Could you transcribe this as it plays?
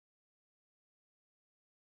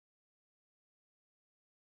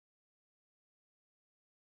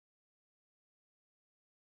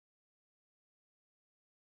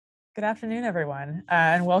Good afternoon, everyone,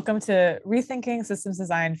 and welcome to Rethinking Systems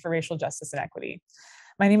Design for Racial Justice and Equity.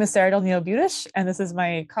 My name is Sarah Del-Neo-Budish, and this is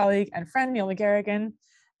my colleague and friend, Neil McGarrigan.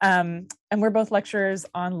 And we're both lecturers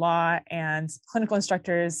on law and clinical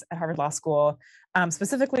instructors at Harvard Law School,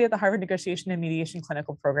 specifically at the Harvard Negotiation and Mediation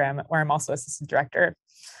Clinical Program, where I'm also assistant director.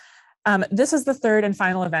 This is the third and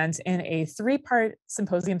final event in a three-part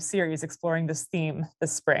symposium series exploring this theme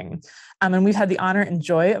this spring. And we've had the honor and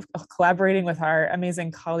joy of collaborating with our amazing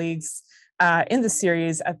colleagues in the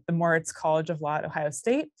series at the Moritz College of Law at Ohio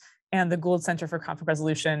State and the Gould Center for Conflict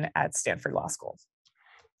Resolution at Stanford Law School.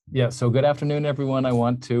 Yeah, so good afternoon, everyone. I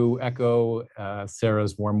want to echo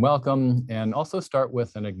Sarah's warm welcome and also start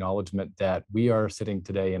with an acknowledgement that we are sitting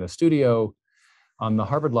today in a studio on the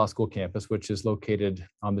Harvard Law School campus, which is located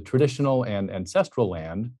on the traditional and ancestral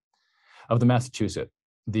land of the Massachusetts,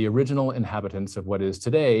 the original inhabitants of what is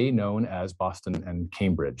today known as Boston and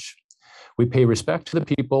Cambridge. We pay respect to the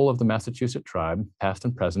people of the Massachusetts tribe, past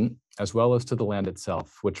and present, as well as to the land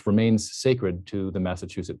itself, which remains sacred to the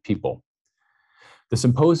Massachusetts people. The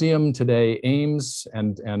symposium today aims,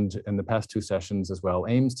 and in the past two sessions as well,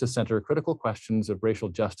 aims to center critical questions of racial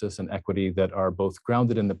justice and equity that are both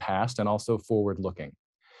grounded in the past and also forward-looking,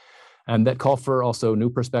 and that call for also new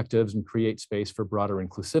perspectives and create space for broader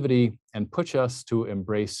inclusivity and push us to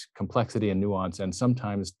embrace complexity and nuance and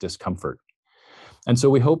sometimes discomfort. And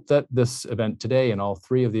so we hope that this event today and all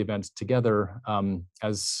three of the events together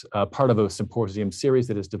as part of a symposium series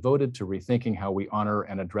that is devoted to rethinking how we honor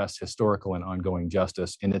and address historical and ongoing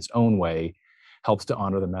justice in its own way helps to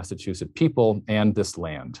honor the Massachusetts people and this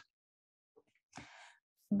land.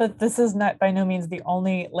 But this is not by no means the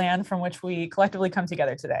only land from which we collectively come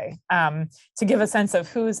together today. To give a sense of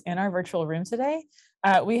who's in our virtual room today,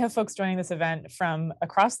 we have folks joining this event from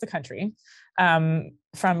across the country,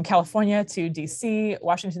 from California to DC,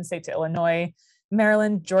 Washington State to Illinois,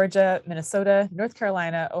 Maryland, Georgia, Minnesota, North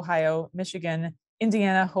Carolina, Ohio, Michigan,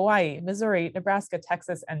 Indiana, Hawaii, Missouri, Nebraska,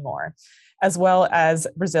 Texas, and more, as well as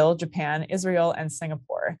Brazil, Japan, Israel, and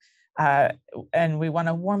Singapore. And we want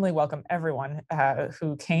to warmly welcome everyone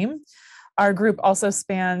who came. Our group also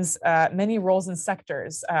spans many roles and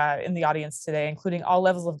sectors in the audience today, including all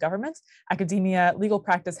levels of government, academia, legal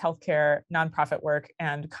practice, healthcare, nonprofit work,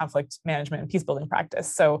 and conflict management and peace-building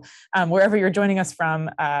practice. So wherever you're joining us from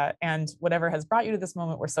and whatever has brought you to this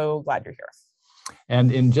moment, we're so glad you're here.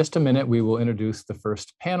 And in just a minute, we will introduce the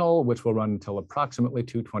first panel, which will run until approximately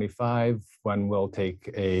 2:25, when we'll take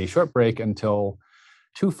a short break until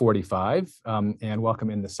 2:45 and welcome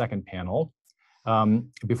in the second panel.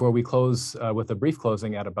 Before we close with a brief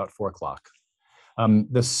closing at about 4 o'clock.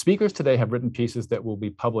 The speakers today have written pieces that will be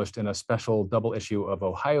published in a special double issue of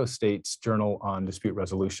Ohio State's Journal on Dispute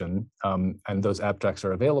Resolution. And those abstracts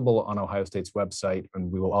are available on Ohio State's website.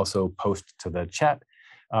 And we will also post to the chat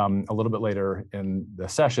a little bit later in the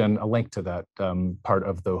session, a link to that part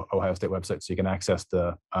of the Ohio State website so you can access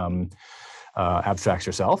the abstracts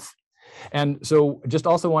yourself. And so just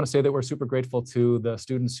also want to say that we're super grateful to the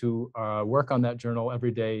students who work on that journal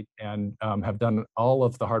every day and have done all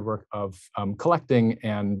of the hard work of collecting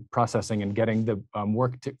and processing and getting the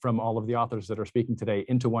work from all of the authors that are speaking today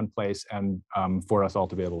into one place and for us all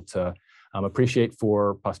to be able to appreciate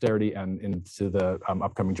for posterity and into the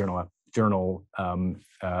upcoming journal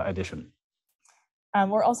edition.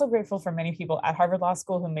 We're also grateful for many people at Harvard Law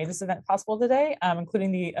School who made this event possible today,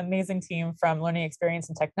 including the amazing team from Learning Experience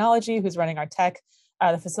and Technology, who's running our tech,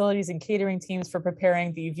 the facilities and catering teams for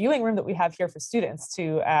preparing the viewing room that we have here for students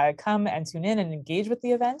to come and tune in and engage with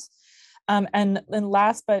the event. And then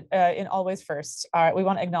last, but in always first, we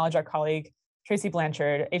want to acknowledge our colleague, Tracy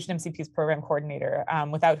Blanchard, HNMCP's program coordinator,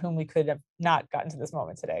 without whom we could have not gotten to this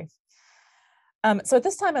moment today. So at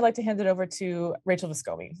this time, I'd like to hand it over to Rachel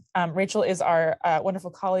Viscomi. Rachel is our wonderful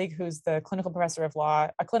colleague who's the clinical professor of law,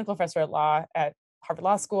 a clinical professor at law at Harvard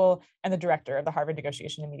Law School and the director of the Harvard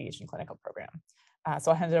Negotiation and Mediation Clinical Program. So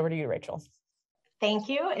I'll hand it over to you, Rachel. Thank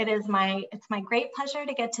you. It's my great pleasure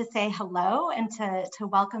to get to say hello and to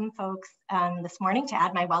welcome folks this morning, to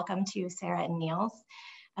add my welcome to Sarah and Neil's.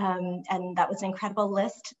 And that was an incredible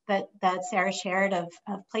list that Sarah shared of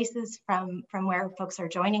places from where folks are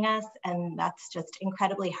joining us. And that's just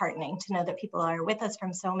incredibly heartening to know that people are with us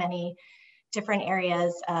from so many different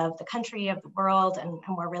areas of the country, of the world, and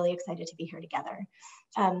we're really excited to be here together.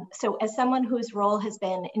 So as someone whose role has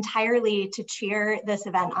been entirely to cheer this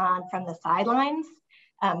event on from the sidelines,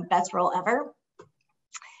 best role ever,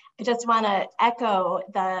 I just want to echo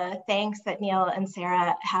the thanks that Neil and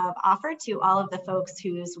Sarah have offered to all of the folks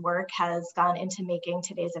whose work has gone into making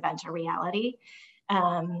today's event a reality.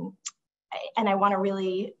 And I want to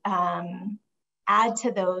really add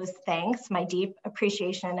to those thanks my deep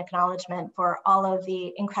appreciation and acknowledgement for all of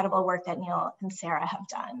the incredible work that Neil and Sarah have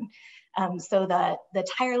done. So the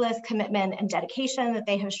tireless commitment and dedication that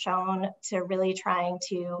they have shown to really trying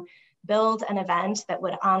to build an event that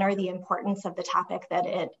would honor the importance of the topic that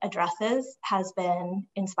it addresses has been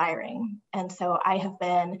inspiring. And so I have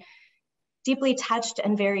been deeply touched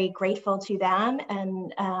and very grateful to them,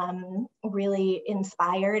 and really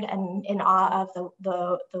inspired and in awe of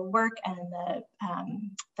the work and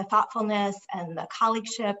the thoughtfulness and the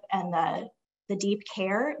colleagueship and the deep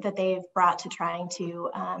care that they've brought to trying to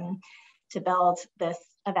build this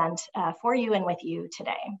event for you and with you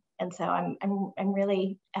today. And so I'm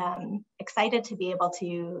really excited to be able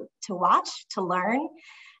to watch, to learn,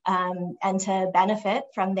 and to benefit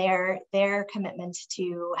from their commitment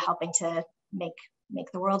to helping to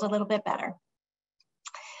make the world a little bit better.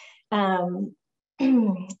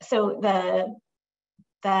 So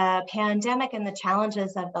the pandemic and the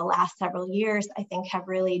challenges of the last several years, I think, have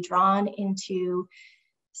really drawn into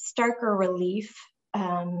starker relief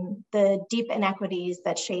the deep inequities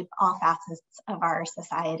that shape all facets of our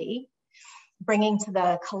society, bringing to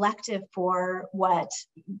the collective for what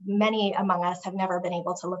many among us have never been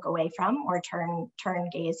able to look away from or turn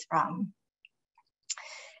gaze from.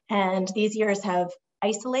 And these years have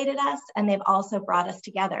isolated us, and they've also brought us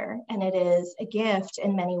together. And it is a gift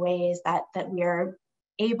in many ways that we're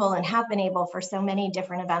able and have been able for so many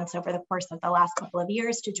different events over the course of the last couple of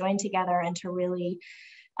years to join together and to really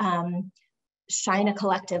shine a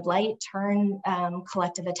collective light, turn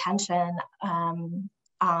collective attention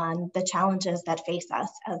on the challenges that face us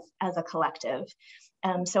as a collective.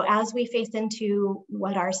 So as we face into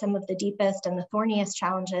what are some of the deepest and the thorniest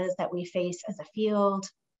challenges that we face as a field,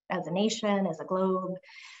 as a nation, as a globe,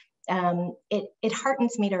 it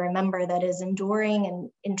heartens me to remember that as enduring and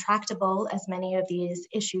intractable as many of these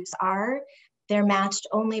issues are, they're matched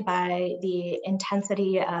only by the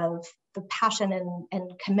intensity of the passion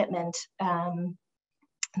and commitment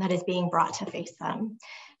that is being brought to face them,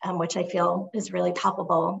 which I feel is really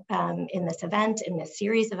palpable in this event, in this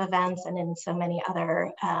series of events, and in so many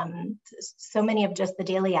other, so many of just the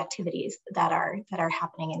daily activities that are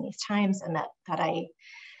happening in these times, and that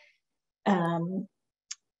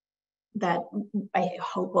I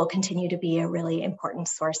hope will continue to be a really important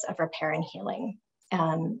source of repair and healing.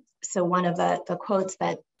 So one of the quotes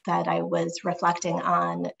that I was reflecting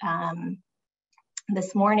on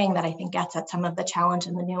this morning that I think gets at some of the challenge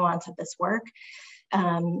and the nuance of this work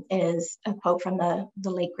is a quote from the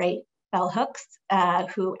late great Bell Hooks,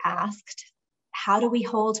 who asked, "How do we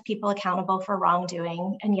hold people accountable for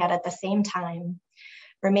wrongdoing and yet at the same time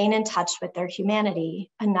remain in touch with their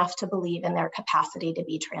humanity enough to believe in their capacity to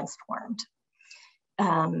be transformed?"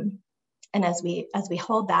 And as we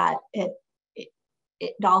hold that, it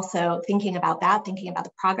also, thinking about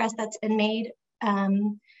the progress that's been made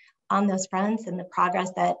on those fronts and the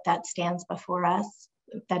progress that stands before us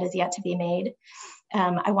that is yet to be made,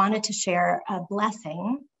 I wanted to share a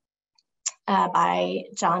blessing by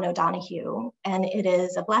John O'Donohue. And it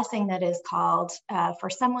is a blessing that is called "For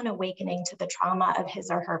Someone Awakening to the Trauma of His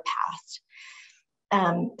or Her Past."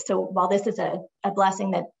 So while this is a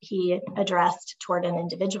blessing that he addressed toward an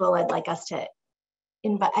individual, I'd like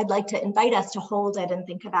to invite us to hold it and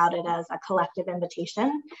think about it as a collective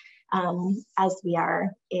invitation, as we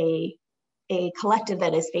are a collective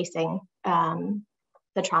that is facing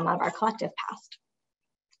the trauma of our collective past.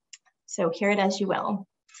 So hear it as you will.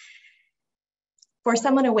 For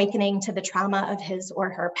someone awakening to the trauma of his or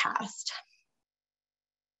her past.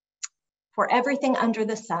 For everything under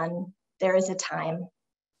the sun, there is a time.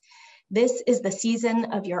 This is the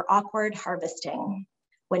season of your awkward harvesting,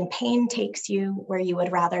 when pain takes you where you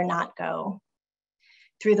would rather not go.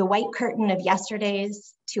 Through the white curtain of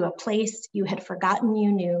yesterdays to a place you had forgotten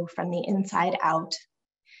you knew from the inside out,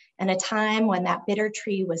 and a time when that bitter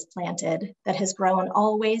tree was planted that has grown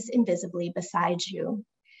always invisibly beside you,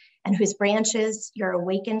 and whose branches your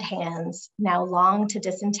awakened hands now long to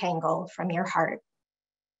disentangle from your heart.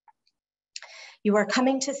 You are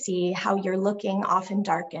coming to see how your looking often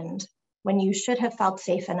darkened when you should have felt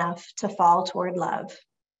safe enough to fall toward love.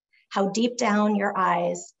 How deep down your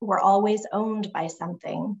eyes were always owned by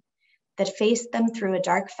something that faced them through a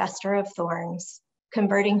dark fester of thorns,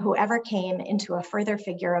 converting whoever came into a further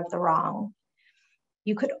figure of the wrong.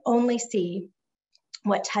 You could only see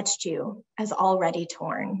what touched you as already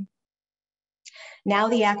torn. Now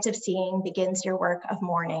the act of seeing begins your work of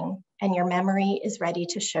mourning, and your memory is ready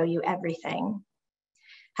to show you everything.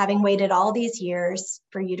 Having waited all these years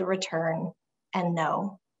for you to return and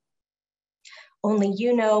know. Only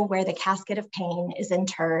you know where the casket of pain is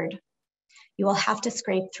interred, You will have to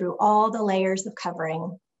scrape through all the layers of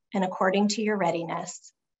covering, and according to your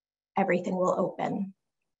readiness, everything will open.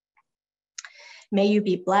 May you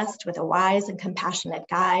be blessed with a wise and compassionate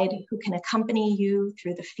guide who can accompany you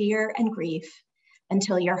through the fear and grief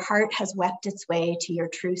until your heart has wept its way to your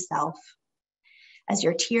true self. As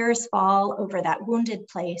your tears fall over that wounded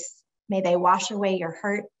place, may they wash away your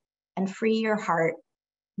hurt and free your heart.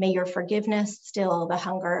 May your forgiveness still the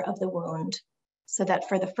hunger of the wound, so that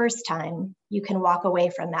for the first time, you can walk away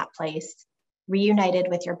from that place, reunited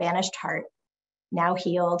with your banished heart, now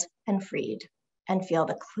healed and freed, and feel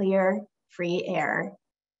the clear, free air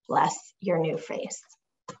bless your new face.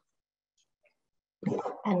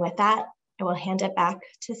 And with that, I will hand it back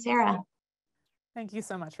to Sarah. Thank you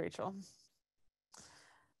so much, Rachel.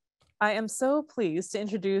 I am so pleased to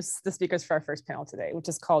introduce the speakers for our first panel today, which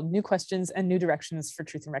is called New Questions and New Directions for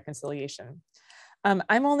Truth and Reconciliation.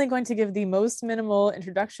 I'm only going to give the most minimal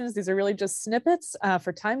introductions. These are really just snippets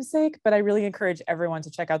for time's sake, but I really encourage everyone to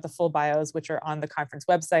check out the full bios, which are on the conference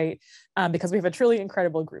website, because we have a truly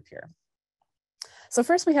incredible group here. So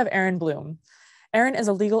first we have Erin Bloom. Erin is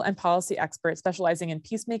a legal and policy expert specializing in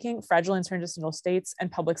peacemaking, fragile and transitional states,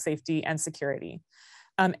 and public safety and security.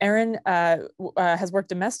 Erin has worked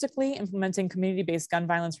domestically implementing community-based gun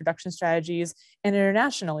violence reduction strategies and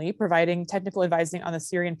internationally providing technical advising on the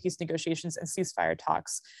Syrian peace negotiations and ceasefire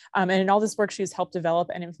talks. And in all this work, she's helped develop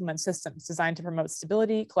and implement systems designed to promote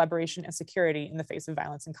stability, collaboration, and security in the face of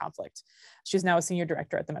violence and conflict. She's now a senior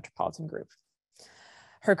director at the Metropolitan Group.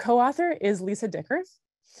 Her co-author is Lisa Dicker.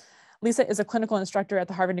 Lisa is a clinical instructor at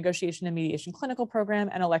the Harvard Negotiation and Mediation Clinical Program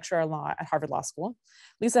and a lecturer in law at Harvard Law School.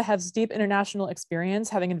 Lisa has deep international experience,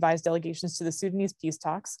 having advised delegations to the Sudanese peace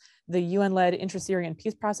talks, the UN-led intra-Syrian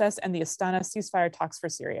peace process, and the Astana ceasefire talks for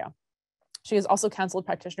Syria. She has also counseled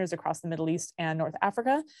practitioners across the Middle East and North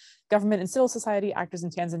Africa, government and civil society actors in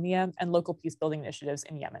Tanzania, and local peace-building initiatives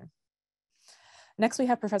in Yemen. Next, we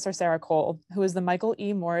have Professor Sarah Cole, who is the Michael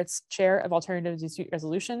E. Moritz Chair of Alternative Dispute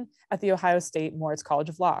Resolution at the Ohio State Moritz College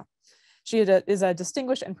of Law. She is a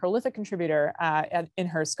distinguished and prolific contributor in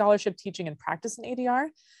her scholarship, teaching, and practice in ADR,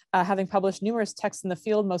 having published numerous texts in the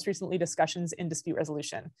field, most recently discussions in dispute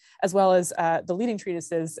resolution, as well as the leading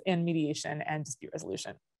treatises in mediation and dispute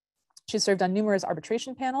resolution. She served on numerous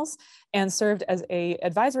arbitration panels and served as an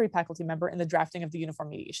advisory faculty member in the drafting of the Uniform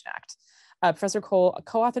Mediation Act. Professor Cole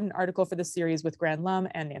co-authored an article for this series with Gran Lum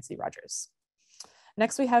and Nancy Rogers.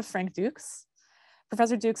 Next, we have Frank Dukes.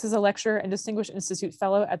 Professor Dukes is a lecturer and Distinguished Institute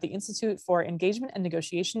Fellow at the Institute for Engagement and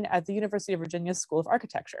Negotiation at the University of Virginia School of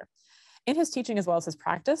Architecture. In his teaching, as well as his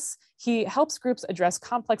practice, he helps groups address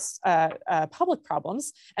complex public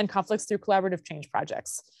problems and conflicts through collaborative change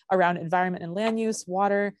projects around environment and land use,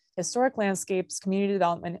 water, historic landscapes, community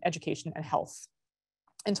development, education, and health.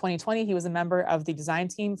 In 2020, he was a member of the design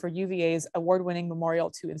team for UVA's award-winning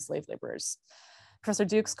Memorial to Enslaved Laborers. Professor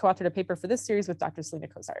Dukes co-authored a paper for this series with Dr. Selena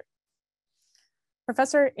Kozart.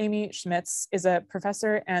 Professor Amy Schmitz is a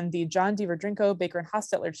professor and the John D. Verdrinko Baker and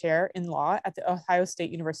Hostetler Chair in Law at the Ohio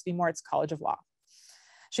State University Moritz College of Law.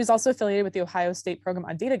 She's also affiliated with the Ohio State Program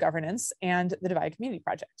on Data Governance and the Divided Community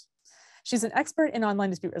Project. She's an expert in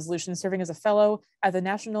online dispute resolution, serving as a fellow at the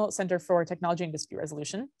National Center for Technology and Dispute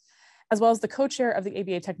Resolution, as well as the co-chair of the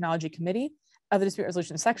ABA Technology Committee of the Dispute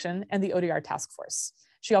Resolution Section and the ODR Task Force.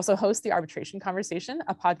 She also hosts the Arbitration Conversation,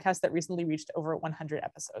 a podcast that recently reached over 100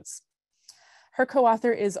 episodes. Her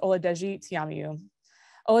co-author is Oladeji Tiamiyu.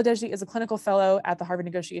 Oladeji is a clinical fellow at the Harvard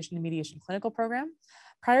Negotiation and Mediation Clinical Program.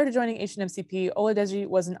 Prior to joining HNMCP, Oladeji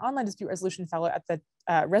was an online dispute resolution fellow at the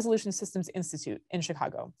Resolution Systems Institute in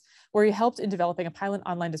Chicago, where he helped in developing a pilot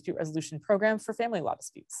online dispute resolution program for family law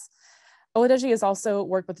disputes. Oladeji has also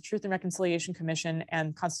worked with the Truth and Reconciliation Commission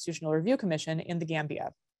and Constitutional Review Commission in the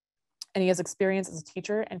Gambia, and he has experience as a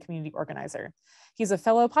teacher and community organizer. He's a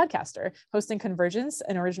fellow podcaster, hosting Convergence,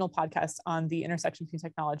 an original podcast on the intersection between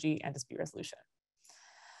technology and dispute resolution.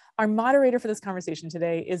 Our moderator for this conversation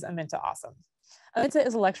today is Aminta Awesome. Aminta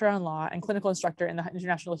is a lecturer on law and clinical instructor in the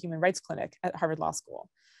International Human Rights Clinic at Harvard Law School,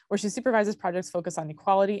 where she supervises projects focused on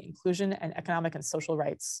equality, inclusion, and economic and social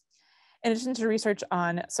rights. In addition to research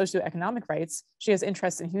on socioeconomic rights, she has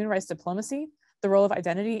interests in human rights diplomacy, the role of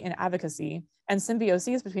identity in advocacy, and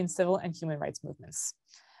symbioses between civil and human rights movements.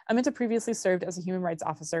 Aminta previously served as a human rights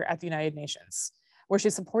officer at the United Nations, where she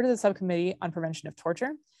supported the subcommittee on prevention of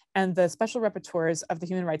torture and the special rapporteurs of the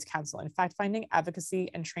Human Rights Council in fact-finding, advocacy,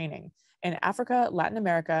 and training in Africa, Latin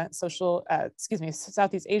America,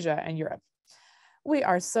 Southeast Asia, and Europe. We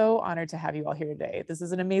are so honored to have you all here today. This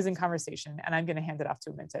is an amazing conversation, and I'm going to hand it off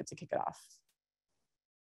to Aminta to kick it off.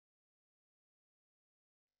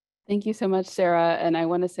 Thank you so much, Sarah. And I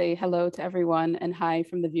want to say hello to everyone and hi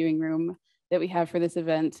from the viewing room that we have for this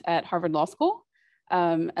event at Harvard Law School.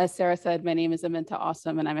 As Sarah said, my name is Aminta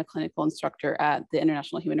Awesome, and I'm a clinical instructor at the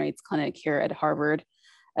International Human Rights Clinic here at Harvard.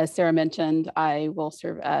 As Sarah mentioned, I will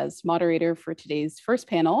serve as moderator for today's first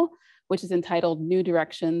panel, which is entitled New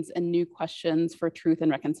Directions and New Questions for Truth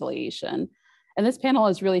and Reconciliation. And this panel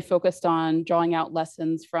is really focused on drawing out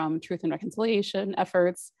lessons from truth and reconciliation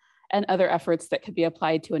efforts and other efforts that could be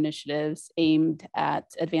applied to initiatives aimed at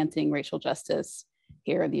advancing racial justice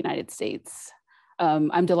here in the United States.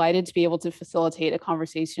 I'm delighted to be able to facilitate a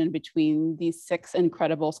conversation between these 6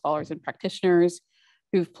 incredible scholars and practitioners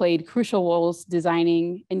who've played crucial roles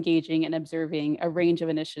designing, engaging, and observing a range of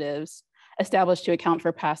initiatives established to account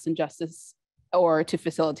for past injustice or to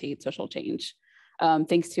facilitate social change.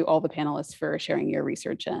 Thanks to all the panelists for sharing your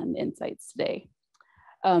research and insights today.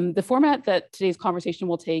 The format that today's conversation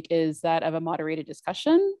will take is that of a moderated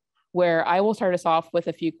discussion, where I will start us off with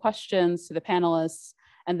a few questions to the panelists,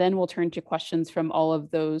 and then we'll turn to questions from all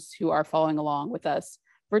of those who are following along with us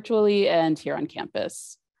virtually and here on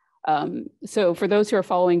campus. So for those who are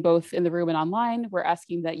following both in the room and online, we're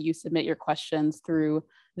asking that you submit your questions through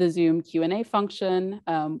the Zoom Q&A function.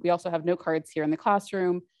 We also have note cards here in the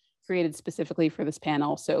classroom created specifically for this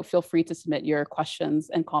panel. So feel free to submit your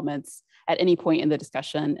questions and comments at any point in the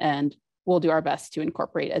discussion, and we'll do our best to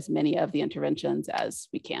incorporate as many of the interventions as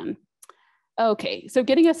we can. Okay, so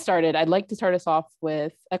getting us started, I'd like to start us off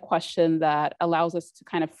with a question that allows us to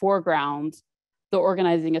kind of foreground the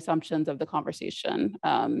organizing assumptions of the conversation,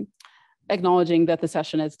 acknowledging that the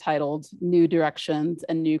session is titled New Directions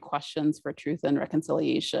and New Questions for Truth and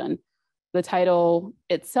Reconciliation. The title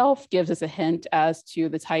itself gives us a hint as to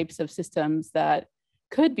the types of systems that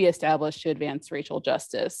could be established to advance racial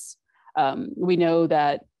justice. We know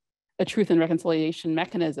that a truth and reconciliation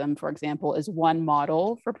mechanism, for example, is one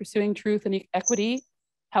model for pursuing truth and equity.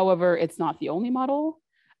 However, it's not the only model.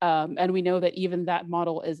 And we know that even that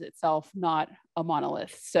model is itself not a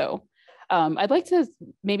monolith. So I'd like to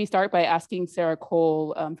maybe start by asking Sarah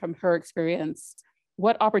Cole, from her experience,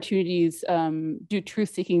 what opportunities do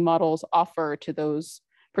truth-seeking models offer to those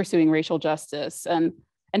pursuing racial justice?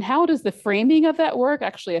 And how does the framing of that work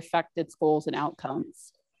actually affect its goals and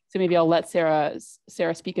outcomes? So maybe I'll let Sarah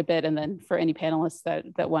speak a bit, and then for any panelists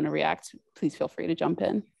that want to react, please feel free to jump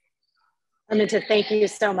in. Aminta, thank you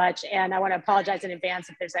so much. And I want to apologize in advance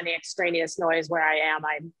if there's any extraneous noise where I am.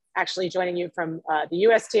 I'm actually joining you from the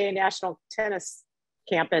USTA National Tennis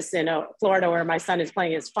Campus in Florida, where my son is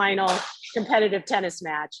playing his final competitive tennis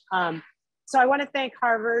match. So I want to thank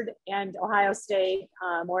Harvard and Ohio State,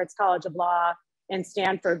 Moritz College of Law, and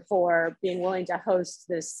Stanford for being willing to host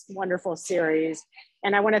this wonderful series.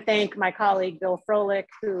 And I want to thank my colleague, Bill Froelich,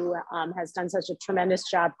 who has done such a tremendous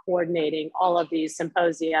job coordinating all of these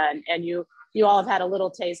symposia. And you all have had a little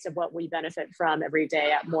taste of what we benefit from every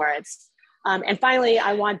day at Moritz. And finally,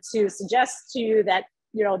 I want to suggest to you that,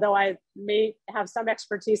 though I may have some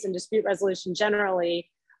expertise in dispute resolution generally,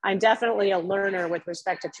 I'm definitely a learner with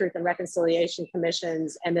respect to truth and reconciliation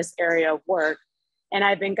commissions and this area of work. And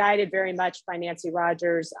I've been guided very much by Nancy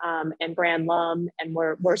Rogers and Bran Lum, and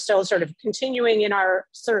we're still sort of continuing in our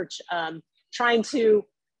search, trying to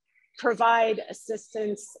provide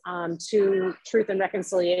assistance to truth and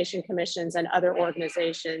reconciliation commissions and other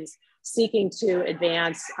organizations seeking to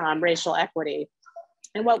advance racial equity.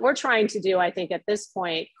 And what we're trying to do, I think, at this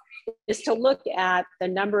point, is to look at the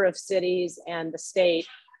number of cities and the state,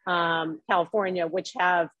 California, which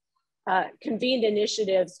have convened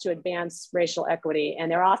initiatives to advance racial equity.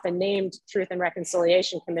 And they're often named Truth and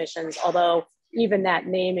Reconciliation Commissions, although even that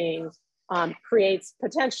naming creates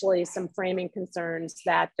potentially some framing concerns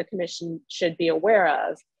that the commission should be aware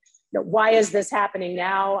of. Why is this happening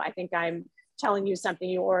now? I think I'm telling you something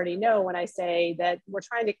you already know when I say that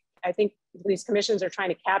I think these commissions are trying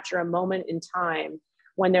to capture a moment in time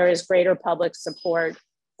when there is greater public support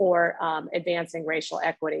for advancing racial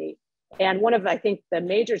equity. And one of, I think, the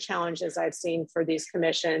major challenges I've seen for these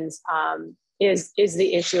commissions is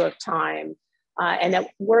the issue of time. And that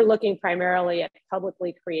we're looking primarily at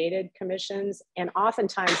publicly created commissions. And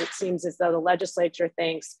oftentimes it seems as though the legislature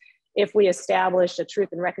thinks if we establish a Truth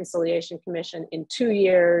and Reconciliation Commission in 2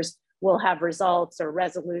 years, we'll have results or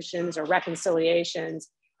resolutions or reconciliations.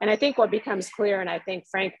 And I think what becomes clear, and I think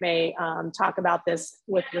Frank may talk about this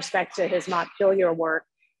with respect to his Montpelier work,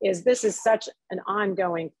 is this is such an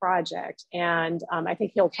ongoing project. And I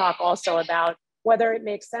think he'll talk also about whether it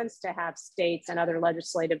makes sense to have states and other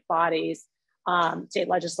legislative bodies, state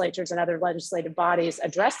legislatures and other legislative bodies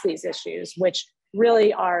address these issues, which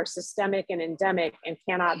really are systemic and endemic and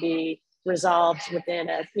cannot be resolved within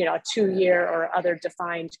a 2-year or other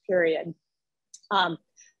defined period.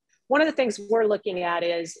 One of the things we're looking at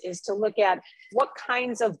is to look at what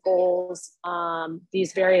kinds of goals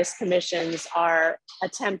these various commissions are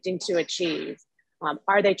attempting to achieve.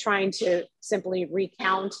 Are they trying to simply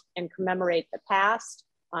recount and commemorate the past?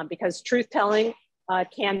 Because truth-telling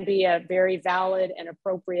can be a very valid and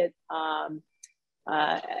appropriate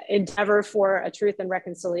endeavor for a Truth and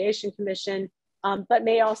Reconciliation Commission, but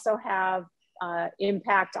may also have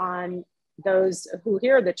impact on those who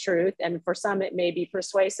hear the truth. And for some, it may be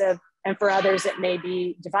persuasive, and for others, it may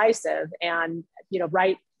be divisive. And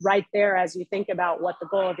right there, as you think about what the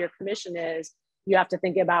goal of your commission is, you have to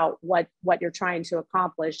think about what you're trying to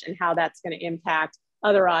accomplish and how that's going to impact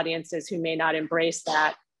other audiences who may not embrace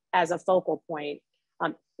that as a focal point.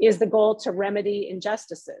 Is the goal to remedy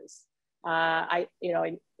injustices?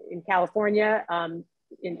 In California,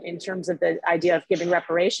 in terms of the idea of giving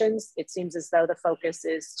reparations, it seems as though the focus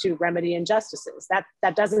is to remedy injustices.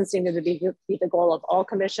 That doesn't seem to be the goal of all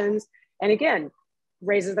commissions. And again,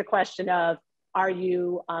 raises the question of, are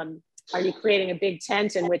you creating a big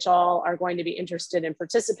tent in which all are going to be interested in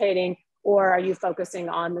participating, or are you focusing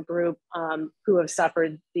on the group who have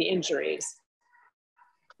suffered the injuries?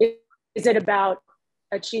 Is it about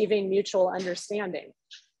achieving mutual understanding?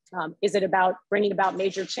 Is it about bringing about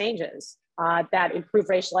major changes that improve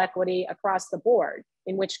racial equity across the board,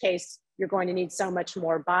 in which case you're going to need so much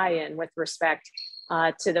more buy-in with respect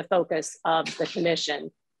to the focus of the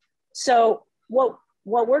commission? So what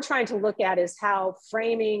we're trying to look at is how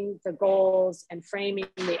framing the goals and framing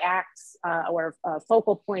the acts or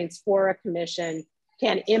focal points for a commission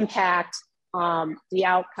can impact the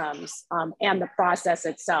outcomes and the process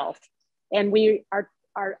itself. And we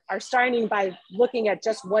are starting by looking at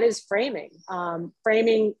just what is framing.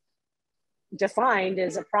 Framing defined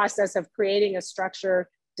is a process of creating a structure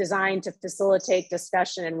designed to facilitate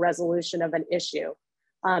discussion and resolution of an issue.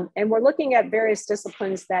 And we're looking at various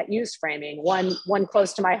disciplines that use framing. One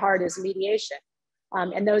close to my heart is mediation.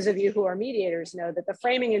 And those of you who are mediators know that the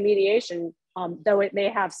framing and mediation, though it may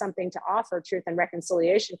have something to offer Truth and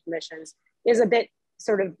Reconciliation Commissions, is a bit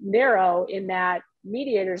sort of narrow in that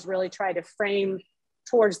mediators really try to frame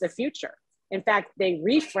towards the future. In fact, they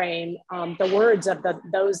reframe the words of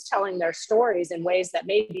those telling their stories in ways that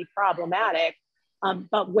may be problematic,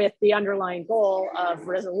 but with the underlying goal of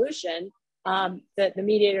resolution, that the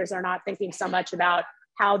mediators are not thinking so much about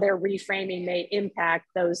how their reframing may impact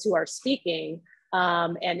those who are speaking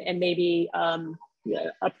and maybe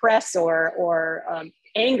oppress or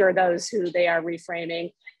anger those who they are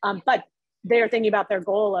reframing, but they're thinking about their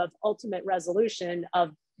goal of ultimate resolution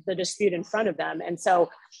of the dispute in front of them. And so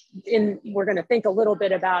we're going to think a little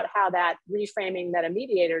bit about how that reframing that a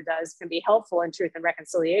mediator does can be helpful in Truth and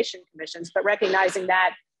Reconciliation Commissions, but recognizing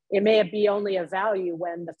that it may be only of value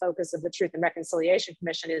when the focus of the Truth and Reconciliation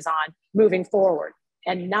Commission is on moving forward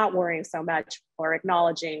and not worrying so much or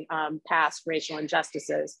acknowledging past racial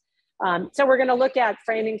injustices. So we're going to look at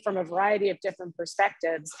framing from a variety of different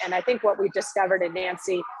perspectives. And I think what we discovered, and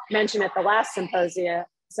Nancy mentioned at the last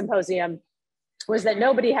symposium, was that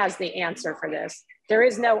nobody has the answer for this. There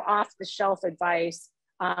is no off-the-shelf advice,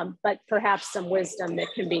 but perhaps some wisdom that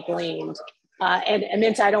can be gleaned. And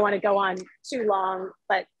Aminta, I don't want to go on too long,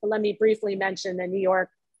 but let me briefly mention the New York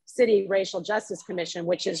City Racial Justice Commission,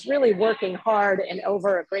 which is really working hard and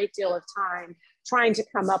over a great deal of time, trying to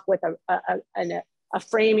come up with a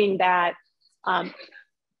framing that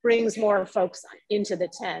brings more folks into the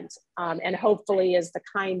tent and hopefully is the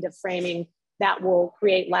kind of framing that will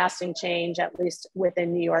create lasting change, at least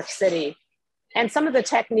within New York City. And some of the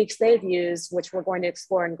techniques they've used, which we're going to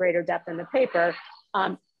explore in greater depth in the paper,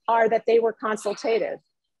 are that they were consultative.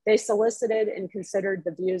 They solicited and considered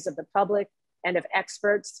the views of the public and of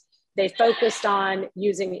experts. They focused on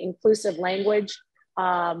using inclusive language.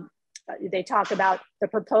 They talk about the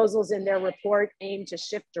proposals in their report aim to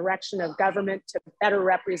shift direction of government to better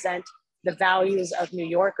represent the values of New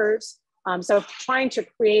Yorkers. So trying to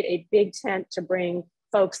create a big tent to bring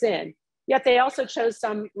folks in. Yet they also chose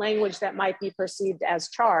some language that might be perceived as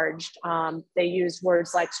charged. They used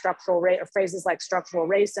words like phrases like structural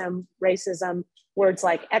racism, words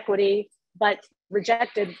like equity, but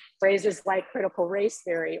rejected phrases like critical race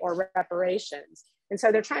theory or reparations. And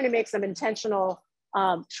so they're trying to make some intentional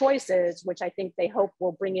choices, which I think they hope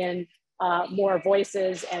will bring in more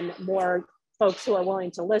voices and more folks who are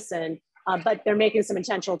willing to listen. But they're making some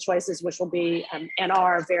intentional choices, which will be and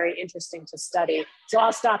are very interesting to study. So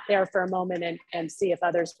I'll stop there for a moment and see if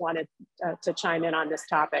others wanted to chime in on this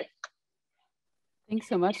topic. Thanks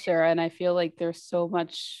so much, Sarah. And I feel like there's so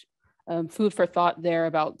much food for thought there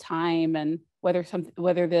about time and whether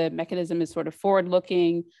the mechanism is sort of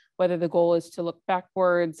forward-looking, whether the goal is to look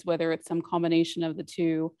backwards, whether it's some combination of the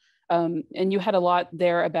two. And you had a lot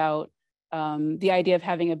there about the idea of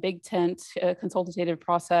having a big tent consultative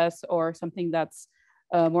process, or something that's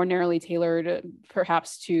more narrowly tailored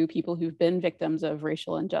perhaps to people who've been victims of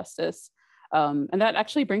racial injustice. And that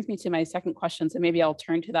actually brings me to my second question. So maybe I'll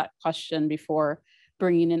turn to that question before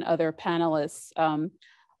bringing in other panelists.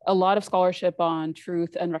 A lot of scholarship on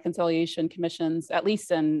truth and reconciliation commissions, at least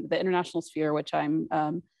in the international sphere, which I'm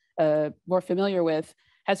more familiar with,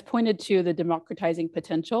 has pointed to the democratizing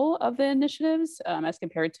potential of the initiatives as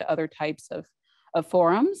compared to other types of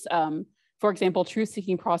forums. For example,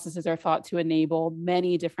 truth-seeking processes are thought to enable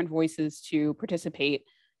many different voices to participate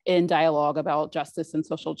in dialogue about justice and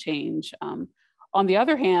social change. On the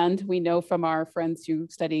other hand, we know from our friends who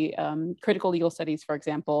study critical legal studies, for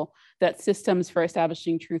example, that systems for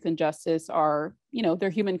establishing truth and justice are, they're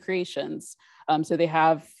human creations. So they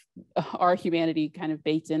have our humanity kind of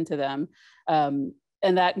baked into them.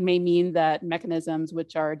 And that may mean that mechanisms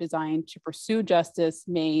which are designed to pursue justice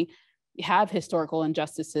may have historical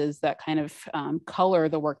injustices that kind of color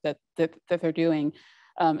the work that they're doing.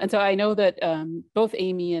 And so I know that both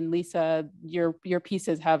Amy and Lisa, your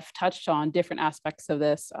pieces have touched on different aspects of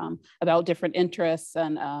this, about different interests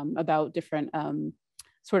and about different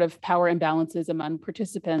sort of power imbalances among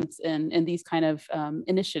participants in these kind of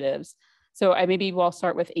initiatives. So maybe we'll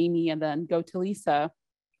start with Amy and then go to Lisa.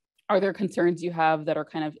 Are there concerns you have that are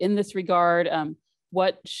kind of in this regard?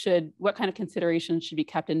 What kind of considerations should be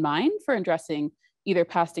kept in mind for addressing either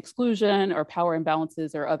past exclusion or power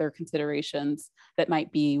imbalances or other considerations that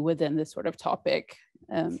might be within this sort of topic?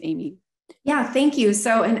 Amy. Yeah, thank you.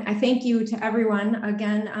 So, and I thank you to everyone.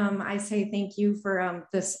 Again, I say thank you for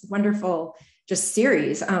this wonderful just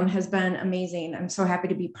series. Has been amazing. I'm so happy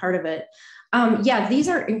to be part of it. Yeah, these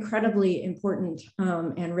are incredibly important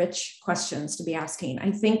and rich questions to be asking.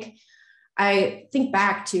 I think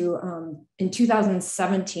back to in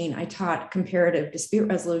 2017, I taught comparative dispute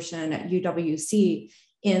resolution at UWC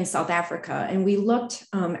in South Africa. And we looked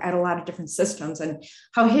at a lot of different systems and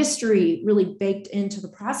how history really baked into the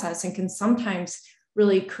process and can sometimes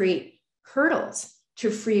really create hurdles to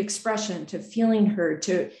free expression, to feeling heard,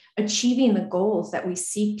 to achieving the goals that we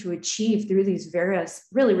seek to achieve through these various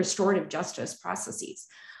really restorative justice processes.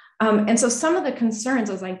 And so some of the concerns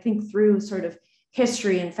as I think through sort of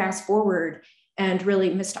history and fast forward and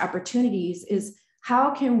really missed opportunities is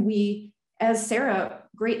how can we, as Sarah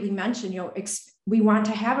greatly mentioned, we want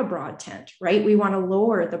to have a broad tent, right? We want to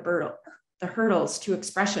lower the hurdles to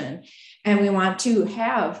expression, and we want to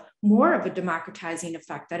have more of a democratizing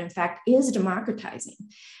effect that in fact is democratizing.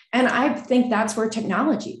 And I think that's where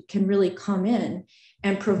technology can really come in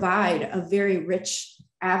and provide a very rich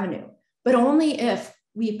avenue, but only if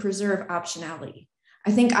we preserve optionality.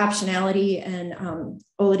 I think optionality, and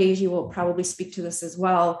Oladeji will probably speak to this as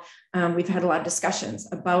well. We've had a lot of discussions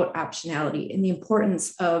about optionality and the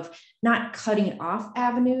importance of not cutting off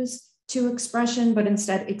avenues to expression, but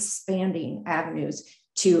instead expanding avenues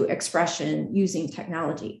to expression using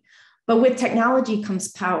technology. But with technology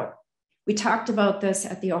comes power. We talked about this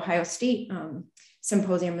at the Ohio State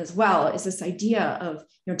Symposium as well, is this idea of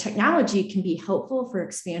technology can be helpful for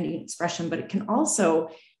expanding expression, but it can also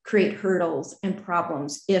create hurdles and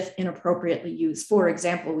problems if inappropriately used. For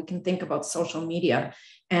example, we can think about social media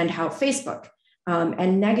and how Facebook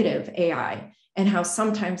and negative AI and how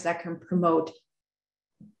sometimes that can promote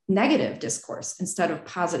negative discourse instead of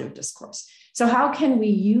positive discourse. So how can we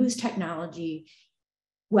use technology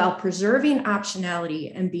while preserving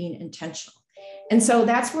optionality and being intentional? And so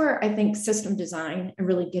that's where I think system design and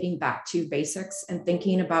really getting back to basics and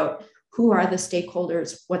thinking about who are the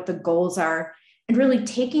stakeholders, what the goals are, and really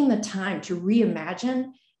taking the time to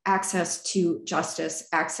reimagine access to justice,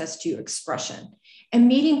 access to expression, and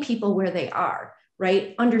meeting people where they are,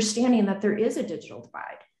 right? Understanding that there is a digital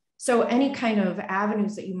divide. So any kind of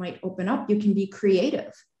avenues that you might open up, you can be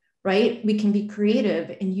creative, right? We can be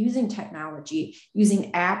creative in using technology,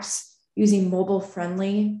 using apps, using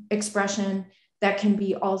mobile-friendly expression that can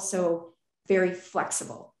be also very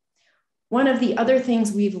flexible. One of the other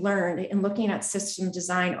things we've learned in looking at system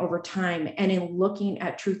design over time and in looking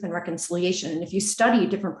at truth and reconciliation, and if you study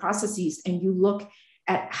different processes and you look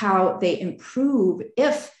at how they improve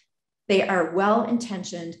if they are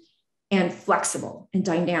well-intentioned and flexible and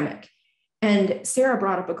dynamic. And Sarah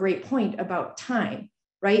brought up a great point about time,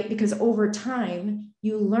 right? Because over time,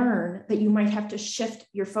 you learn that you might have to shift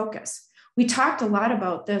your focus. We talked a lot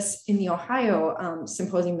about this in the Ohio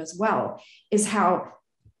Symposium as well, is how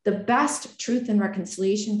the best truth and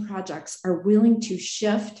reconciliation projects are willing to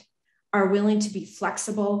shift are willing to be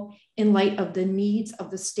flexible in light of the needs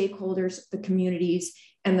of the stakeholders, the communities,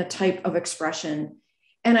 and the type of expression.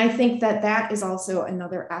 And I think that that is also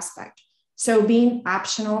another aspect. So being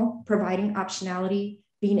optional, providing optionality,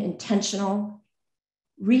 being intentional,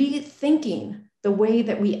 rethinking the way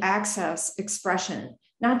that we access expression,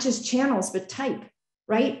 not just channels, but type,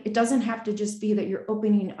 right? It doesn't have to just be that you're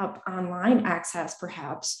opening up online access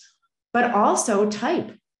perhaps, but also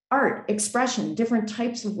type, art, expression, different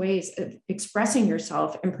types of ways of expressing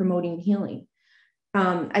yourself and promoting healing.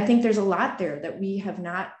 I think there's a lot there that we have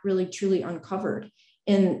not really truly uncovered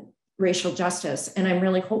in racial justice. And I'm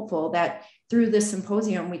really hopeful that through this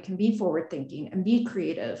symposium, we can be forward thinking and be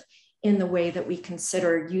creative in the way that we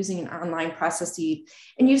consider using online processes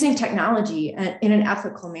and using technology in an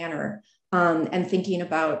ethical manner, and thinking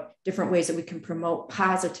about different ways that we can promote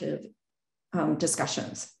positive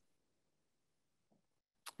discussions.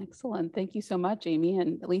 Excellent. Thank you so much, Amy.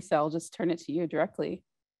 And Lisa, I'll just turn it to you directly.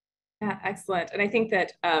 Yeah, excellent. And I think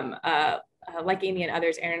that like Amy and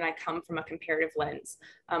others, Erin and I come from a comparative lens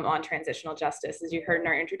on transitional justice. As you heard in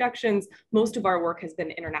our introductions, most of our work has been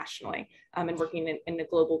internationally and working in a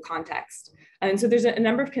global context. And so there's a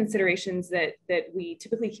number of considerations that we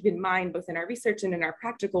typically keep in mind, both in our research and in our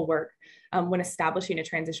practical work when establishing a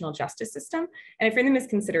transitional justice system. And I frame them as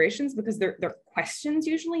considerations because they're questions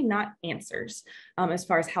usually, not answers, as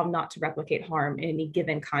far as how not to replicate harm in any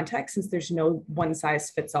given context, since there's no one size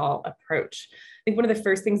fits all approach. I think one of the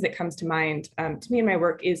first things that comes to mind to me in my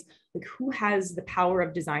work is like, who has the power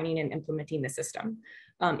of designing and implementing the system?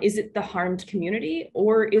 Is it the harmed community,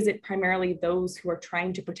 or is it primarily those who are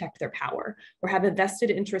trying to protect their power or have a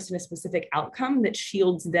vested interest in a specific outcome that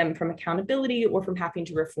shields them from accountability or from having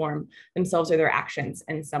to reform themselves or their actions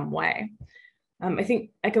in some way? I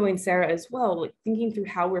think echoing Sarah as well, like thinking through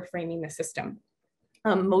how we're framing the system.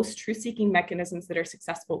 Most truth-seeking mechanisms that are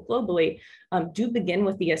successful globally do begin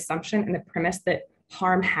with the assumption and the premise that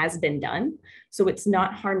harm has been done. So it's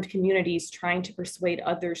not harmed communities trying to persuade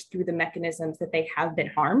others through the mechanisms that they have been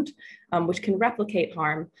harmed, which can replicate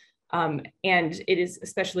harm. And it is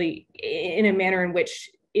especially in a manner in which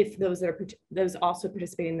if those also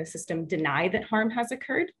participating in the system deny that harm has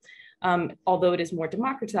occurred, although it is more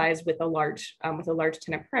democratized with a large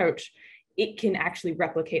 10 approach, it can actually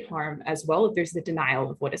replicate harm as well if there's the denial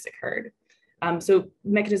of what has occurred. So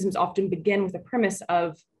mechanisms often begin with a premise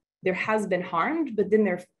of there has been harmed, but then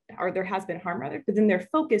there has been harm rather, but then their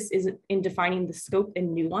focus is in defining the scope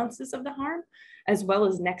and nuances of the harm, as well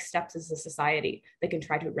as next steps as a society that can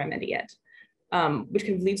try to remedy it, which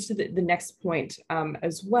kind of leads to the next point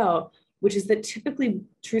as well, which is that typically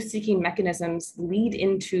truth-seeking mechanisms lead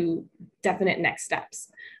into definite next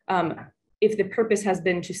steps. If the purpose has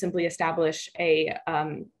been to simply establish a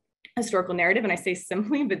historical narrative, and I say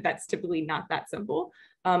simply, but that's typically not that simple,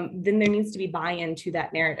 then there needs to be buy-in to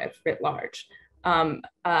that narrative writ large.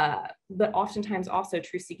 But oftentimes also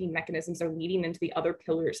truth-seeking mechanisms are leading into the other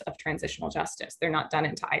pillars of transitional justice. They're not done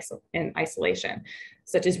in isolation,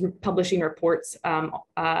 such as publishing reports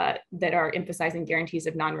that are emphasizing guarantees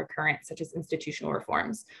of non-recurrence, such as institutional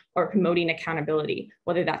reforms, or promoting accountability,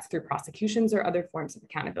 whether that's through prosecutions or other forms of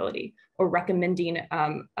accountability, or recommending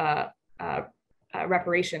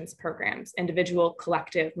reparations programs, individual,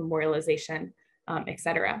 collective, memorialization, et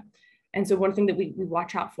cetera. And so one thing that we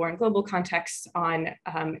watch out for in global contexts on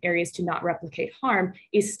areas to not replicate harm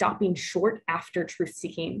is stopping short after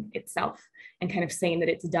truth-seeking itself and kind of saying that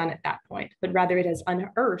it's done at that point, but rather it has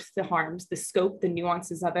unearthed the harms, the scope, the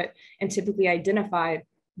nuances of it, and typically identified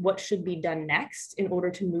what should be done next in order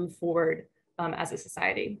to move forward as a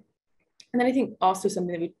society. And then I think also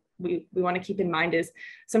something that we want to keep in mind is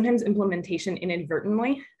sometimes implementation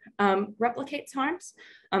inadvertently replicates harms.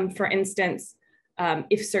 For instance,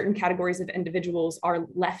 if certain categories of individuals are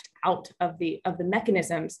left out of the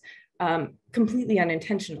mechanisms completely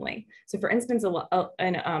unintentionally. So for instance,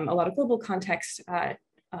 in a lot of global contexts,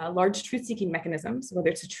 large truth-seeking mechanisms, whether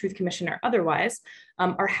it's a truth commission or otherwise,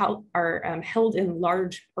 are held in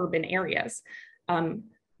large urban areas.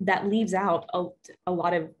 That leaves out a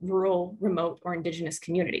lot of rural, remote, or indigenous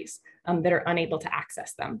communities that are unable to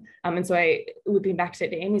access them. And so looping back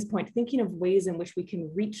to Amy's point, thinking of ways in which we can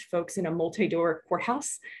reach folks in a multi-door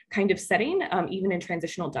courthouse kind of setting, even in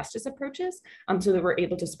transitional justice approaches, so that we're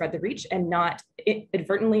able to spread the reach and not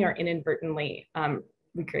advertently or inadvertently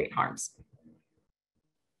recreate harms.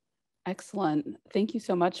 Excellent. Thank you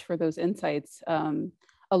so much for those insights. A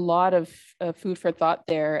lot of food for thought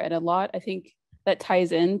there, and a lot, I think, that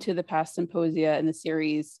ties into the past symposia in the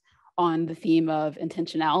series on the theme of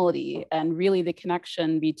intentionality and really the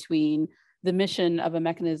connection between the mission of a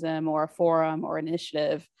mechanism or a forum or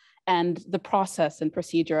initiative and the process and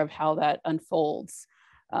procedure of how that unfolds.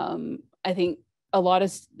 I think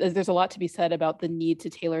there's a lot to be said about the need to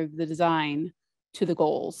tailor the design to the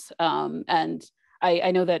goals. And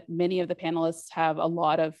I know that many of the panelists have a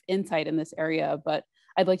lot of insight in this area, but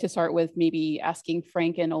I'd like to start with maybe asking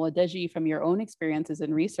Frank and Oladeji from your own experiences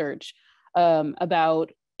in research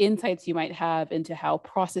about insights you might have into how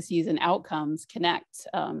processes and outcomes connect.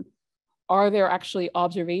 Are there actually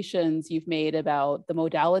observations you've made about the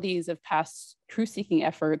modalities of past truth-seeking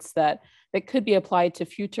efforts that could be applied to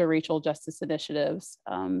future racial justice initiatives?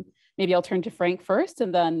 Maybe I'll turn to Frank first,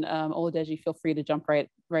 and then Oladeji, feel free to jump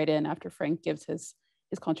right in after Frank gives his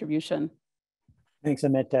contribution. Thanks,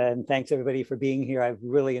 Amita, and thanks everybody for being here. I've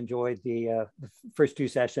really enjoyed the first two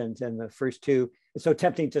sessions and the first two. It's so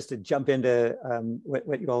tempting just to jump into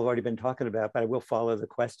what you all have already been talking about, but I will follow the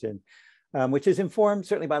question, which is informed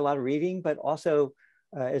certainly by a lot of reading, but also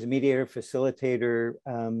as a mediator, facilitator,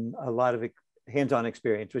 a lot of hands-on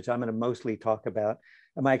experience, which I'm going to mostly talk about.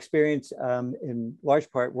 And my experience in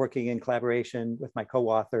large part working in collaboration with my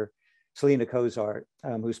co-author, Selena Kozart,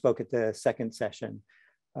 who spoke at the second session.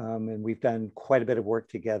 And we've done quite a bit of work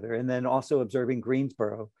together. And then also observing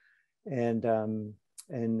Greensboro and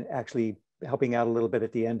actually helping out a little bit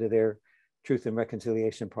at the end of their truth and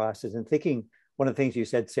reconciliation process. And thinking, one of the things you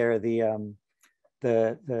said, Sarah, the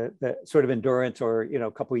sort of endurance or,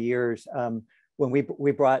 a couple of years, when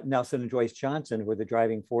we brought Nelson and Joyce Johnson, who were the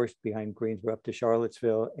driving force behind Greensboro, up to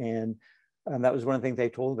Charlottesville. And that was one of the things they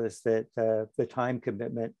told us, that the time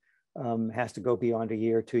commitment has to go beyond a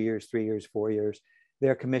year, 2 years, 3 years, 4 years.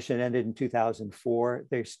 Their commission ended in 2004.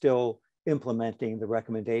 They're still implementing the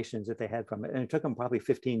recommendations that they had from it. And it took them probably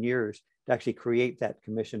 15 years to actually create that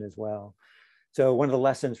commission as well. So one of the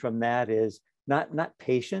lessons from that is not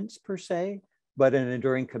patience per se, but an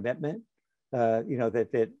enduring commitment. The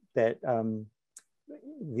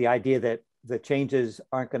idea that the changes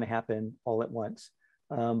aren't going to happen all at once,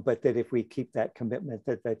 but that if we keep that commitment,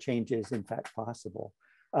 that the change is in fact possible.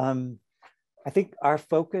 I think our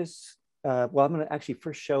focus, I'm going to actually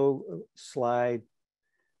first show a slide,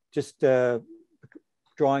 just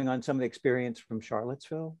drawing on some of the experience from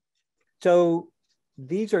Charlottesville. So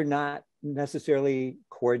these are not necessarily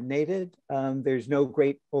coordinated. There's no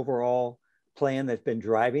great overall plan that's been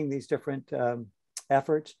driving these different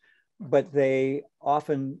efforts, but they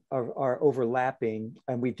often are overlapping.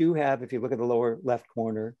 And we do have, if you look at the lower left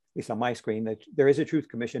corner, at least on my screen, that there is a Truth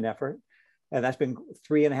Commission effort. And that's been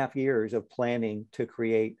 3.5 years of planning to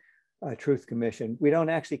create a Truth Commission. We don't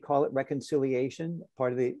actually call it reconciliation.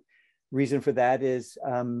 Part of the reason for that is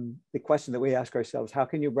the question that we ask ourselves: how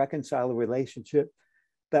can you reconcile a relationship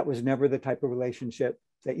that was never the type of relationship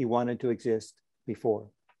that you wanted to exist before?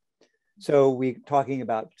 So we're talking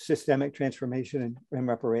about systemic transformation and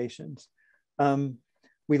reparations.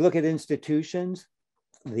 We look at institutions,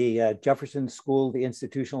 the Jefferson School, the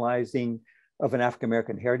institutionalizing of an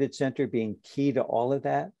African-American Heritage Center being key to all of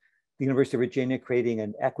that. The University of Virginia creating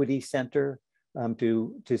an equity center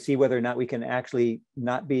to see whether or not we can actually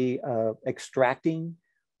not be extracting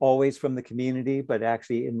always from the community, but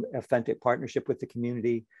actually in authentic partnership with the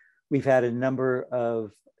community. We've had a number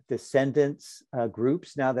of descendants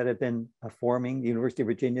groups now that have been forming, University of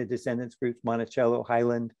Virginia descendants groups, Monticello,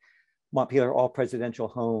 Highland, Montpelier, all presidential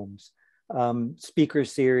homes, speaker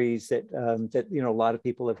series that a lot of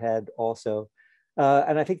people have had also.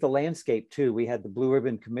 And I think the landscape too, we had the Blue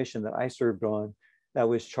Ribbon Commission that I served on that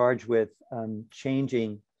was charged with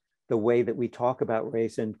changing the way that we talk about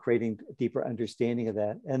race and creating a deeper understanding of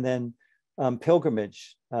that. And then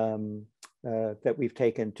pilgrimage that we've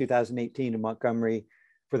taken 2018 in Montgomery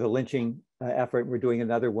for the lynching effort. We're doing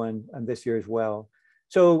another one this year as well.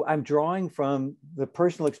 So I'm drawing from the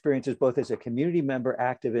personal experiences, both as a community member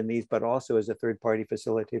active in these, but also as a third-party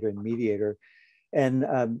facilitator and mediator. And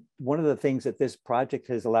one of the things that this project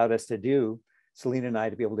has allowed us to do, Selena and I,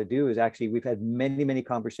 to be able to do, is actually we've had many, many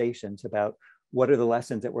conversations about what are the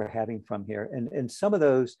lessons that we're having from here. And some of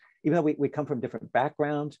those, even though we come from different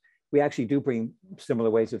backgrounds, we actually do bring similar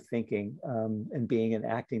ways of thinking and being and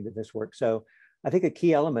acting to this work. So I think a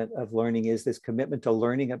key element of learning is this commitment to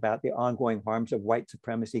learning about the ongoing harms of white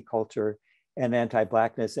supremacy culture and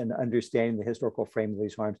anti-Blackness, and understanding the historical frame of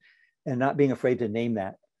these harms and not being afraid to name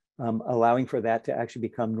that, allowing for that to actually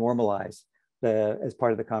become normalized as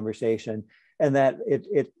part of the conversation. And that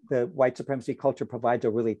the white supremacy culture provides a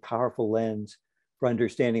really powerful lens for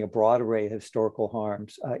understanding a broad array of historical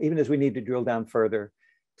harms, even as we need to drill down further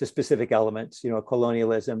to specific elements,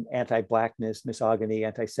 colonialism, anti-Blackness, misogyny,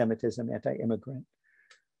 anti-Semitism, anti-immigrant.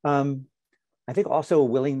 I think also a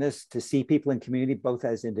willingness to see people in community both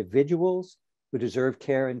as individuals who deserve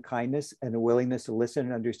care and kindness and a willingness to listen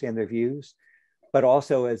and understand their views, but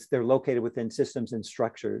also as they're located within systems and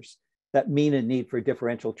structures that mean a need for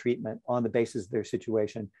differential treatment on the basis of their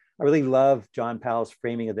situation. I really love John Powell's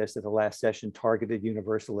framing of this at the last session, targeted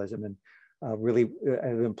universalism, and really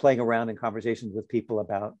I've been playing around in conversations with people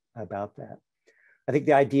about that. I think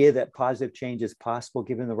the idea that positive change is possible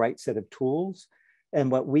given the right set of tools,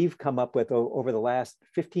 and what we've come up with over the last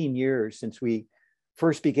 15 years since we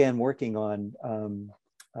first began working on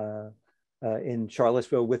in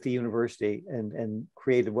Charlottesville with the university and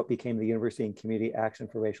created what became the University and Community Action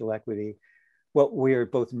for Racial Equity. What we're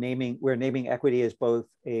naming equity as both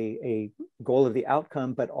a goal of the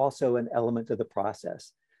outcome, but also an element of the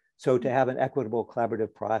process. So to have an equitable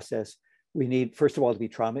collaborative process, we need, first of all, to be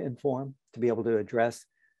trauma informed, to be able to address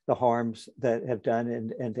the harms that have done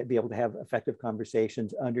and to be able to have effective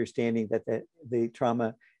conversations, understanding that the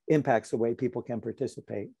trauma impacts the way people can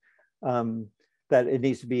participate. That it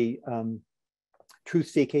needs to be truth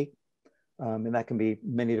seeking, and that can be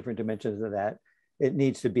many different dimensions of that. It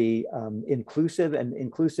needs to be inclusive, and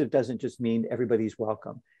inclusive doesn't just mean everybody's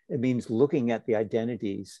welcome. It means looking at the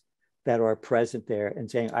identities that are present there and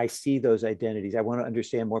saying, I see those identities. I want to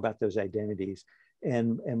understand more about those identities.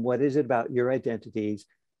 And what is it about your identities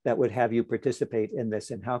that would have you participate in this?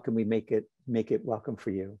 And how can we make it welcome for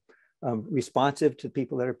you? Responsive to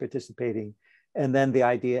people that are participating. And then the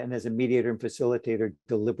idea, and as a mediator and facilitator,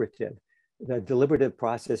 deliberative. The deliberative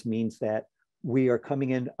process means that we are coming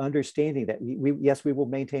in understanding that yes, we will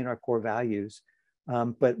maintain our core values,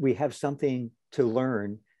 but we have something to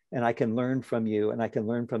learn, and I can learn from you and I can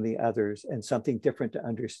learn from the others, and something different to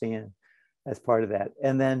understand as part of that.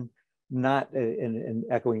 And then not, in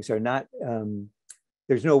echoing, sorry, not,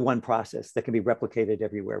 there's no one process that can be replicated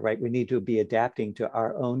everywhere, right? We need to be adapting to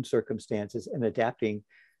our own circumstances and adapting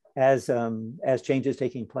as change is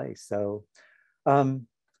taking place. So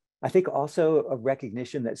I think also a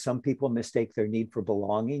recognition that some people mistake their need for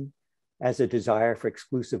belonging as a desire for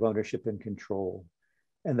exclusive ownership and control,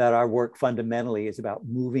 and that our work fundamentally is about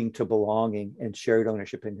moving to belonging and shared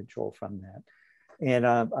ownership and control from that. And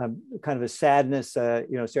kind of a sadness, you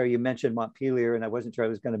know, Sarah, you mentioned Montpelier, and I wasn't sure I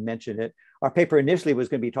was going to mention it. Our paper initially was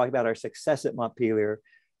going to be talking about our success at Montpelier,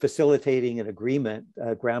 facilitating an agreement,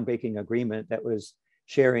 a groundbreaking agreement that was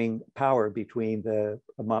sharing power between the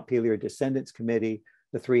Montpelier Descendants Committee,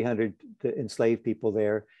 the 300 enslaved people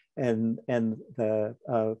there, and the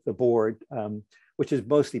board, which has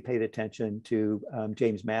mostly paid attention to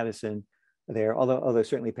James Madison there, although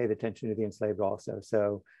certainly paid attention to the enslaved also.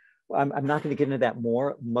 So I'm not going to get into that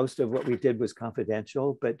more. Most of what we did was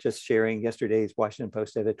confidential, but just sharing yesterday's Washington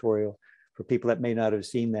Post editorial for people that may not have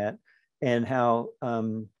seen that, and how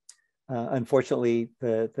unfortunately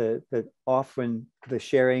often the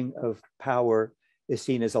sharing of power is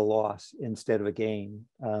seen as a loss instead of a gain.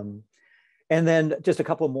 And then just a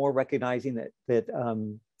couple more, recognizing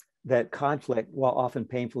that conflict, while often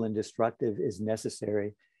painful and destructive, is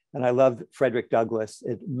necessary. And I love Frederick Douglass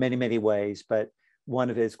in many, many ways, but one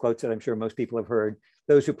of his quotes that I'm sure most people have heard,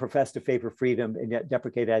 those who profess to favor freedom and yet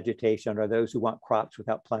deprecate agitation are those who want crops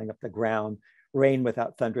without plowing up the ground, rain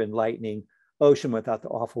without thunder and lightning, ocean without the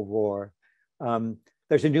awful roar.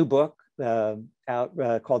 There's a new book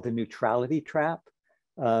out called The Neutrality Trap.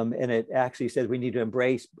 And it actually says we need to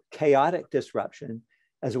embrace chaotic disruption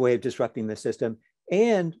as a way of disrupting the system,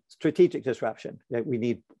 and strategic disruption. That we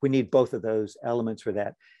need both of those elements for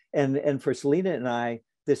that. And for Selena and I,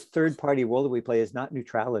 this third-party role that we play is not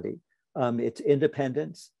neutrality. It's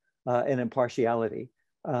independence and impartiality.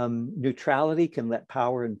 Neutrality can let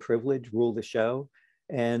power and privilege rule the show,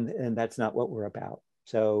 and that's not what we're about.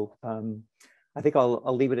 So I think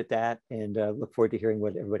I'll leave it at that, and look forward to hearing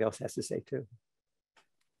what everybody else has to say too.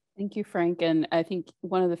 Thank you, Frank. And I think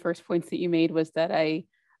one of the first points that you made was that I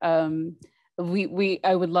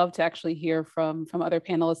would love to actually hear from other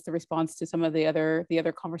panelists the response to some of the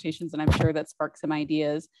other conversations, and I'm sure that sparked some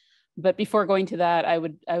ideas. But before going to that, I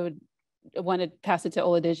would want to pass it to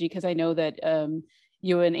Oladeji, because I know that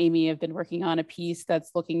you and Amy have been working on a piece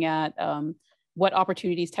that's looking at what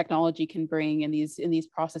opportunities technology can bring in these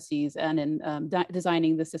processes and in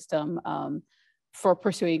designing the system for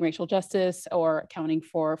pursuing racial justice or accounting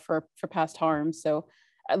for past harms. So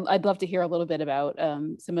I'd love to hear a little bit about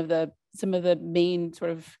some of the main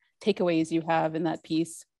sort of takeaways you have in that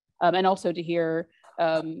piece, and also to hear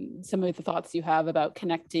some of the thoughts you have about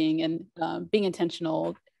connecting and being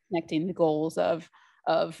intentional, connecting the goals of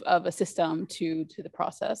a system to the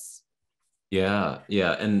process. Yeah,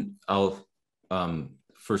 and I'll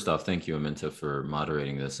first off, thank you, Aminta, for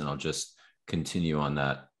moderating this, and I'll just continue on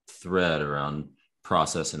that thread around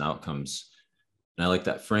process and outcomes. And I like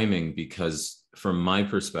that framing because from my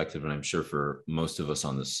perspective, and I'm sure for most of us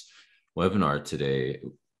on this webinar today,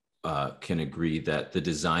 can agree that the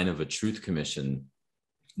design of a truth commission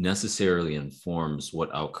necessarily informs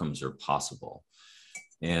what outcomes are possible.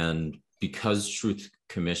 And because truth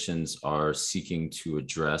commissions are seeking to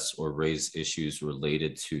address or raise issues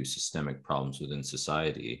related to systemic problems within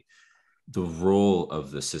society, the role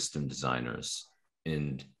of the system designers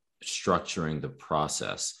in structuring the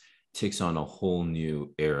process takes on a whole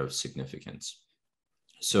new air of significance.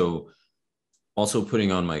 So also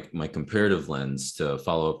putting on my comparative lens to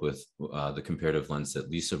follow up with the comparative lens that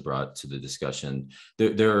Lisa brought to the discussion,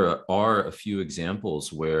 there are a few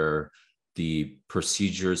examples where the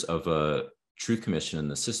procedures of a truth commission and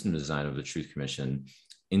the system design of the truth commission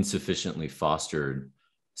insufficiently fostered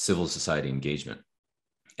civil society engagement.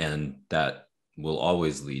 And that will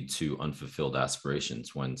always lead to unfulfilled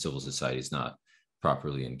aspirations when civil society is not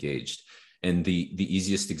properly engaged. And the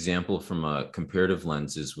easiest example from a comparative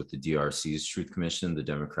lens is with the DRC's Truth Commission, the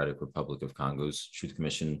Democratic Republic of Congo's Truth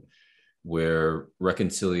Commission, where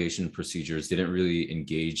reconciliation procedures didn't really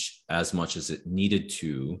engage as much as it needed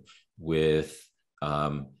to with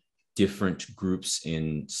different groups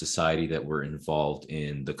in society that were involved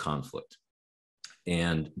in the conflict.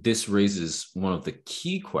 And this raises one of the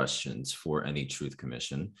key questions for any truth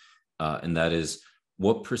commission, and that is,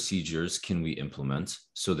 what procedures can we implement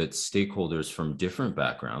so that stakeholders from different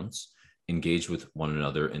backgrounds engage with one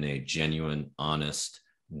another in a genuine, honest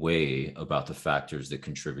way about the factors that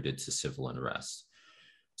contributed to civil unrest?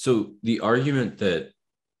 So the argument that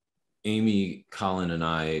Amy, Colin, and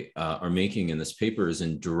I are making in this paper is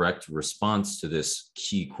in direct response to this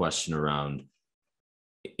key question around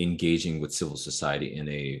engaging with civil society in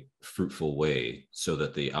a fruitful way so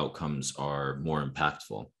that the outcomes are more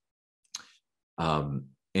impactful.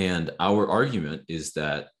 And our argument is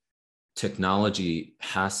that technology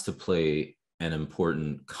has to play an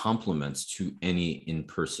important complement to any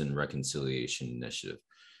in-person reconciliation initiative.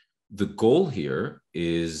 The goal here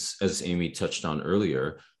is, as Amy touched on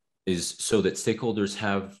earlier, is so that stakeholders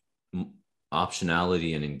have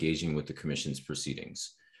optionality in engaging with the commission's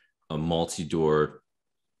proceedings, a multi-door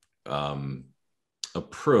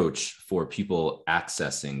approach for people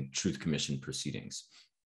accessing Truth Commission proceedings.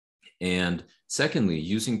 And secondly,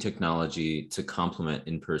 using technology to complement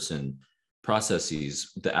in-person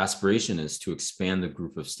processes, the aspiration is to expand the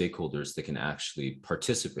group of stakeholders that can actually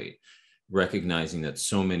participate, recognizing that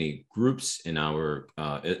so many groups in our,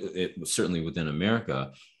 certainly within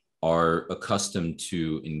America, are accustomed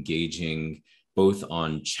to engaging both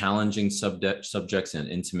on challenging subjects and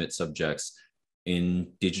intimate subjects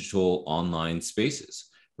in digital online spaces,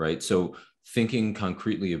 right? So thinking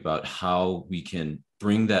concretely about how we can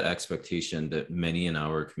bring that expectation that many in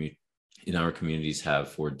our communities have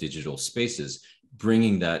for digital spaces,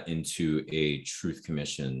 bringing that into a truth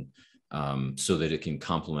commission so that it can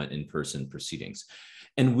complement in-person proceedings.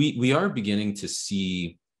 And we are beginning to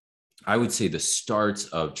see, I would say, the start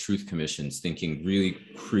of truth commissions thinking really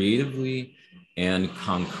creatively and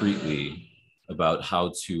concretely about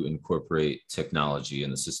how to incorporate technology in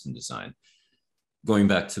the system design. Going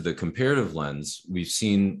back to the comparative lens, we've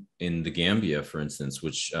seen in the Gambia, for instance,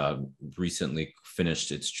 which recently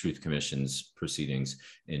finished its Truth Commission's proceedings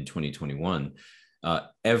in 2021,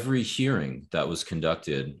 every hearing that was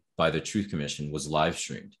conducted by the Truth Commission was live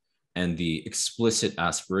streamed. And the explicit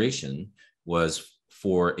aspiration was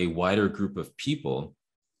for a wider group of people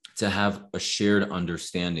to have a shared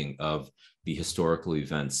understanding of the historical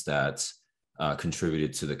events that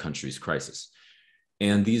contributed to the country's crisis.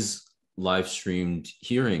 And these live streamed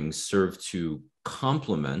hearings serve to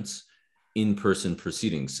complement in-person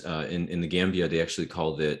proceedings. In the Gambia, they actually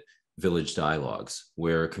called it village dialogues,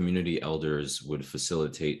 where community elders would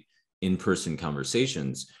facilitate in-person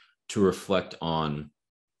conversations to reflect on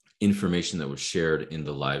information that was shared in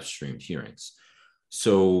the live streamed hearings.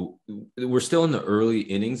 So we're still in the early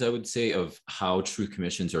innings, I would say, of how truth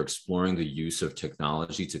commissions are exploring the use of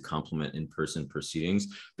technology to complement in-person proceedings.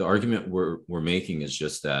 The argument we're making is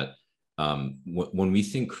just that when we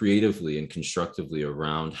think creatively and constructively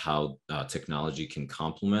around how technology can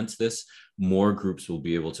complement this, more groups will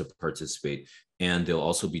be able to participate, and they'll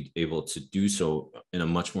also be able to do so in a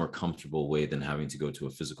much more comfortable way than having to go to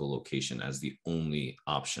a physical location as the only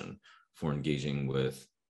option for engaging with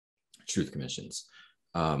truth commissions.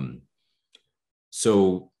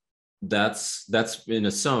 So that's in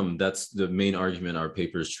a sum, that's the main argument our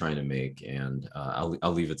paper is trying to make, and I'll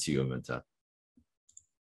leave it to you, Aminta.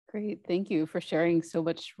 Great, thank you for sharing so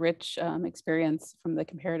much rich experience from the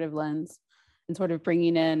comparative lens and sort of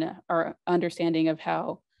bringing in our understanding of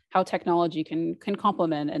how how technology can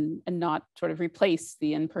complement and not sort of replace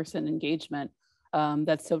the in-person engagement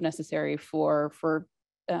that's so necessary for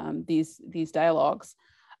these dialogues.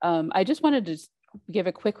 I just wanted to give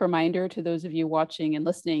a quick reminder to those of you watching and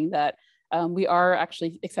listening that we are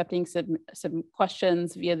actually accepting some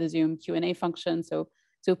questions via the Zoom Q&A function. So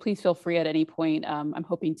please feel free at any point. I'm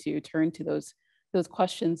hoping to turn to those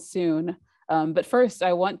questions soon. But first,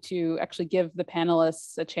 I want to actually give the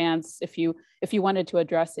panelists a chance if you wanted to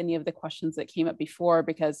address any of the questions that came up before,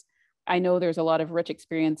 because I know there's a lot of rich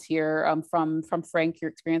experience here from Frank, your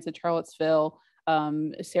experience at Charlottesville,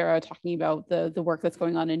 Sarah talking about the work that's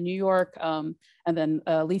going on in New York, and then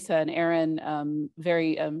Lisa and Aaron,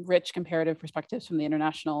 very rich comparative perspectives from the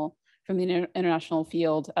international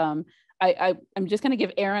field. I'm just going to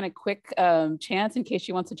give Aaron a quick chance in case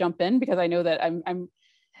she wants to jump in, because I know that I'm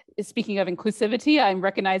speaking of inclusivity, I'm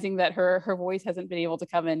recognizing that her voice hasn't been able to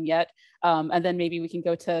come in yet, and then maybe we can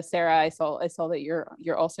go to Sarah. I saw that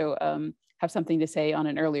you're also have something to say on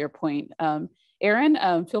an earlier point.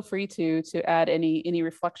 Aaron, feel free to add any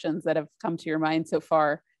reflections that have come to your mind so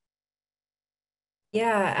far.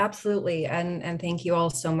 Yeah, absolutely, and thank you all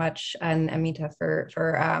so much, and Amita for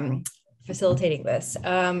facilitating this.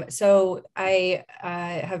 So I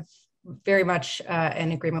have very much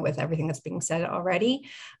in agreement with everything that's being said already.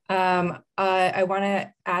 I want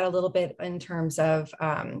to add a little bit in terms of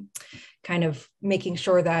kind of making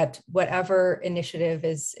sure that whatever initiative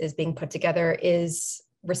is being put together is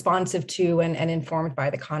responsive to and informed by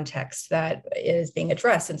the context that is being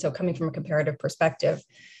addressed. And so coming from a comparative perspective,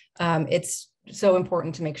 it's so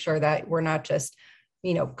important to make sure that we're not just,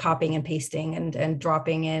 copying and pasting and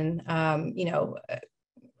dropping in,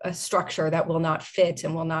 a structure that will not fit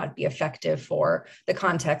and will not be effective for the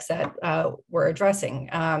context that we're addressing.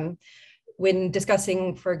 When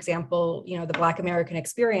discussing, for example, the Black American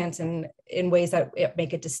experience and in ways that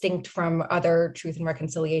make it distinct from other truth and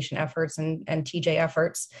reconciliation efforts and TJ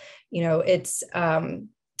efforts,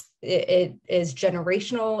 it is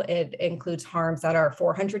generational. It includes harms that are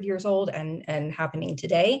 400 years old and happening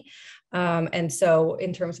today. And so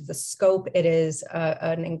in terms of the scope, it is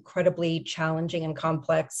an incredibly challenging and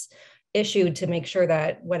complex issue to make sure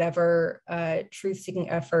that whatever truth-seeking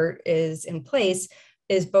effort is in place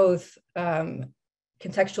is both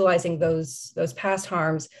contextualizing those past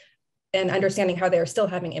harms and understanding how they're still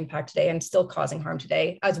having impact today and still causing harm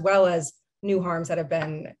today, as well as new harms that have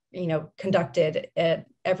been, conducted at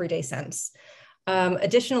everyday sense.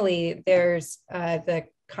 Additionally, there's the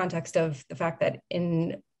context of the fact that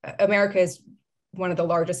America is one of the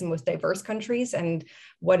largest and most diverse countries, and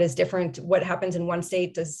what is different, what happens in one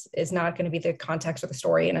state is not going to be the context or the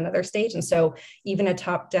story in another state. And so even a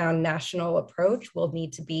top-down national approach will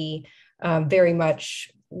need to be very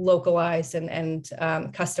much localized and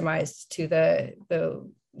customized to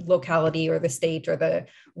the locality or the state or the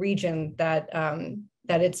region that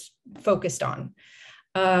it's focused on.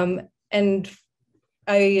 And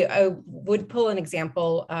I would pull an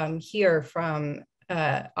example here from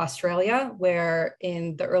Australia, where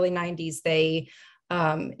in the early 90s, they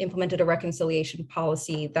implemented a reconciliation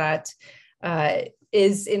policy that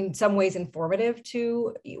is in some ways informative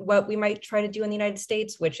to what we might try to do in the United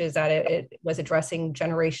States, which is that it was addressing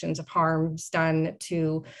generations of harms done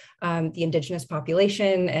to the indigenous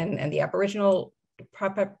population and the Aboriginal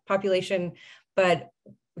population. But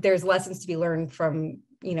there's lessons to be learned from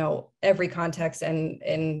every context, and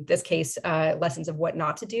in this case, lessons of what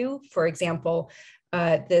not to do. For example,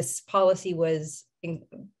 this policy was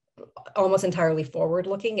almost entirely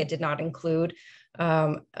forward-looking. It did not include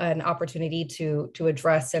an opportunity to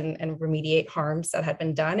address and remediate harms that had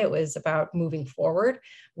been done. It was about moving forward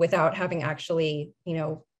without having actually,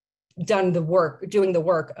 doing the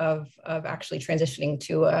work of actually transitioning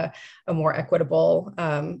to a more equitable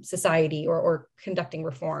society or conducting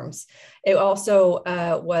reforms. It also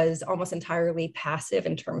was almost entirely passive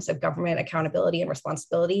in terms of government accountability and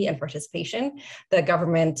responsibility and participation. The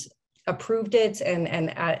government approved it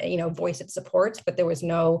and voiced its support, but there was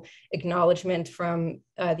no acknowledgement from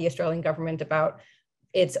the Australian government about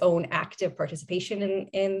its own active participation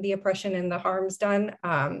in the oppression and the harms done.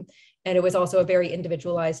 And it was also a very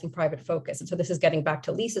individualized and private focus. And so this is getting back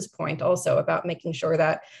to Lisa's point also about making sure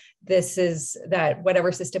that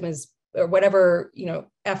whatever system is, or whatever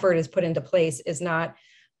effort is put into place is not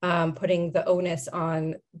putting the onus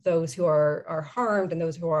on those who are harmed and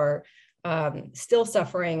those who are still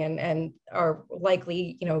suffering and are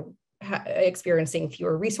likely, experiencing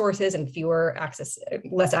fewer resources and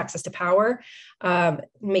less access to power,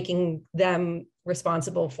 making them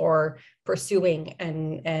responsible for pursuing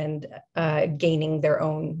and gaining their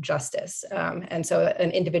own justice. And so an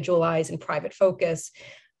individualized and private focus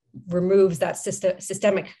removes that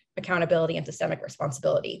systemic accountability and systemic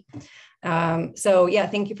responsibility. So yeah,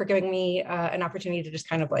 thank you for giving me an opportunity to just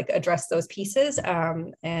kind of like address those pieces,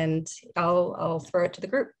 and I'll throw it to the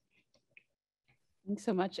group. Thanks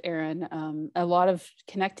so much, Erin.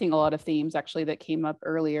 Connecting a lot of themes actually that came up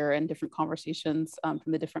earlier in different conversations from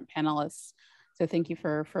the different panelists. So thank you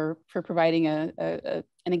for providing an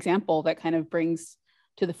example that kind of brings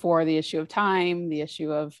to the fore the issue of time, the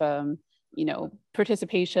issue of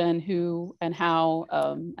participation, who and how,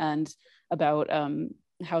 and about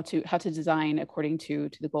how to design according to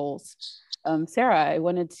the goals. Sarah, I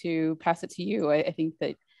wanted to pass it to you. I think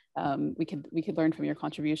that we could learn from your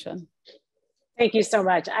contribution. Thank you so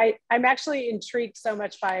much. I'm actually intrigued so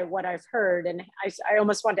much by what I've heard, and I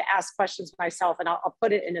almost wanted to ask questions myself, and I'll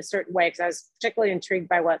put it in a certain way, because I was particularly intrigued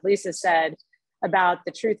by what Lisa said about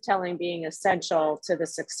the truth-telling being essential to the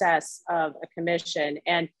success of a commission.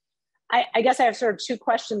 And I guess I have sort of two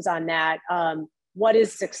questions on that. What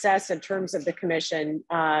is success in terms of the commission?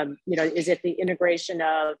 Is it the integration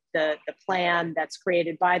of the plan that's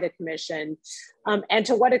created by the commission? And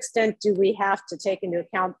to what extent do we have to take into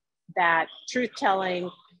account that truth-telling,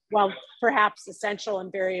 while perhaps essential and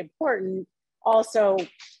very important, also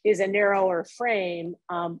is a narrower frame,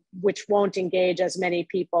 which won't engage as many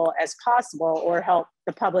people as possible or help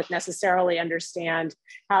the public necessarily understand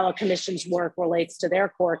how a commission's work relates to their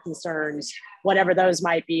core concerns, whatever those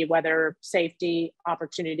might be, whether safety,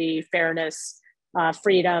 opportunity, fairness,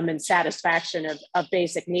 freedom, and satisfaction of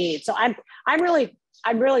basic needs. So I'm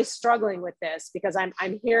really struggling with this, because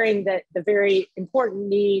I'm hearing that the very important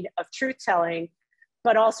need of truth-telling,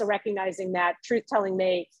 but also recognizing that truth-telling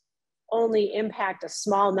may only impact a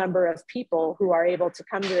small number of people who are able to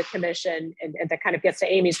come to the commission. And that kind of gets to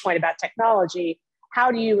Amy's point about technology.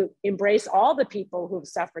 How do you embrace all the people who've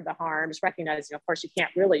suffered the harms, recognizing, of course, you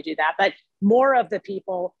can't really do that, but more of the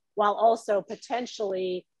people, while also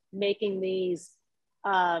potentially making these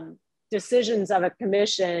decisions of a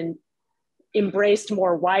commission embraced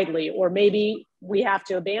more widely, or maybe we have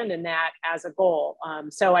to abandon that as a goal.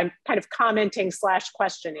 So I'm kind of commenting /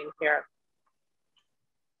 questioning here.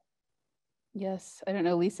 Yes, I don't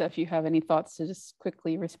know, Lisa, if you have any thoughts to just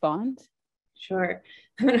quickly respond. Sure.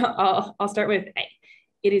 I'll start with,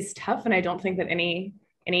 it is tough, and I don't think that any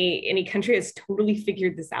country has totally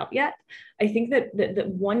figured this out yet. I think that the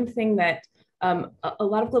one thing that a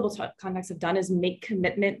lot of global contacts have done is make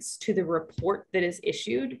commitments to the report that is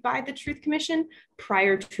issued by the Truth Commission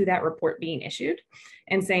prior to that report being issued,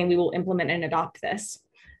 and saying we will implement and adopt this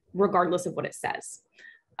regardless of what it says.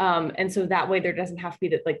 And so that way there doesn't have to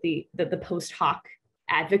be the post hoc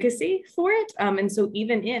advocacy for it. And so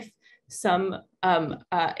even if some and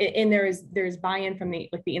there's buy-in from the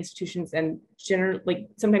institutions and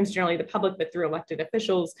sometimes generally the public, but through elected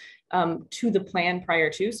officials to the plan prior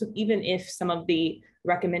to. So even if some of the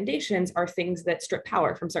recommendations are things that strip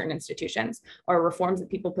power from certain institutions or reforms that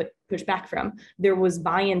people push back from, there was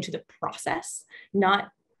buy-in to the process,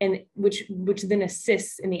 which then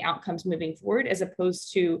assists in the outcomes moving forward, as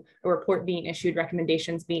opposed to a report being issued,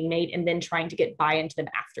 recommendations being made, and then trying to get buy-in to them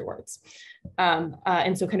afterwards.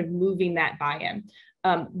 And so kind of moving that buy-in.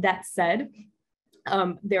 That said,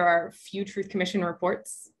 there are few Truth Commission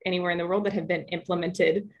reports anywhere in the world that have been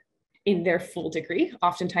implemented in their full degree.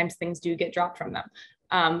 Oftentimes things do get dropped from them.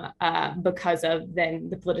 Because of then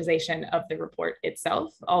the politicization of the report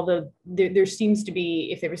itself, although there seems to be,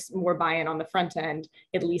 if there was more buy-in on the front end,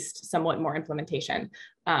 at least somewhat more implementation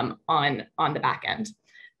on the back end.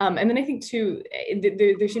 And then I think too,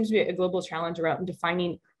 there seems to be a global challenge around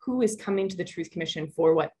defining who is coming to the Truth Commission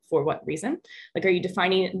for what reason? Like, are you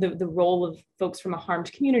defining the role of folks from a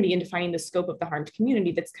harmed community and defining the scope of the harmed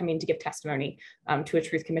community that's coming to give testimony to a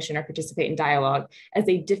Truth Commission or participate in dialogue as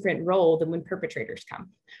a different role than when perpetrators come,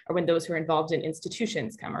 or when those who are involved in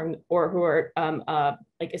institutions come, or who are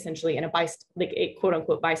essentially in a quote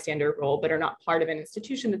unquote bystander role, but are not part of an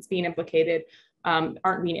institution that's being implicated,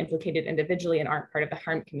 aren't being implicated individually, and aren't part of the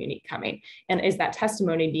harmed community coming? And is that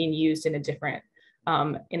testimony being used in a different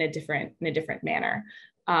manner?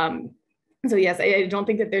 So yes, I don't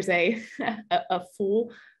think that there's a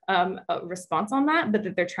full response on that, but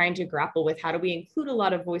that they're trying to grapple with how do we include a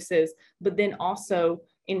lot of voices, but then also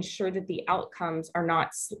ensure that the outcomes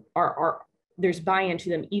are there's buy-in to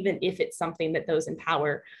them, even if it's something that those in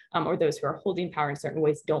power or those who are holding power in certain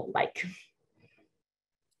ways don't like.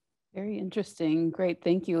 Very interesting. Great.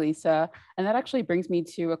 Thank you, Lisa. And that actually brings me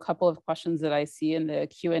to a couple of questions that I see in the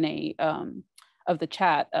Q&A of the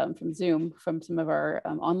chat from Zoom from some of our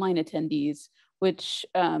online attendees, which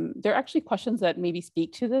they're actually questions that maybe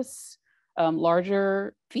speak to this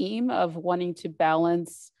larger theme of wanting to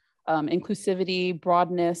balance inclusivity,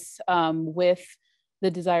 broadness, with the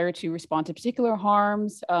desire to respond to particular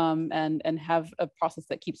harms, and have a process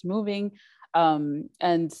that keeps moving.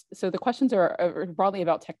 And so the questions are broadly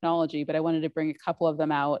about technology, but I wanted to bring a couple of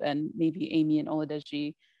them out, and maybe Amy and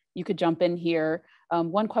Oladeji, you could jump in here.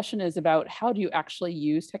 One question is about how do you actually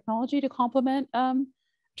use technology to complement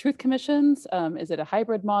truth commissions? Is it a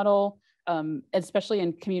hybrid model? Especially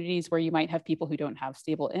in communities where you might have people who don't have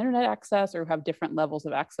stable internet access or have different levels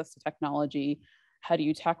of access to technology. How do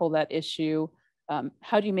you tackle that issue?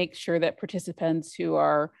 How do you make sure that participants who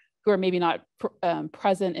are maybe not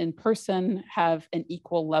present in person have an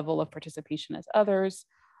equal level of participation as others?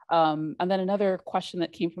 And then another question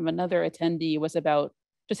that came from another attendee was about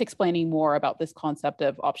just explaining more about this concept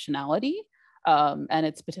of optionality and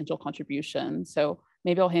its potential contribution. So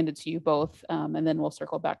maybe I'll hand it to you both, and then we'll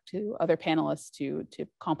circle back to other panelists to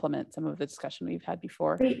complement some of the discussion we've had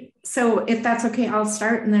before. Great. So if that's okay, I'll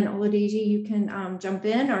start, and then Oladeji, you can jump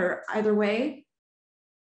in, or either way.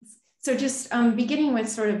 So just beginning with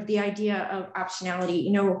sort of the idea of optionality,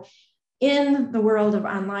 you know, in the world of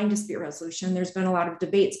online dispute resolution, there's been a lot of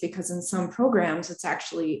debates because in some programs, it's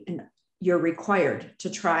actually you're required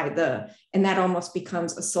to try and that almost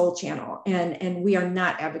becomes a sole channel. And we are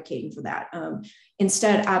not advocating for that.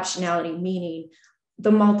 Instead, optionality, meaning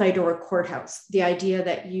the multi-door courthouse, the idea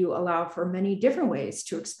that you allow for many different ways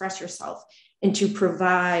to express yourself and to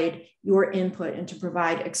provide your input and to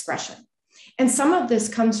provide expression. And some of this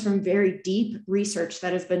comes from very deep research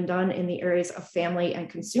that has been done in the areas of family and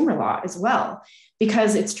consumer law as well,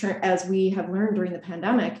 because it's, as we have learned during the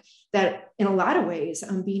pandemic, that in a lot of ways,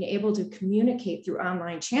 being able to communicate through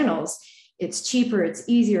online channels, it's cheaper, it's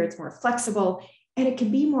easier, it's more flexible, and it can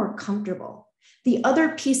be more comfortable. The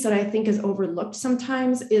other piece that I think is overlooked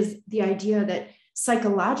sometimes is the idea that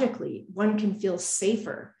psychologically, one can feel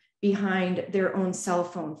safer behind their own cell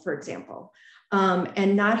phone, for example,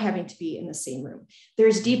 and not having to be in the same room.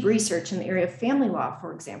 There's deep research in the area of family law,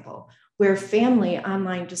 for example, where family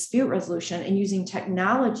online dispute resolution and using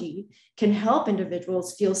technology can help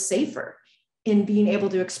individuals feel safer in being able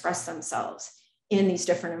to express themselves in these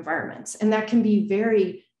different environments. And that can be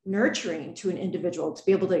very nurturing to an individual to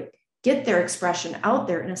be able to get their expression out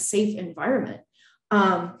there in a safe environment.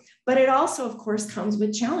 But it also, of course, comes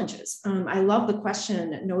with challenges. I love the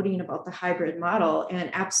question noting about the hybrid model, and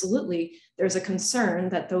absolutely, there's a concern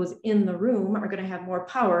that those in the room are going to have more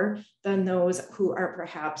power than those who are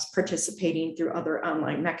perhaps participating through other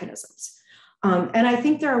online mechanisms. And I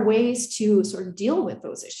think there are ways to sort of deal with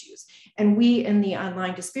those issues. And we, in the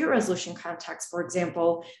online dispute resolution context, for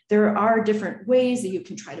example, there are different ways that you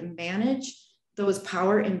can try to manage those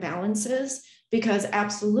power imbalances, because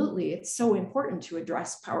absolutely, it's so important to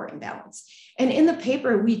address power imbalance. And in the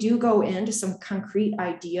paper, we do go into some concrete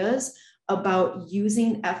ideas about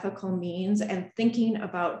using ethical means and thinking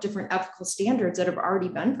about different ethical standards that have already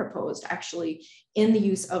been proposed actually in the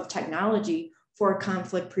use of technology for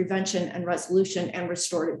conflict prevention and resolution and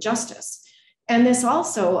restorative justice. And this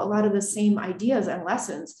also, a lot of the same ideas and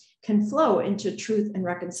lessons can flow into truth and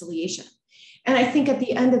reconciliation. And I think at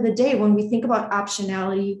the end of the day, when we think about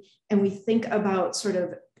optionality and we think about sort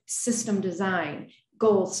of system design,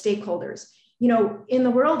 goals, stakeholders, you know, in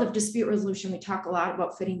the world of dispute resolution, we talk a lot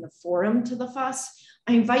about fitting the forum to the fuss.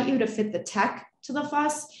 I invite you to fit the tech to the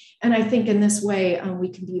fuss. And I think in this way, we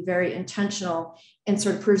can be very intentional in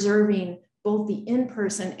sort of preserving both the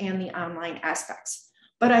in-person and the online aspects.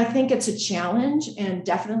 But I think it's a challenge, and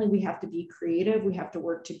definitely we have to be creative. We have to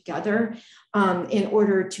work together in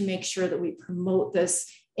order to make sure that we promote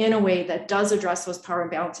this in a way that does address those power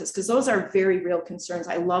imbalances, because those are very real concerns.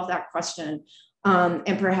 I love that question.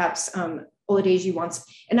 And perhaps Oladeji wants,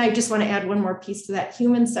 and I just want to add one more piece to that,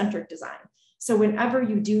 human-centric design. So whenever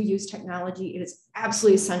you do use technology, it is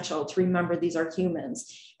absolutely essential to remember these are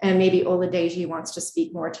humans. And maybe Oladeji wants to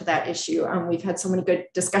speak more to that issue. We've had so many good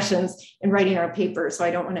discussions in writing our paper, so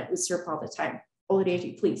I don't want to usurp all the time.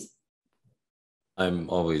 Oladeji, please.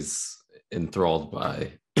 I'm always enthralled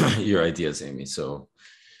by your ideas, Amy. So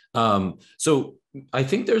I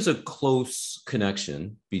think there's a close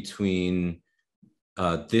connection between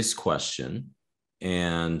this question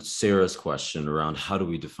and Sarah's question around how do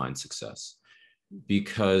we define success?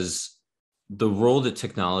 Because the role that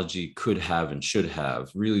technology could have and should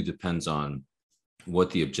have really depends on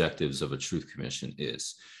what the objectives of a truth commission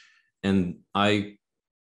is. And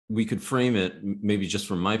we could frame it, maybe just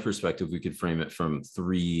from my perspective, we could frame it from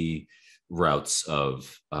three routes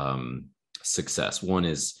of success. One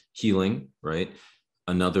is healing, right?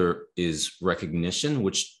 Another is recognition,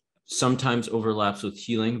 which sometimes overlaps with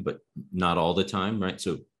healing, but not all the time, right?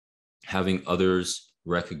 So having others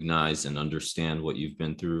recognize and understand what you've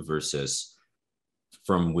been through versus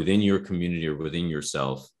from within your community or within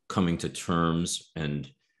yourself coming to terms and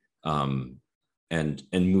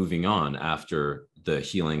moving on after the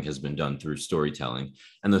healing has been done through storytelling.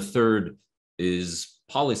 And the third is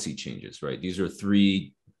policy changes, right? These are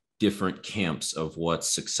three different camps of what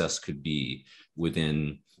success could be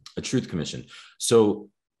within a truth commission. So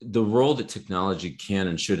the role that technology can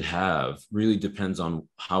and should have really depends on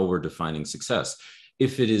how we're defining success.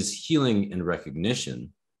 If it is healing and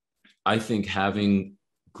recognition, I think having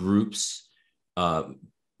groups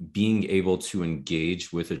being able to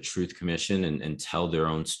engage with a truth commission and tell their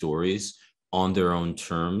own stories on their own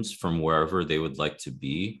terms from wherever they would like to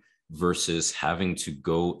be versus having to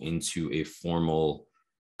go into a formal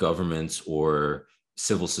government or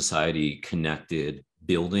civil society connected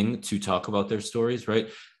building to talk about their stories, right?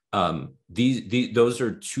 Those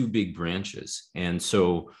are two big branches. And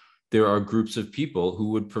so there are groups of people who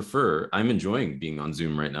would prefer, I'm enjoying being on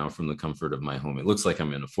Zoom right now from the comfort of my home. It looks like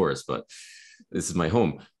I'm in a forest, but this is my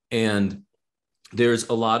home. And there's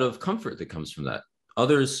a lot of comfort that comes from that.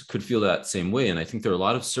 Others could feel that same way. And I think there are a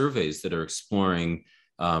lot of surveys that are exploring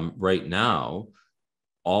right now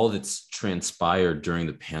all that's transpired during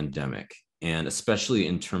the pandemic, and especially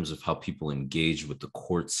in terms of how people engage with the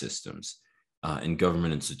court systems and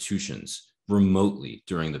government institutions remotely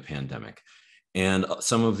during the pandemic. And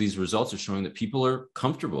some of these results are showing that people are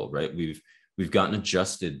comfortable, right? We've gotten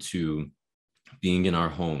adjusted to being in our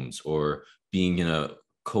homes or being in a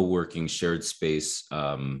co-working shared space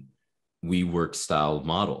WeWork style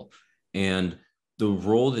model. And the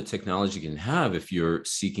role that technology can have if you're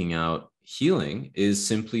seeking out healing is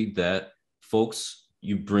simply that folks,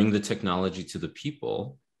 you bring the technology to the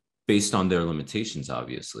people based on their limitations,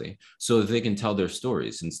 obviously, so that they can tell their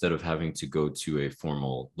stories instead of having to go to a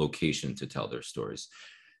formal location to tell their stories.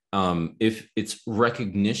 If it's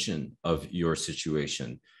recognition of your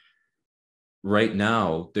situation, right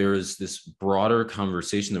now, there is this broader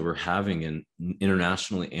conversation that we're having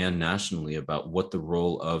internationally and nationally about what the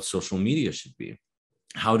role of social media should be.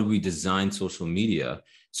 How do we design social media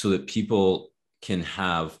so that people can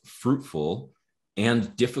have fruitful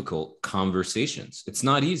and difficult conversations? It's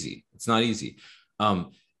not easy. It's not easy.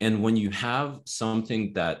 And when you have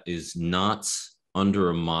something that is not under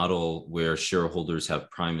a model where shareholders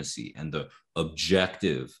have primacy and the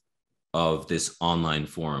objective of this online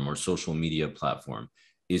forum or social media platform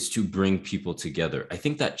is to bring people together, I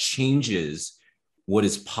think that changes what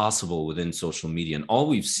is possible within social media. And all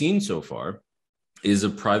we've seen so far is a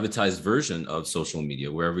privatized version of social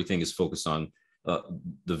media where everything is focused on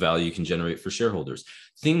the value you can generate for shareholders.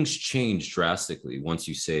 Things change drastically once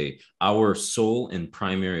you say our sole and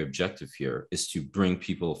primary objective here is to bring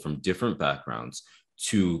people from different backgrounds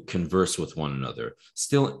to converse with one another,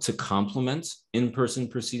 still to complement in-person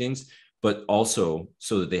proceedings, but also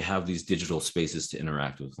so that they have these digital spaces to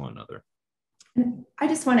interact with one another. I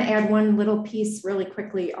just want to add one little piece really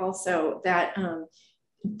quickly also, that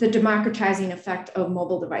the democratizing effect of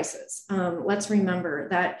mobile devices. Let's remember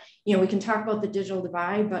that, we can talk about the digital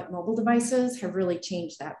divide, but mobile devices have really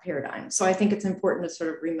changed that paradigm. So I think it's important to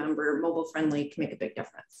sort of remember mobile friendly can make a big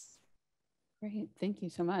difference. Great, thank you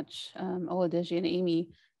so much, Oladipo and Amy.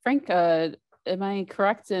 Frank, am I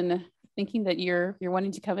correct in thinking that you're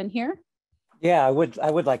wanting to come in here? Yeah, I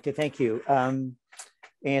would like to, thank you.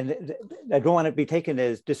 And I don't want to be taken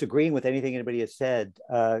as disagreeing with anything anybody has said.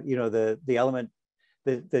 The element,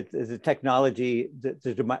 the technology,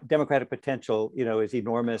 the democratic potential, is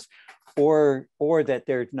enormous, or that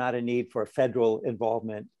there's not a need for federal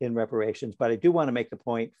involvement in reparations. But I do want to make the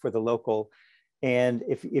point for the local. And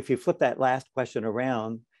if you flip that last question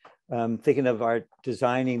around, thinking of our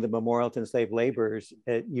designing the memorial to enslaved laborers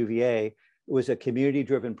at UVA, it was a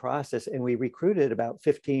community-driven process, and we recruited about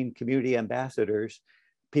 15 community ambassadors.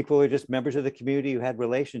 People who are just members of the community who had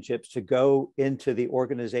relationships to go into the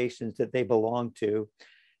organizations that they belong to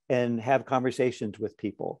and have conversations with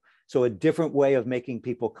people. So a different way of making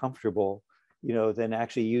people comfortable, than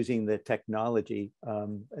actually using the technology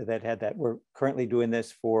that had that. We're currently doing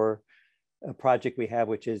this for a project we have,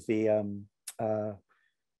 which is the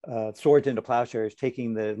Swords into Plowshares,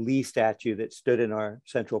 taking the Lee statue that stood in our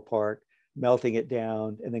Central Park, melting it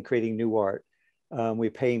down, and then creating new art. We're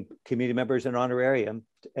paying community members an honorarium,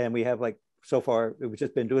 and we have so far, we've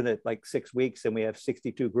just been doing it 6 weeks, and we have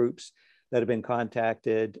 62 groups that have been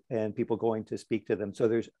contacted and people going to speak to them. So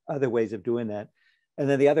there's other ways of doing that. And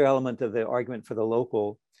then the other element of the argument for the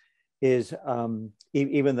local is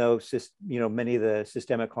even though many of the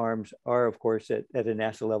systemic harms are, of course, at a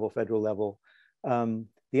national level, federal level, the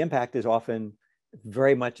impact is often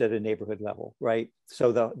very much at a neighborhood level, right?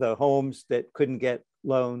 So the homes that couldn't get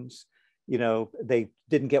loans, they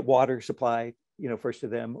didn't get water supply, first to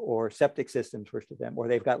them, or septic systems first to them, or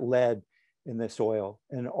they've got lead in the soil,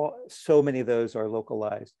 and so many of those are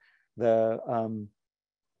localized.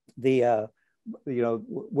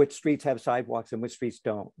 Which streets have sidewalks and which streets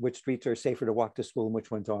don't, which streets are safer to walk to school and which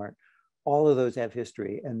ones aren't. All of those have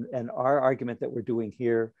history. And our argument that we're doing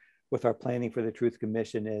here with our planning for the Truth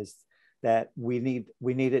Commission is that we need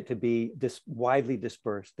it to be widely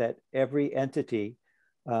dispersed, that every entity,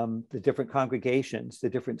 the different congregations, the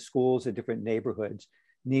different schools, the different neighborhoods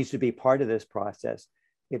needs to be part of this process.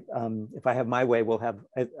 If I have my way, we'll have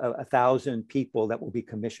 1,000 people that will be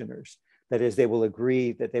commissioners. That is, they will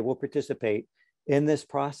agree that they will participate in this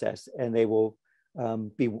process, and they will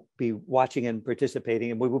be watching and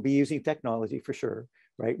participating, and we will be using technology for sure,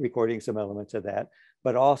 right? Recording some elements of that,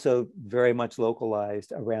 but also very much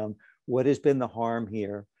localized around what has been the harm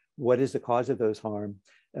here, what is the cause of those harm.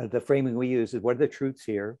 The framing we use is, what are the truths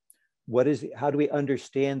here? How do we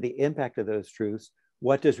understand the impact of those truths?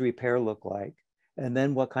 What does repair look like? And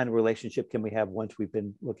then what kind of relationship can we have once we've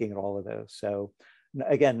been looking at all of those? So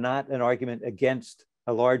again, not an argument against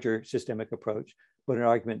a larger systemic approach, but an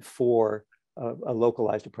argument for a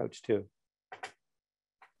localized approach too.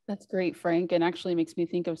 That's great, Frank, and actually makes me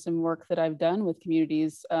think of some work that I've done with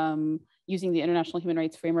communities using the International Human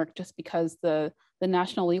Rights Framework, just because the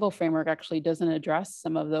national legal framework actually doesn't address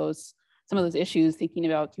some of those issues, thinking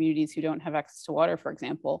about communities who don't have access to water, for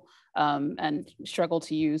example, and struggle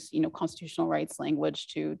to use constitutional rights language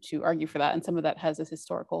to argue for that. And some of that has this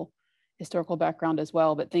historical background as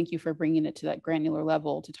well. But thank you for bringing it to that granular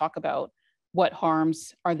level to talk about what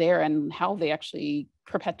harms are there and how they actually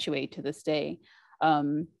perpetuate to this day.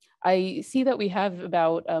 I see that we have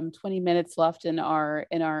about 20 minutes left in our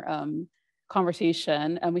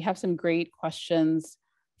conversation, and we have some great questions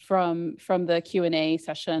from the Q&A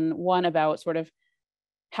session. One about sort of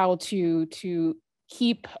how to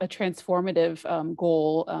keep a transformative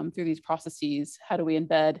goal through these processes. How do we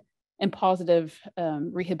embed and positive,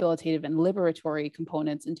 rehabilitative, and liberatory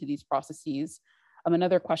components into these processes?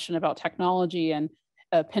 Another question about technology and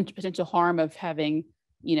potential harm of having,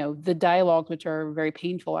 the dialogues, which are very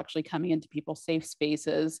painful, actually coming into people's safe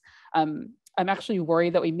spaces. I'm actually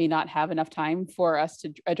worried that we may not have enough time for us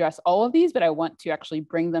to address all of these, but I want to actually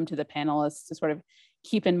bring them to the panelists to sort of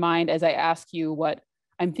keep in mind as I ask you what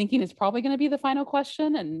I'm thinking is probably going to be the final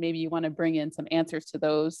question, and maybe you want to bring in some answers to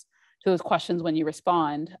those questions when you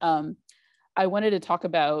respond. I wanted to talk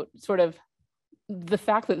about sort of the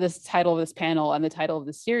fact that this title of this panel and the title of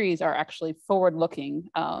the series are actually forward-looking.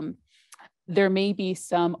 There may be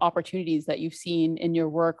some opportunities that you've seen in your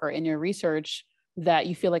work or in your research that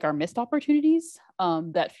you feel like are missed opportunities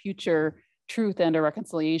that future truth and or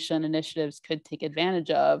reconciliation initiatives could take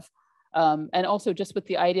advantage of. And also just with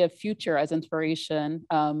the idea of future as inspiration,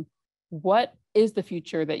 what is the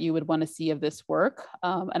future that you would want to see of this work?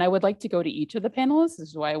 And I would like to go to each of the panelists. This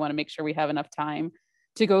is why I want to make sure we have enough time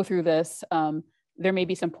to go through this. There may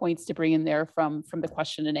be some points to bring in there from the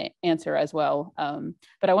question and answer as well.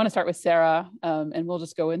 But I want to start with Sarah, and we'll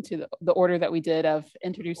just go into the order that we did of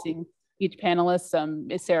introducing each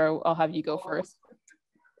panelist. Sarah, I'll have you go first.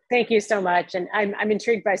 Thank you so much. And I'm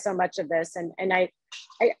intrigued by so much of this. And I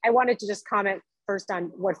wanted to just comment first on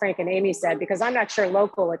what Frank and Amy said, because I'm not sure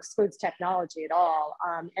local excludes technology at all.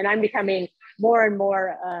 And I'm becoming more and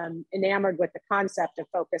more enamored with the concept of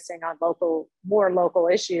focusing on more local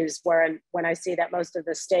issues, when I see that most of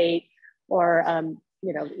the state or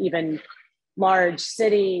even large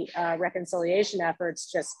city reconciliation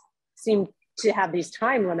efforts just seem to have these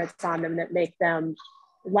time limits on them that make them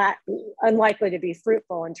unlikely to be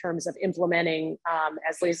fruitful in terms of implementing,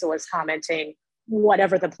 as Lisa was commenting,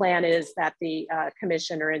 whatever the plan is that the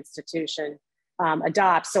commission or institution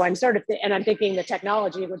adopts. So I'm I'm thinking the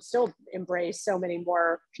technology would still embrace so many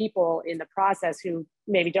more people in the process who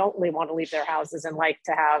maybe don't really want to leave their houses and like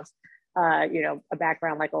to have, a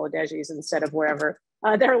background like Oladeji's instead of wherever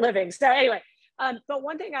they're living. So anyway, but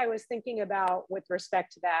one thing I was thinking about with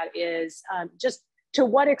respect to that is just to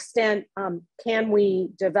what extent can we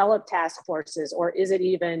develop task forces, or is it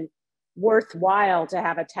even worthwhile to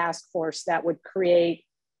have a task force that would create,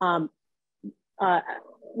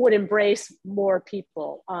 would embrace more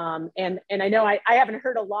people? And I know I haven't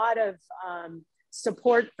heard a lot of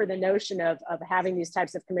support for the notion of having these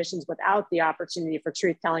types of commissions without the opportunity for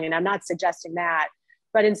truth telling. And I'm not suggesting that,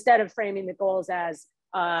 but instead of framing the goals as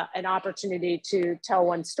an opportunity to tell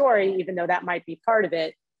one story, even though that might be part of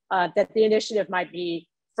it, that the initiative might be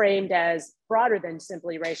framed as broader than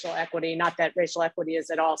simply racial equity. Not that racial equity is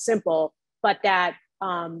at all simple, but that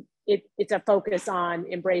it's a focus on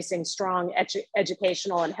embracing strong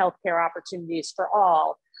educational and healthcare opportunities for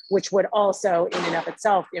all, which would also in and of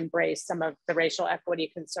itself embrace some of the racial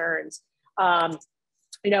equity concerns.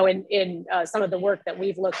 In some of the work that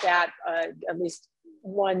we've looked at least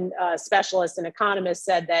one specialist and economist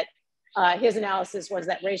said that his analysis was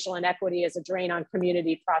that racial inequity is a drain on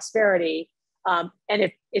community prosperity. And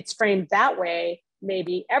if it's framed that way,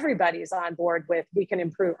 maybe everybody's on board with we can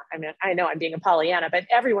improve. I mean, I know I'm being a Pollyanna, but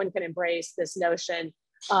everyone can embrace this notion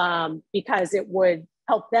because it would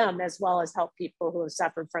help them as well as help people who have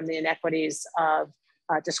suffered from the inequities of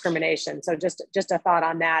discrimination. So just a thought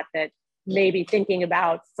on that maybe thinking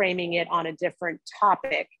about framing it on a different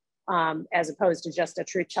topic as opposed to just a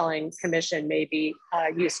truth-telling commission may be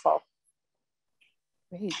useful.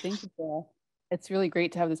 Great, thank you, Sarah. It's really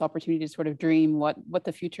great to have this opportunity to sort of dream what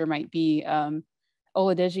the future might be.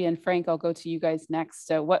 Oladeji and Frank, I'll go to you guys next.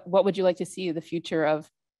 So what would you like to see the future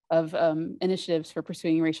of initiatives for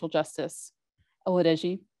pursuing racial justice?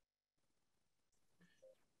 Oladeji.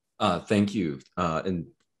 Thank you. And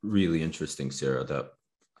really interesting, Sarah.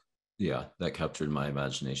 That captured my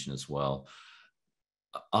imagination as well.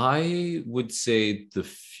 I would say the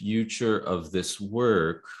future of this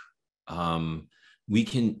work, we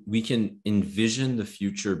can envision the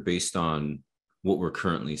future based on what we're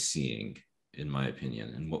currently seeing, in my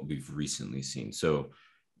opinion, and what we've recently seen. So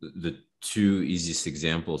the two easiest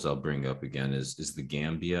examples I'll bring up again is the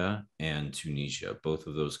Gambia and Tunisia. Both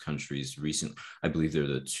of those countries I believe they're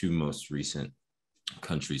the two most recent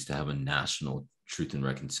countries to have a national Truth and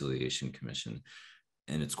Reconciliation Commission.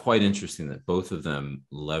 And it's quite interesting that both of them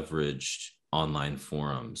leveraged online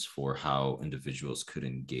forums for how individuals could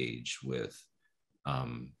engage with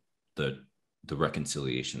the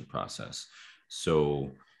reconciliation process.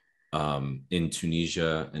 So in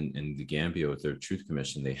Tunisia and the Gambia with their Truth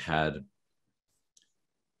Commission, they had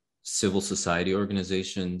civil society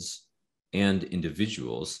organizations and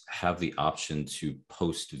individuals have the option to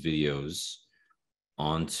post videos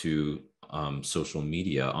onto social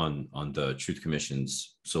media on the Truth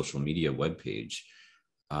Commission's social media webpage.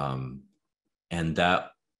 And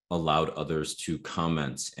that allowed others to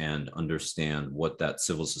comment and understand what that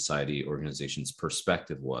civil society organization's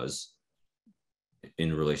perspective was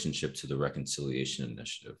in relationship to the reconciliation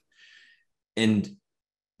initiative. And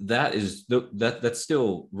that's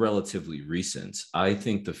still relatively recent. I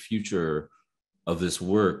think the future of this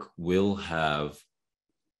work will have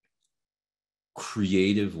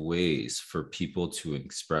creative ways for people to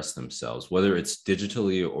express themselves, whether it's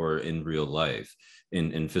digitally or in real life,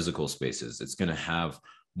 in physical spaces. It's going to have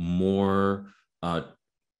more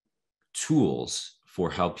tools for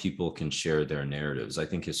how people can share their narratives. I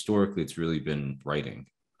think historically it's really been writing.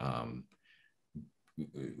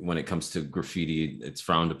 When it comes to graffiti, it's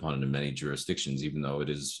frowned upon in many jurisdictions, even though it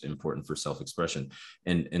is important for self-expression.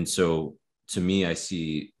 And so to me, I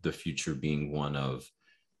see the future being one of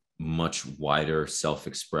much wider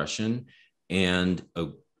self-expression and a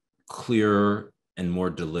clearer and more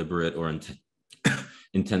deliberate or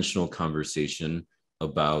intentional conversation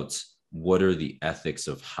about what are the ethics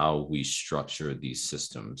of how we structure these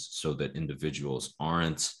systems so that individuals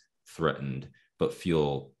aren't threatened, but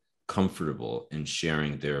feel comfortable in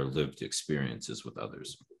sharing their lived experiences with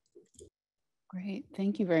others. Great,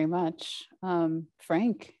 thank you very much.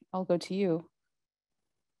 Frank, I'll go to you.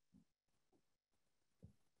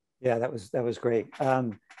 Yeah, that was great.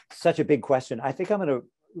 Such a big question. I think I'm going to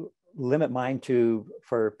limit mine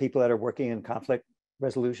for people that are working in conflict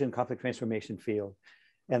resolution, conflict transformation field,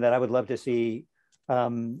 and that I would love to see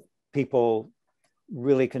people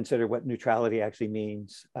really consider what neutrality actually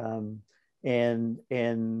means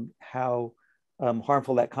and how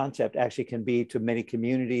harmful that concept actually can be to many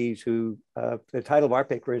communities who, the title of our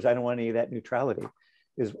paper is, I don't want any of that neutrality,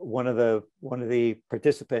 is one of the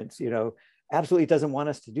participants, absolutely doesn't want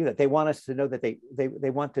us to do that. They want us to know that they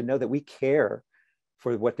want to know that we care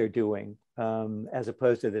for what they're doing, as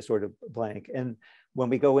opposed to this sort of blank. And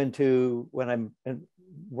when I'm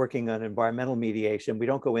working on environmental mediation, we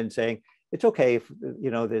don't go in saying, it's okay if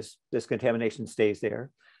this contamination stays there.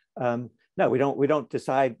 No, we don't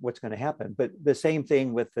decide what's going to happen. But the same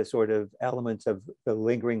thing with the sort of elements of the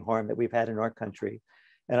lingering harm that we've had in our country.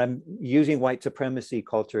 And I'm using white supremacy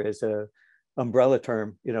culture as a umbrella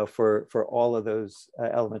term, for all of those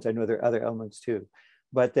elements. I know there are other elements too,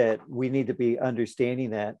 but that we need to be understanding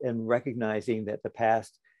that and recognizing that the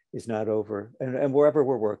past is not over. And wherever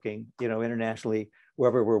we're working, internationally,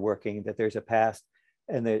 wherever we're working, that there's a past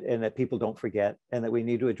and that people don't forget, and that we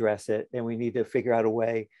need to address it. And we need to figure out a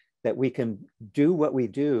way that we can do what we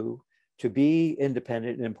do to be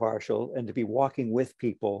independent and impartial and to be walking with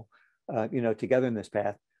people together in this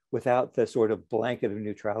path without the sort of blanket of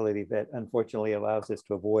neutrality that unfortunately allows us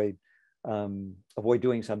to avoid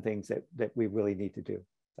doing some things that we really need to do.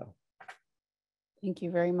 So. Thank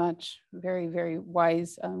you very much. Very, very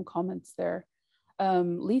wise comments there.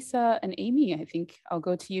 Lisa and Amy, I think I'll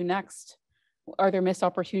go to you next. Are there missed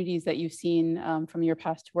opportunities that you've seen from your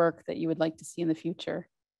past work that you would like to see in the future?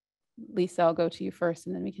 Lisa, I'll go to you first,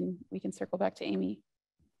 and then we can circle back to Amy.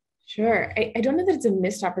 Sure. I don't know that it's a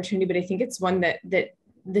missed opportunity, but I think it's one that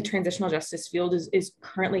the transitional justice field is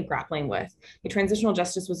currently grappling with. The transitional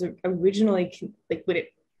justice was originally, when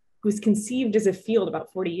it was conceived as a field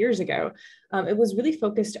about 40 years ago, it was really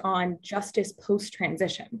focused on justice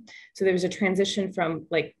post-transition. So there was a transition from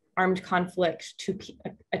armed conflict to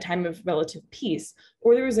a time of relative peace,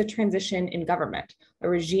 or there was a transition in government, a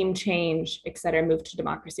regime change, et cetera, move to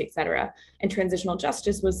democracy, et cetera. And transitional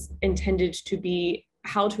justice was intended to be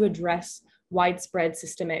how to address widespread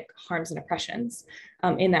systemic harms and oppressions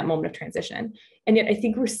in that moment of transition. And yet I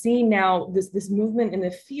think we're seeing now this movement in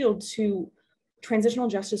the field to transitional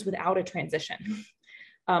justice without a transition.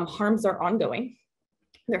 Harms are ongoing.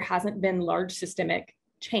 There hasn't been large systemic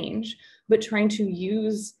change, but trying to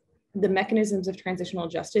use the mechanisms of transitional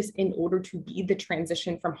justice in order to be the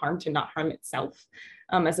transition from harm to not harm itself,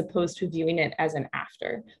 as opposed to viewing it as an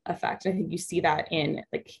after effect. I think you see that in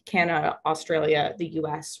Canada, Australia, the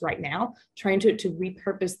US right now, trying to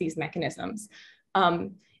repurpose these mechanisms.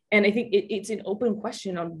 And I think it's an open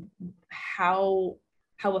question on how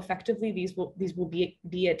effectively these will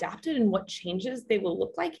be adapted and what changes they will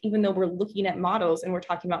look like, even though we're looking at models and we're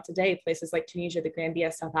talking about today places like Tunisia, the Gambia,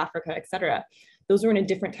 South Africa, et cetera. Those are in a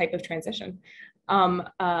different type of transition.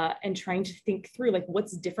 And trying to think through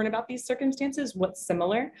what's different about these circumstances, what's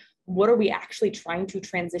similar, what are we actually trying to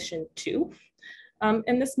transition to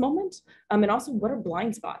in this moment, and also what are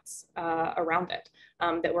blind spots around it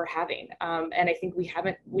that we're having. And I think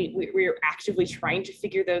we're actively trying to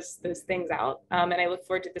figure those things out. And I look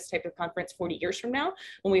forward to this type of conference 40 years from now,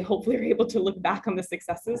 when we hopefully are able to look back on the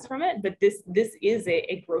successes from it. But this is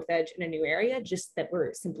a growth edge in a new area, just that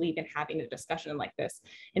we're simply even having a discussion like this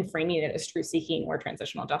and framing it as truth seeking or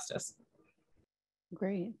transitional justice.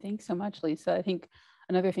 Great, thanks so much, Lisa. I think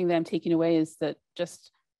another thing that I'm taking away is that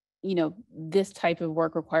just this type of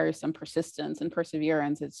work requires some persistence and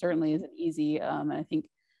perseverance. It certainly isn't easy. And I think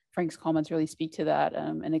Frank's comments really speak to that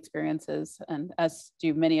and experiences, and as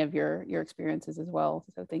do many of your experiences as well.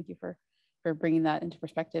 So thank you for bringing that into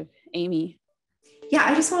perspective. Amy. Yeah,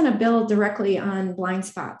 I just want to build directly on blind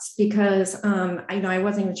spots, because I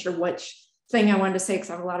wasn't even sure which thing I wanted to say,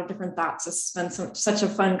 because I have a lot of different thoughts. It's been such a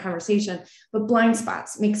fun conversation, but blind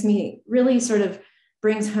spots makes me really sort of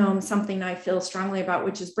brings home something I feel strongly about,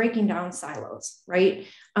 which is breaking down silos, right?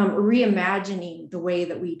 Reimagining the way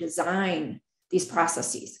that we design these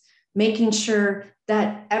processes, making sure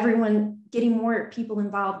that everyone, getting more people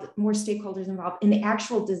involved, more stakeholders involved in the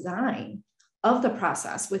actual design of the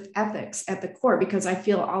process with ethics at the core, because I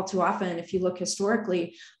feel all too often, if you look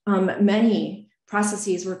historically, many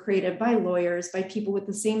processes were created by lawyers, by people with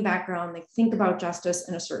the same background. They think about justice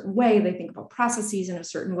in a certain way. They think about processes in a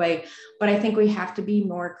certain way. But I think we have to be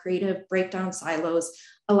more creative, break down silos,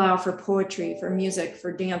 allow for poetry, for music,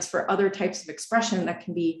 for dance, for other types of expression that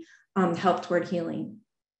can be help toward healing.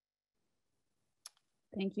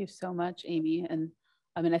 Thank you so much, Amy. And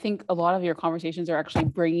I mean, I think a lot of your conversations are actually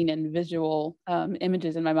bringing in visual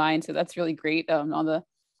images in my mind. So that's really great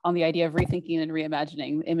on the idea of rethinking and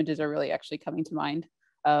reimagining. Images are really actually coming to mind.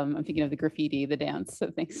 I'm thinking of the graffiti, the dance.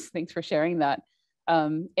 So thanks for sharing that.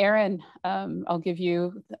 Erin, I'll give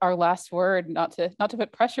you our last word, not to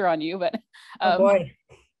put pressure on you, but oh boy.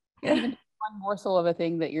 Even one morsel of a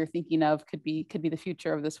thing that you're thinking of could be the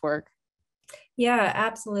future of this work. Yeah,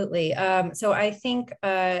 absolutely. So I think,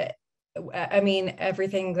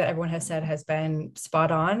 everything that everyone has said has been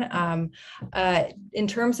spot on. In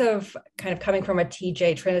terms of kind of coming from a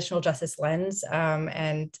TJ, transitional justice lens,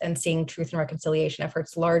 and seeing truth and reconciliation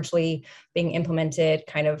efforts largely being implemented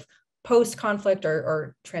kind of post-conflict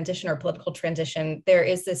or transition or political transition, there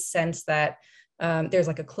is this sense that there's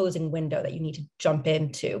like a closing window that you need to jump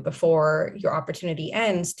into before your opportunity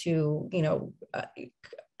ends to,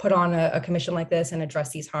 put on a commission like this and address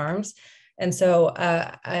these harms. And so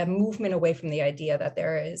a movement away from the idea that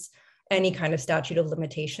there is any kind of statute of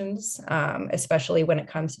limitations, especially when it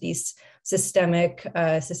comes to these systemic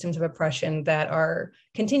systems of oppression that are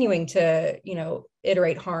continuing to,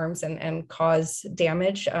 iterate harms and cause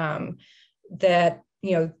damage, that,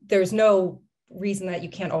 there's no reason that you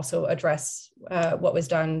can't also address what was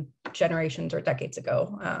done generations or decades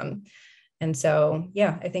ago. And so,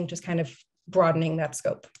 yeah, I think just kind of broadening that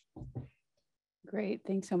scope. Great,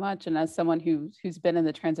 thanks so much. And as someone who's been in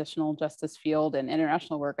the transitional justice field and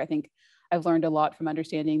international work, I think I've learned a lot from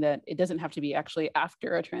understanding that it doesn't have to be actually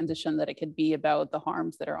after a transition, that it could be about the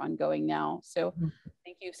harms that are ongoing now. So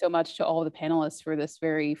thank you so much to all of the panelists for this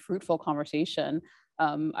very fruitful conversation.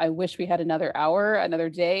 I wish we had another hour, another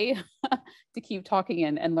day to keep talking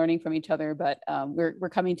and learning from each other, but we're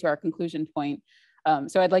coming to our conclusion point.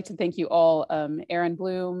 So I'd like to thank you all, Erin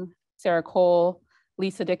Bloom, Sarah Cole,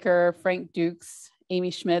 Lisa Dicker, Frank Dukes, Amy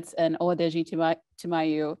Schmitz, and Oladeji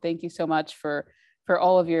Timayu. Thank you so much for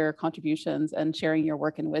all of your contributions and sharing your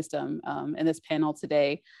work and wisdom in this panel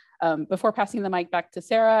today. Before passing the mic back to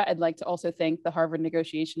Sarah, I'd like to also thank the Harvard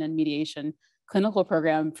Negotiation and Mediation Clinical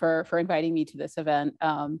Program for inviting me to this event,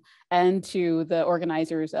 and to the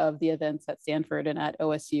organizers of the events at Stanford and at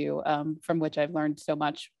OSU, from which I've learned so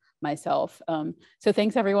much myself. So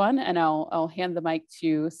thanks everyone, and I'll hand the mic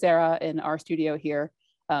to Sarah in our studio here.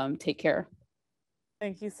 Take care.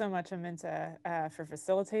 Thank you so much, Aminta, for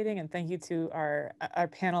facilitating, and thank you to our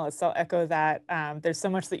panelists. I'll echo that. There's so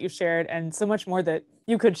much that you shared and so much more that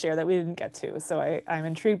you could share that we didn't get to. So I'm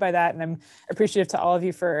intrigued by that, and I'm appreciative to all of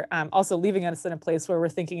you for also leaving us in a place where we're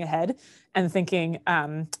thinking ahead and thinking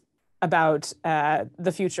about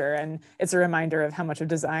the future. And it's a reminder of how much of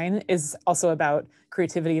design is also about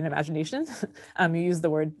creativity and imagination. You use the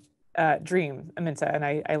word dream, Aminta, and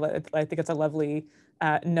I think it's a lovely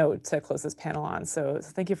note to close this panel on. So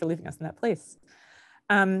thank you for leaving us in that place.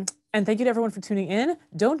 And thank you to everyone for tuning in.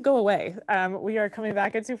 Don't go away. We are coming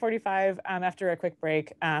back at 2:45 after a quick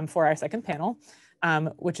break for our second panel,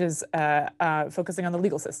 which is focusing on the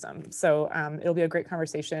legal system. So it'll be a great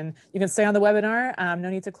conversation. You can stay on the webinar. No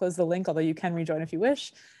need to close the link, although you can rejoin if you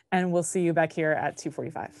wish. And we'll see you back here at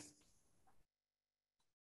 2:45.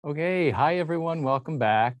 Okay, hi everyone. Welcome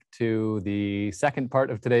back to the second part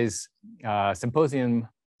of today's symposium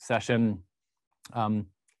session. I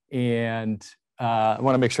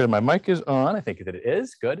want to make sure my mic is on. I think that it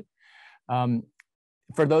is. Good.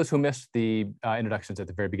 For those who missed the introductions at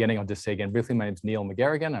the very beginning, I'll just say again briefly, my name is Neil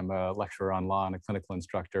McGarrigan. I'm a lecturer on law and a clinical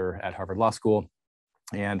instructor at Harvard Law School,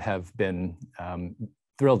 and have been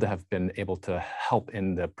thrilled to have been able to help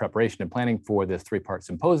in the preparation and planning for this three-part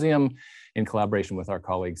symposium in collaboration with our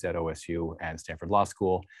colleagues at OSU and Stanford Law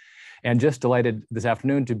School. And just delighted this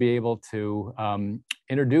afternoon to be able to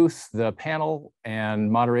introduce the panel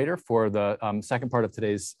and moderator for the second part of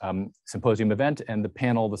today's symposium event. And the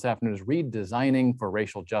panel this afternoon is Redesigning for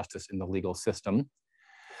Racial Justice in the Legal System.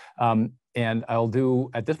 And I'll do,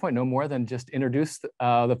 at this point, no more than just introduce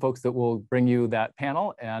the folks that will bring you that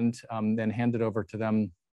panel, and then hand it over to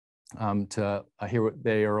them to hear what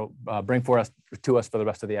they are bring to us for the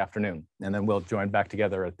rest of the afternoon. And then we'll join back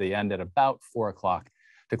together at the end at about 4 o'clock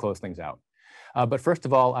to close things out. But first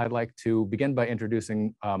of all, I'd like to begin by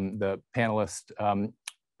introducing the panelist.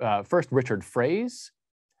 First, Richard Frase.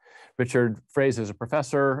 Richard Frase is a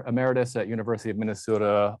professor emeritus at University of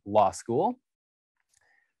Minnesota Law School.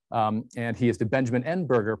 And he is the Benjamin N.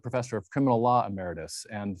 Berger Professor of Criminal Law Emeritus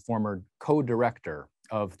and former co-director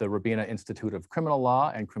of the Rabina Institute of Criminal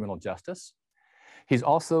Law and Criminal Justice. He's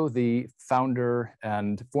also the founder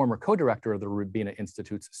and former co-director of the Rabina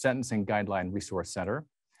Institute's Sentencing Guideline Resource Center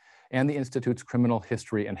and the Institute's Criminal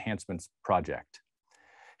History Enhancements Project.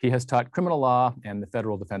 He has taught criminal law and the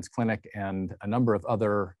Federal Defense Clinic and a number of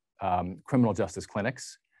other criminal justice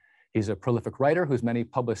clinics. He's a prolific writer whose many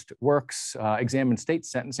published works examine state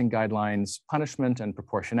sentencing guidelines, punishment and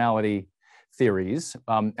proportionality theories,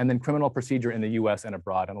 and then criminal procedure in the US and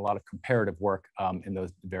abroad, and a lot of comparative work in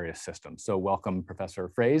those various systems. So welcome, Professor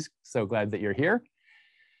Frase. So glad that you're here.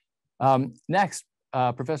 Next,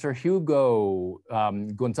 Professor Hugo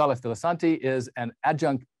Gonzalez de la Santi is an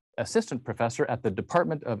adjunct assistant professor at the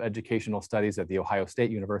Department of Educational Studies at The Ohio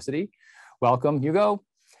State University. Welcome, Hugo.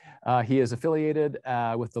 He is affiliated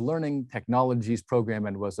with the Learning Technologies program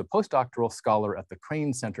and was a postdoctoral scholar at the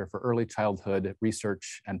Crane Center for Early Childhood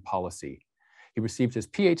Research and Policy. He received his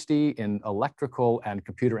PhD in electrical and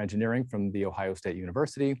computer engineering from The Ohio State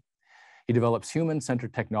University. He develops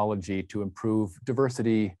human-centered technology to improve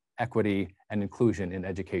diversity, equity, and inclusion in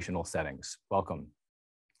educational settings. Welcome.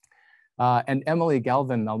 And Emily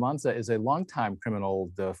Galvin Almanza is a longtime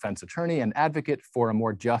criminal defense attorney and advocate for a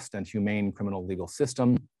more just and humane criminal legal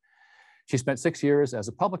system. She spent 6 years as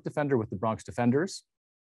a public defender with the Bronx Defenders.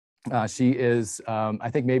 She is, I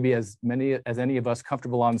think, maybe as many as any of us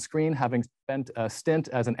comfortable on screen, having spent a stint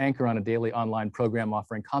as an anchor on a daily online program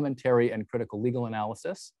offering commentary and critical legal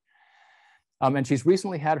analysis. And she's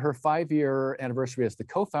recently had her 5-year anniversary as the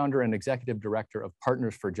co-founder and executive director of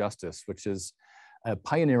Partners for Justice, which is a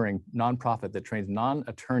pioneering nonprofit that trains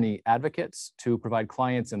non-attorney advocates to provide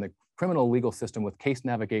clients in the criminal legal system with case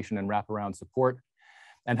navigation and wraparound support,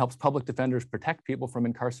 and helps public defenders protect people from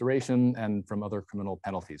incarceration and from other criminal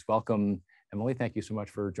penalties. Welcome, Emily. Thank you so much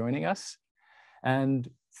for joining us. And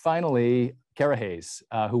finally, Kara Hayes,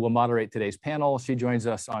 who will moderate today's panel. She joins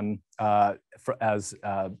us on not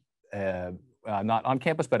on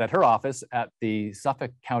campus, but at her office at the Suffolk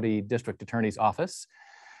County District Attorney's Office,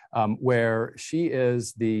 where she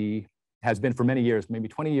has been for many years, maybe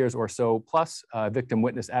 20 years or so, plus victim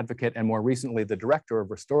witness advocate, and more recently, the director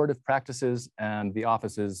of restorative practices and the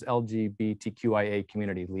office's LGBTQIA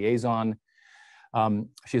community liaison.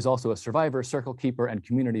 She is also a survivor, circle keeper, and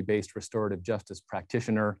community-based restorative justice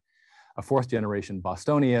practitioner, a fourth-generation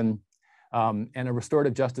Bostonian, and a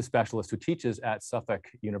restorative justice specialist who teaches at Suffolk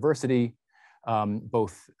University,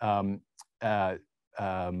 both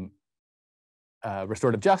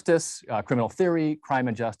restorative justice, criminal theory, crime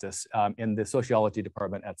and justice in the sociology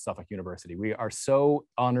department at Suffolk University. We are so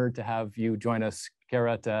honored to have you join us,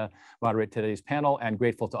 Kara, to moderate today's panel, and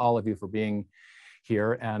grateful to all of you for being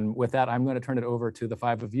here. And with that, I'm going to turn it over to the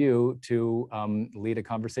five of you to lead a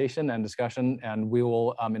conversation and discussion, and we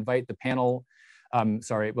will invite the panel,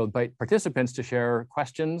 we'll invite participants to share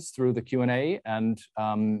questions through the Q&A, and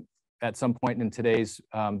at some point in today's,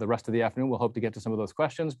 the rest of the afternoon, we'll hope to get to some of those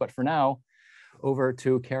questions. But for now, over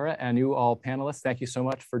to Kara and you all panelists. Thank you so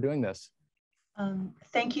much for doing this.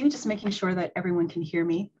 Thank you. Just making sure that everyone can hear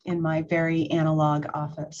me in my very analog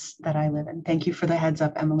office that I live in. Thank you for the heads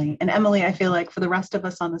up, Emily. And Emily, I feel like for the rest of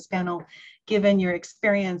us on this panel, given your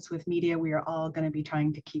experience with media, we are all going to be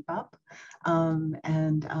trying to keep up.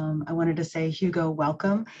 I wanted to say, Hugo,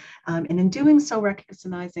 welcome. And in doing so,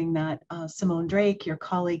 recognizing that Simone Drake, your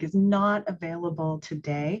colleague, is not available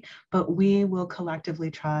today, but we will collectively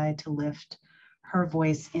try to lift her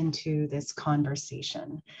voice into this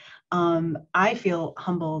conversation. I feel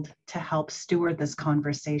humbled to help steward this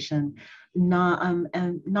conversation,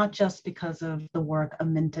 not just because of the work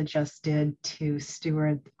Aminta just did to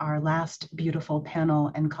steward our last beautiful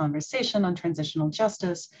panel and conversation on transitional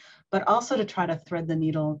justice, but also to try to thread the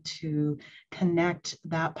needle to connect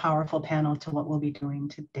that powerful panel to what we'll be doing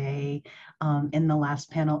today in the last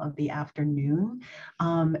panel of the afternoon,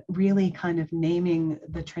 really kind of naming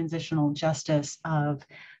the transitional justice of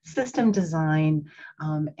system design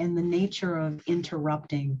and the nature of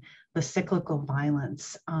interrupting the cyclical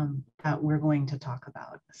violence that we're going to talk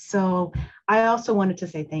about. So I also wanted to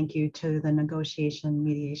say thank you to the Negotiation,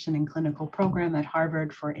 Mediation, and Clinical Program at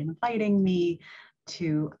Harvard for inviting me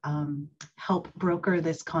to help broker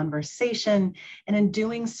this conversation. And in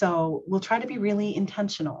doing so, we'll try to be really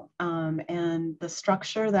intentional. And the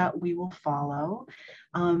structure that we will follow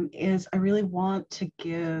is I really want to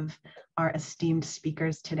give our esteemed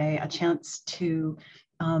speakers today a chance to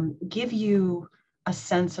give you a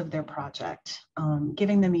sense of their project,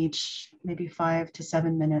 giving them each maybe 5 to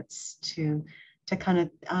 7 minutes to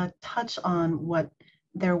kind of touch on what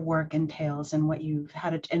their work entails and what you've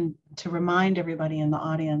had, and to remind everybody in the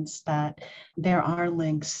audience that there are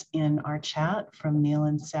links in our chat from Neil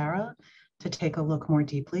and Sarah to take a look more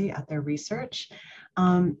deeply at their research,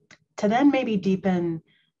 to then maybe deepen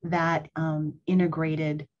that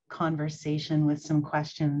integrated conversation with some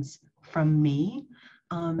questions from me.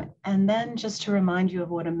 And then just to remind you of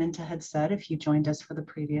what Aminta had said, if you joined us for the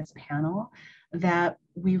previous panel, that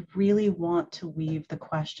we really want to weave the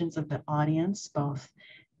questions of the audience, both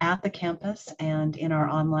at the campus and in our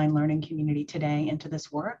online learning community today, into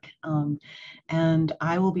this work. And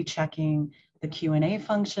I will be checking the Q&A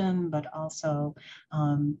function, but also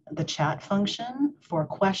the chat function for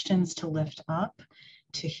questions to lift up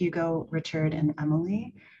to Hugo, Richard, and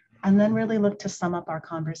Emily, and then really look to sum up our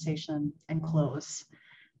conversation and close.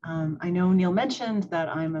 I know Neil mentioned that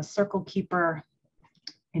I'm a circle keeper.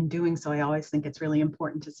 In doing so, I always think it's really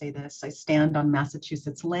important to say this. I stand on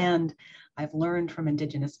Massachusetts land. I've learned from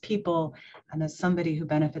Indigenous people. And as somebody who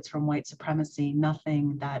benefits from white supremacy,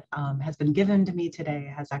 nothing that has been given to me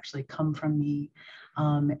today has actually come from me.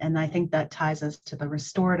 And I think that ties us to the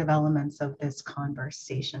restorative elements of this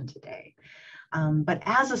conversation today. But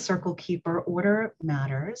as a circle keeper, order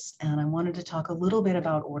matters. And I wanted to talk a little bit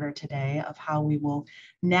about order today, of how we will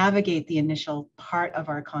navigate the initial part of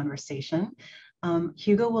our conversation.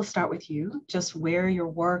 Hugo, we'll start with you, just where your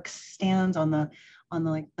work stands on the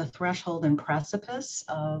threshold and precipice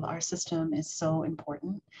of our system is so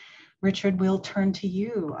important. Richard, we'll turn to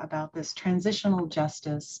you about this transitional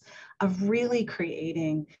justice of really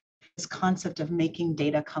creating this concept of making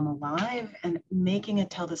data come alive and making it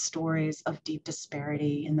tell the stories of deep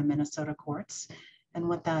disparity in the Minnesota courts and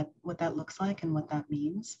what that looks like and what that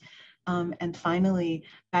means. And finally,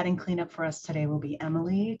 batting cleanup for us today will be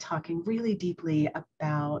Emily, talking really deeply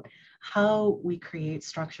about how we create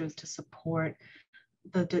structures to support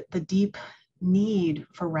the deep need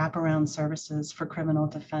for wraparound services for criminal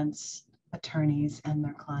defense attorneys and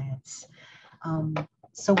their clients.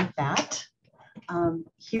 So with that,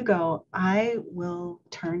 Hugo, I will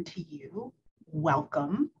turn to you.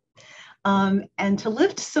 Welcome. And to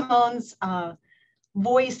lift Simone's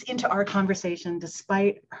voice into our conversation,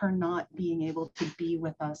 despite her not being able to be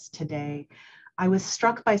with us today, I was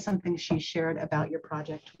struck by something she shared about your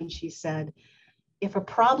project when she said, if a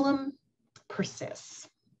problem persists,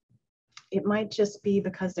 it might just be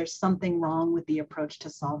because there's something wrong with the approach to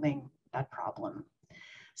solving that problem.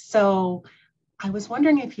 So I was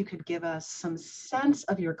wondering if you could give us some sense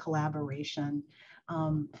of your collaboration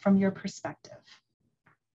from your perspective.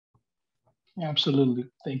 Absolutely.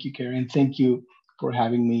 Thank you, Carrie, and thank you for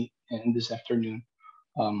having me in this afternoon.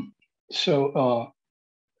 We're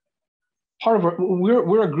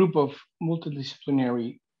a group of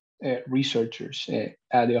multidisciplinary researchers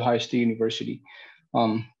at the Ohio State University.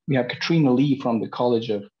 We have Katrina Lee from the College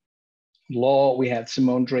of Law. We had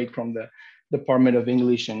Simone Drake from the Department of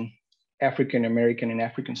English and African American and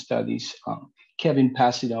African Studies, Kevin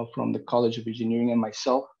Passidow from the College of Engineering, and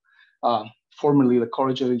myself, formerly the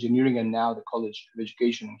College of Engineering and now the College of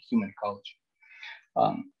Education and Human Ecology.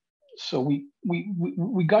 So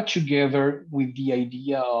we got together with the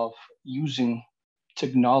idea of using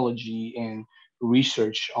technology and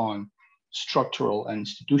research on structural and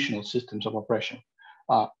institutional systems of oppression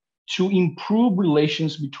to improve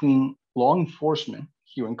relations between law enforcement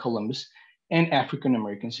here in Columbus and African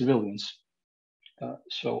American civilians.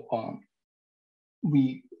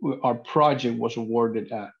 Our project was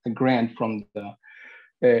awarded a grant from the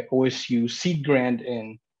OSU seed grant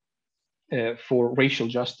for racial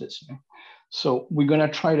justice. So we're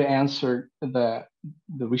gonna try to answer the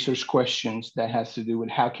research questions that has to do with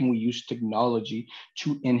how can we use technology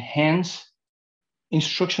to enhance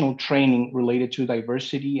instructional training related to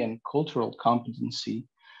diversity and cultural competency,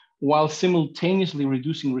 while simultaneously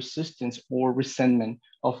reducing resistance or resentment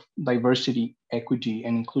of diversity, equity,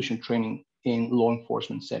 and inclusion training in law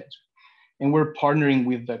enforcement settings. And we're partnering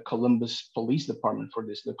with the Columbus Police Department for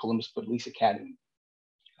this, the Columbus Police Academy,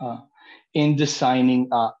 in designing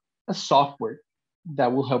a software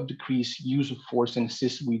that will help decrease use of force and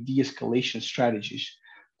assist with de-escalation strategies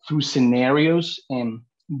through scenarios and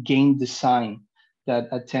game design that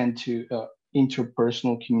attend to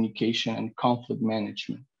interpersonal communication and conflict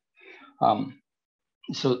management.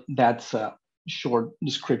 So that's a short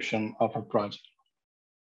description of our project.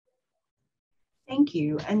 Thank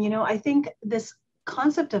you. And I think this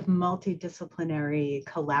concept of multidisciplinary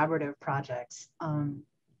collaborative projects,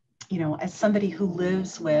 as somebody who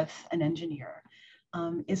lives with an engineer,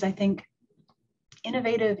 is, I think,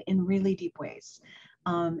 innovative in really deep ways.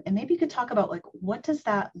 And maybe you could talk about what does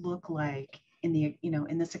that look like in the,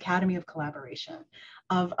 in this Academy of Collaboration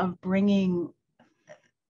of bringing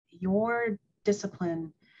your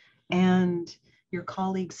discipline and your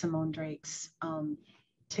colleague Simone Drake's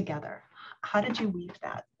together. How did you weave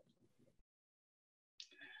that?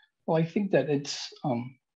 Well, I think that it's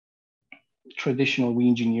traditional. We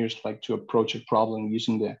engineers like to approach a problem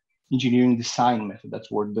using the engineering design method.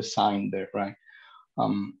 That's word design there, right?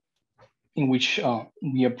 In which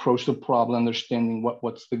we approach the problem, understanding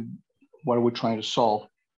what are we trying to solve,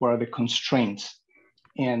 what are the constraints,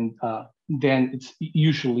 and then it's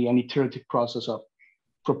usually an iterative process of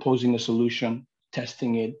proposing a solution,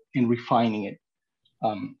 testing it, and refining it.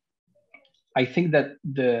 I think that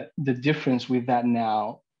the difference with that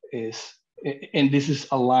now is, and this is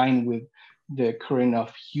aligned with the current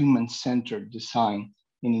of human-centered design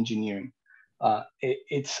in engineering.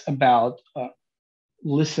 It's about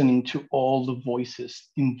listening to all the voices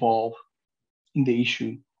involved in the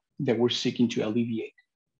issue that we're seeking to alleviate.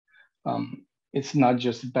 It's not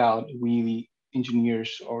just about we, the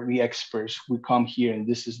engineers or the experts, we come here and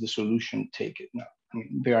this is the solution, take it. No, I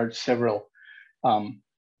mean, there are several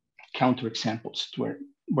counterexamples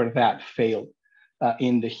where that failed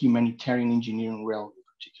in the humanitarian engineering realm in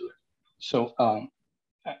particular.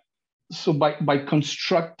 So by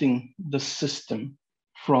constructing the system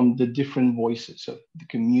from the different voices of the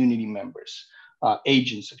community members,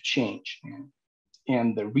 agents of change,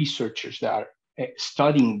 and the researchers that are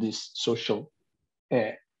studying these social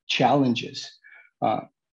challenges,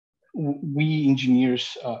 we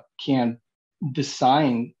engineers can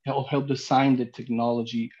help design the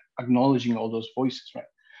technology, acknowledging all those voices,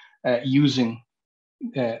 right? Using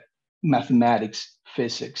mathematics,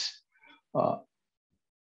 physics,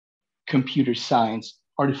 computer science,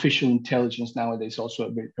 artificial intelligence nowadays also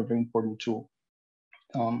a very important tool.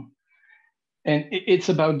 And it's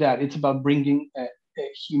about that. It's about bringing a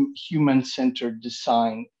human-centered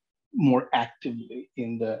design more actively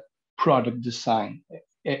in the product design.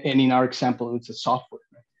 And in our example, it's a software.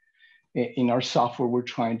 Right? In our software, we're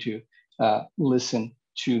trying to listen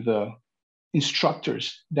to the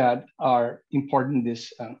instructors that are imparting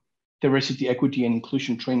this diversity, equity, and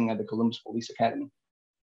inclusion training at the Columbus Police Academy.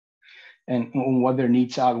 And what their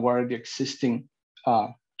needs are, what are the existing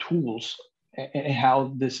tools, and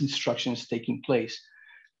how this instruction is taking place.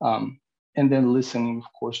 And then listening, of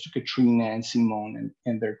course, to Katrina and Simone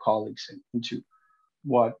and their colleagues into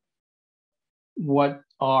what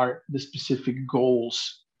are the specific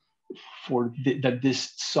goals for that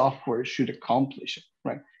this software should accomplish,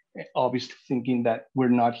 right? Obviously thinking that we're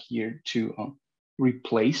not here to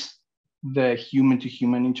replace the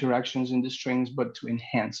human-to-human interactions in these trainings, but to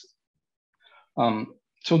enhance it.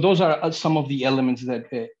 So those are some of the elements that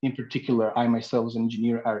in particular, I myself as an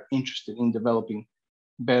engineer are interested in developing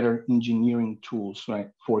better engineering tools, right,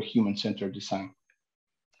 for human-centered design.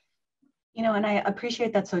 You know, and I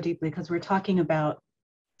appreciate that so deeply because we're talking about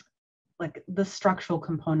like the structural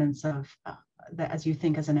components of that as you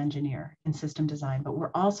think as an engineer in system design, but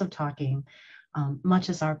we're also talking, much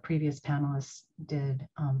as our previous panelists did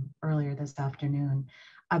earlier this afternoon,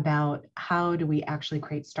 about how do we actually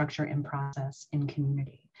create structure and process in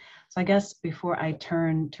community. So I guess before I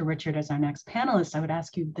turn to Richard as our next panelist, I would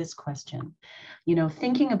ask you this question. You know,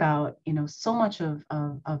 thinking about, you know, so much of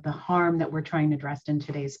the harm that we're trying to address in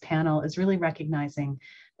today's panel is really recognizing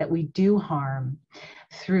that we do harm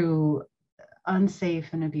through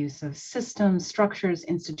unsafe and abusive systems, structures,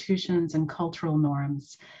 institutions, and cultural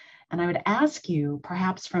norms. And I would ask you,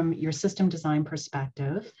 perhaps from your system design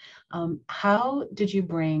perspective, how did you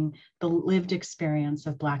bring the lived experience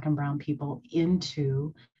of Black and Brown people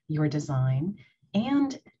into your design?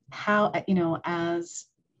 And how, you know, as,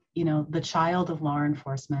 you know, the child of law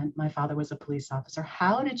enforcement, my father was a police officer,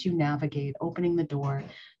 how did you navigate opening the door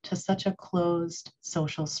to such a closed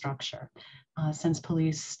social structure? Since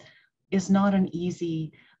police is not an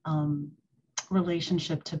easy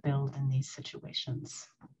relationship to build in these situations.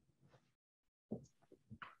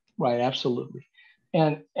 Right, absolutely.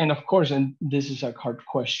 And of course, and this is a hard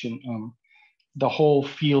question, the whole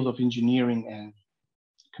field of engineering and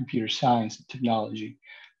computer science and technology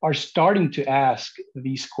are starting to ask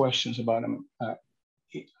these questions about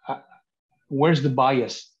where's the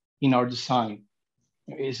bias in our design?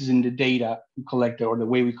 Is it in the data we collected or the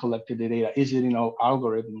way we collected the data? Is it in our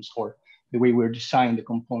algorithms or the way we're designing the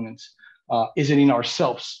components? Is it in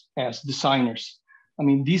ourselves as designers? I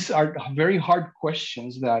mean, these are very hard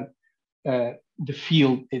questions that the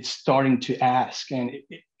field is starting to ask. And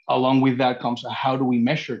along with that comes how do we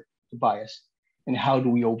measure the bias and how do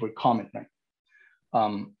we overcome it, right?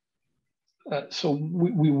 So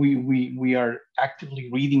we are actively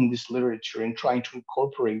reading this literature and trying to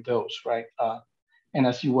incorporate those, right? And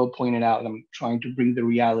as you well pointed out, I'm trying to bring the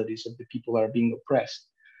realities of the people that are being oppressed.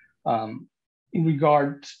 In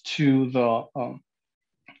regard to the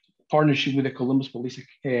partnership with the Columbus Police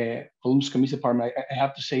Department, I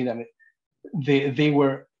have to say that they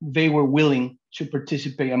were willing to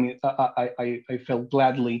participate. I mean, I felt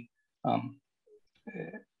gladly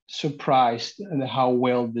surprised at how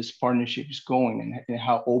well this partnership is going and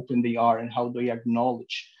how open they are and how they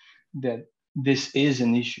acknowledge that this is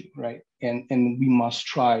an issue, right? And we must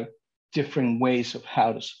try different ways of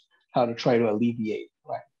how to try to alleviate,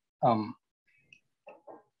 right?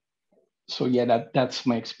 So yeah, that's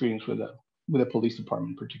my experience with the police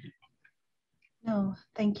department in particular. No,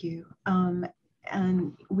 thank you.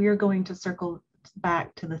 And we're going to circle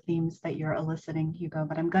back to the themes that you're eliciting, Hugo,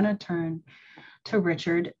 but I'm going to turn to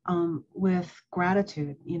Richard with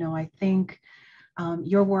gratitude. You know, I think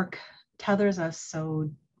your work tethers us so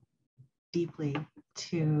deeply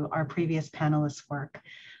to our previous panelists' work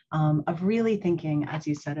of really thinking, as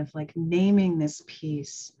you said, of like naming this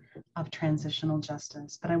piece of transitional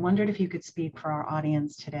justice. But I wondered if you could speak for our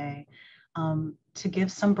audience today to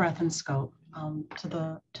give some breadth and scope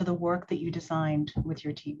to the work that you designed with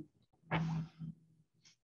your team.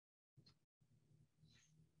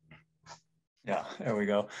 Yeah, there we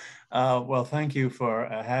go. Well, thank you for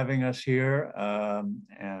having us here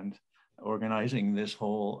and organizing this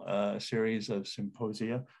whole series of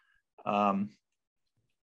symposia.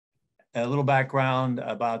 A little background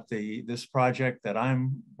about this project that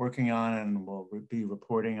I'm working on and will be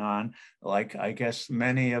reporting on. Like, I guess,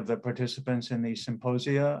 many of the participants in these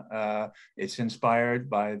symposia, it's inspired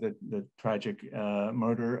by the tragic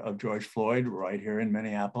murder of George Floyd right here in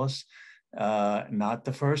Minneapolis. not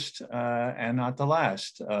the first and not the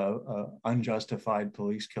last unjustified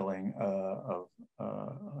police killing of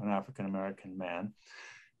an African-American man.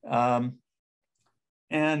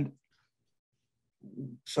 And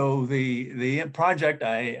so the project,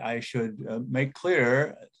 I should make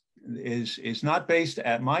clear, is not based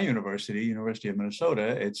at my university, University of Minnesota.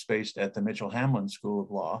 It's based at the Mitchell-Hamlin School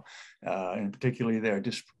of Law, and particularly their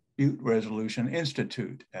Dispute Resolution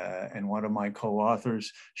Institute. And one of my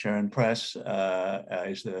co-authors, Sharon Press,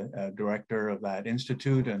 is the director of that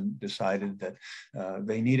institute, and decided that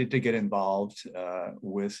they needed to get involved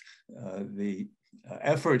with the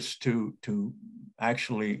efforts to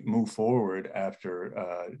actually move forward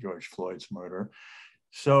after George Floyd's murder.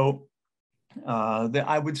 So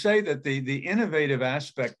I would say that the innovative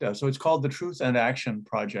aspect, so it's called the Truth and Action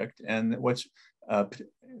Project, and what's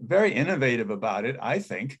very innovative about it, I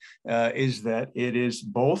think, is that it is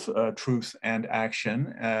both truth and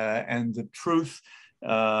action, and the truth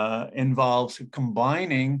involves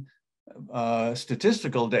combining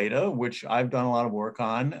statistical data, which I've done a lot of work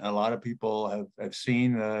on. A lot of people have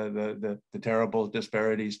seen the terrible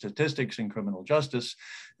disparity statistics in criminal justice,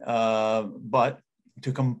 but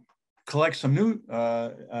to collect some new,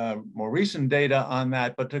 more recent data on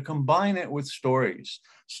that, but to combine it with stories,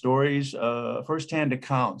 firsthand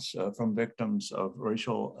accounts from victims of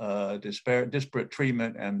racial disparate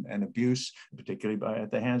treatment and abuse, particularly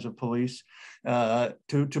at the hands of police,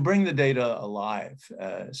 to bring the data alive.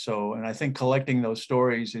 And I think collecting those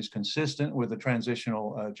stories is consistent with the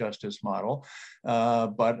transitional justice model.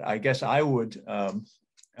 But I guess I would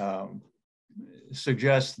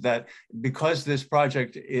suggest that because this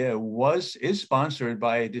project is sponsored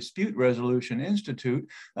by a Dispute Resolution Institute,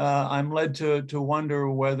 I'm led to wonder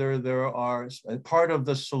whether there are part of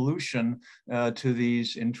the solution to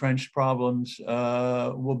these entrenched problems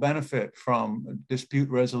will benefit from dispute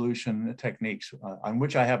resolution techniques, on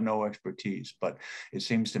which I have no expertise. But it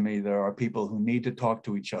seems to me there are people who need to talk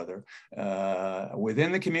to each other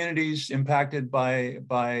within the communities impacted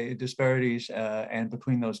by disparities, and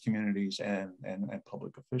between those communities and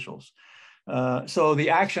public officials. So the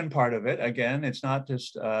action part of it, again, it's not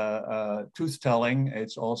just truth-telling,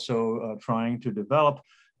 it's also trying to develop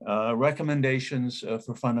recommendations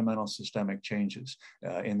for fundamental systemic changes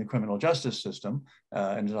in the criminal justice system.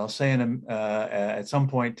 And as I'll say at some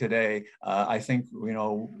point today, I think we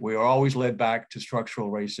are always led back to structural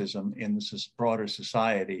racism in this broader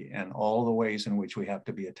society, and all the ways in which we have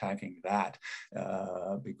to be attacking that,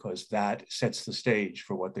 because that sets the stage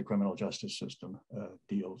for what the criminal justice system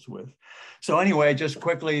deals with. So anyway, just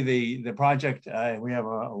quickly, the project, we have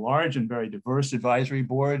a large and very diverse advisory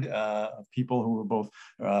board of people who are both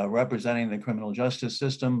representing the criminal justice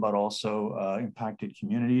system, but also impacted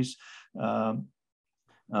communities.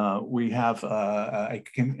 We have a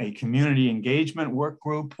community engagement work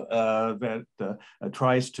group that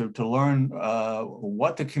tries to learn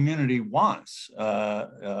what the community wants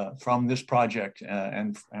from this project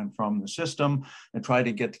and from the system, and try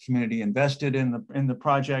to get the community invested in the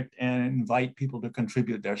project and invite people to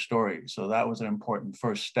contribute their stories. So that was an important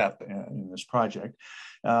first step in this project.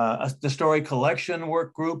 The story collection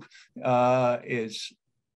work group is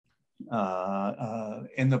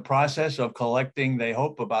in the process of collecting, they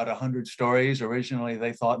hope, about 100 stories. Originally,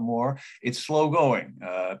 they thought more. It's slow going.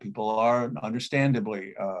 People are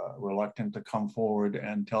understandably reluctant to come forward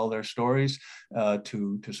and tell their stories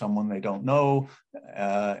to someone they don't know.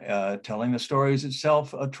 Telling the stories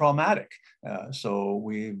itself traumatic. So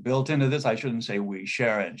we built into this, I shouldn't say we,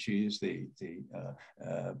 Sharon, she's the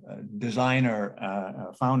designer,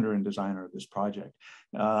 founder and designer of this project,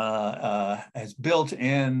 has built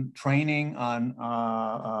in training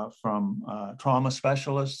on from trauma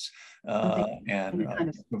specialists and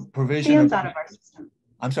provision stands out of our system.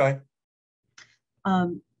 I'm sorry.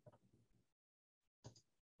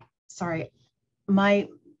 Sorry,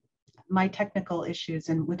 my technical issues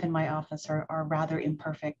within my office are rather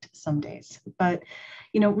imperfect some days, but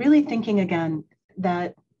really thinking again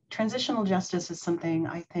that transitional justice is something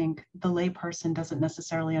I think the layperson doesn't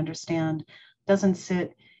necessarily understand, doesn't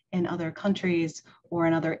sit in other countries or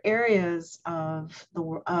in other areas of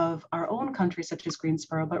our own country, such as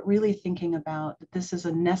Greensboro, but really thinking about that this is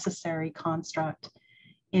a necessary construct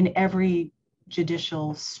in every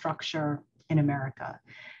judicial structure in America.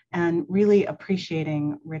 And really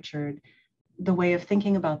appreciating, Richard, the way of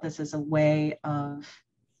thinking about this as a way of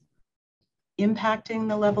impacting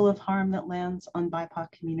the level of harm that lands on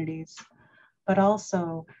BIPOC communities, but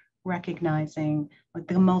also recognizing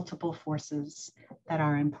the multiple forces that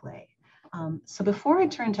are in play. So before I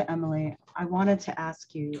turn to Emily, I wanted to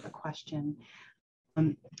ask you a question.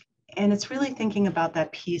 And it's really thinking about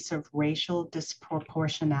that piece of racial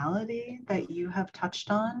disproportionality that you have touched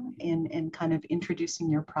on in kind of introducing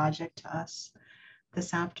your project to us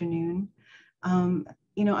this afternoon.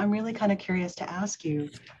 You know, I'm really kind of curious to ask you,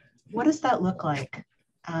 what does that look like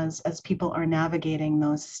as people are navigating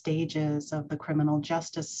those stages of the criminal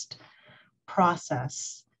justice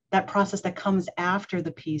process, that process that comes after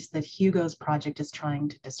the piece that Hugo's project is trying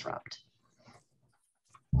to disrupt?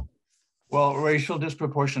 Well, racial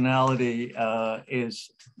disproportionality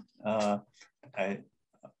is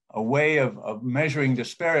a way of measuring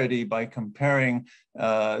disparity by comparing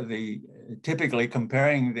typically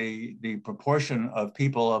comparing the proportion of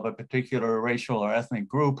people of a particular racial or ethnic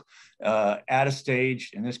group at a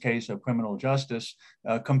stage, in this case of criminal justice,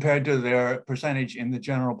 compared to their percentage in the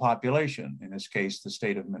general population, in this case, the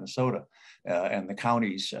state of Minnesota and the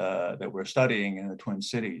counties that we're studying in the Twin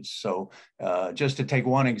Cities. So just to take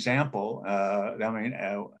one example, I mean,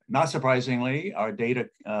 not surprisingly, our data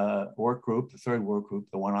work group, the third work group,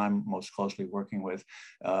 the one I'm most closely working with,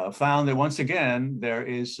 found that once again, there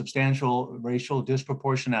is substantial racial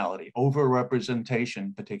disproportionality,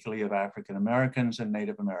 overrepresentation, particularly of African Americans and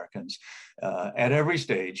Native Americans at every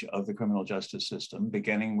stage of the criminal justice system,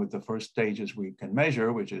 beginning with the first stages we can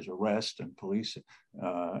measure, which is arrest and police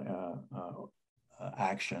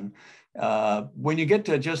action. When you get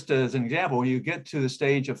to, just as an example, when you get to the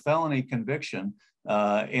stage of felony conviction,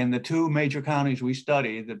 in the two major counties we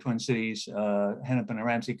studied, the Twin Cities, Hennepin and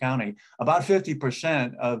Ramsey County, about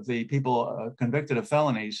 50% of the people convicted of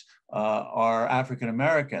felonies are African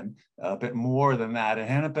American, a bit more than that in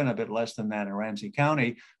Hennepin, a bit less than that in Ramsey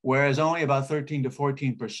County, whereas only about 13 to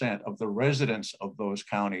 14% of the residents of those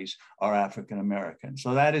counties are African American.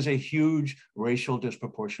 So that is a huge racial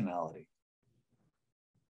disproportionality.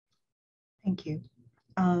 Thank you.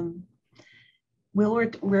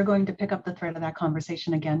 We're going to pick up the thread of that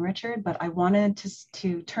conversation again, Richard, but I wanted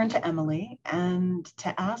to turn to Emily and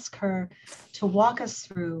to ask her to walk us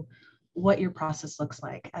through what your process looks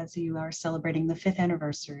like as you are celebrating the 5th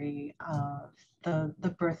anniversary of the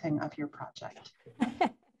birthing of your project.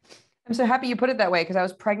 I'm so happy you put it that way, because I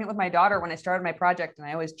was pregnant with my daughter when I started my project, and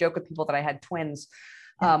I always joke with people that I had twins.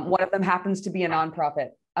 One of them happens to be a nonprofit,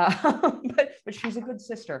 but she's a good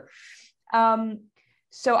sister.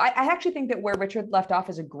 So I actually think that where Richard left off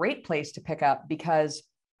is a great place to pick up, because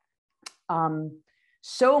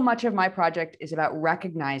so much of my project is about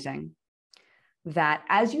recognizing that,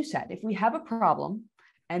 as you said, if we have a problem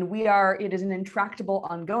and it is an intractable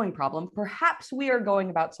ongoing problem, perhaps we are going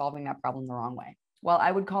about solving that problem the wrong way. Well,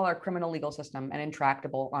 I would call our criminal legal system an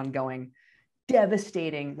intractable, ongoing,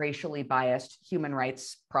 devastating, racially biased human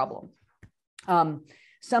rights problem.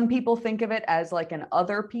 Some people think of it as like an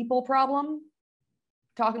other people problem,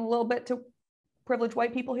 talking a little bit to privileged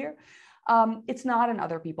white people here. It's not an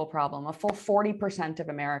other people problem. A full 40% of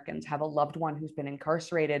Americans have a loved one who's been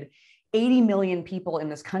incarcerated. 80 million people in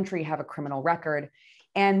this country have a criminal record.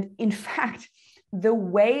 And in fact, the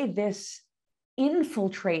way this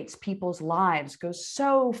infiltrates people's lives goes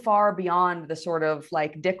so far beyond the sort of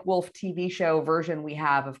like Dick Wolf TV show version we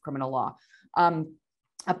have of criminal law.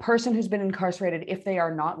 A person who's been incarcerated, if they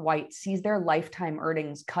are not white, sees their lifetime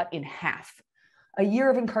earnings cut in half. A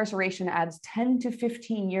year of incarceration adds 10 to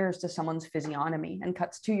 15 years to someone's physiognomy and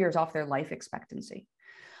cuts 2 years off their life expectancy.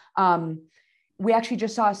 We actually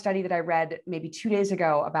just saw a study that I read maybe 2 days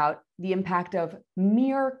ago about the impact of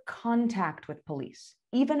mere contact with police,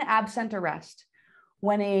 even absent arrest.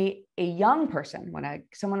 When a young person, when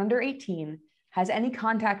someone under 18 has any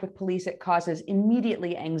contact with police, it causes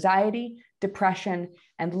immediately anxiety, depression,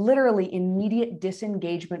 and literally immediate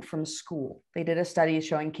disengagement from school. They did a study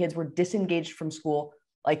showing kids were disengaged from school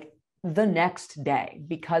like the next day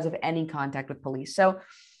because of any contact with police. So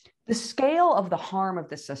the scale of the harm of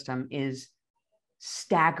the system is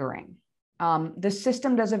staggering. The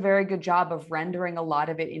system does a very good job of rendering a lot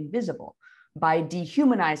of it invisible by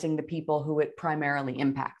dehumanizing the people who it primarily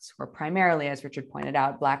impacts, or primarily, as Richard pointed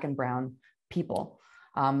out, Black and brown people,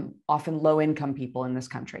 often low-income people in this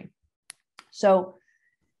country. So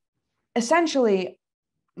essentially,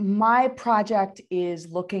 my project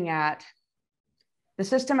is looking at the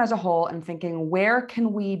system as a whole and thinking, where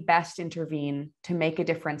can we best intervene to make a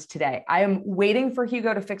difference today? I am waiting for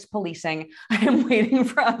Hugo to fix policing. I am waiting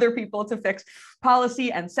for other people to fix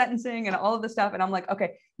policy and sentencing and all of this stuff. And I'm like,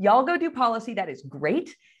 okay, y'all go do policy. That is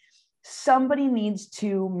great. Somebody needs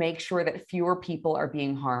to make sure that fewer people are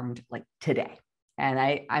being harmed like today. And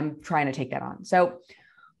I'm trying to take that on. So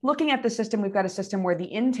looking at the system, we've got a system where the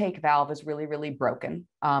intake valve is really, really broken.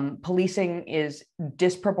 Policing is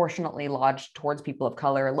disproportionately lodged towards people of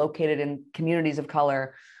color, located in communities of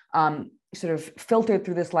color. sort of filtered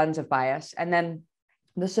through this lens of bias. And then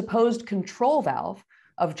the supposed control valve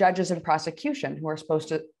of judges and prosecution, who are supposed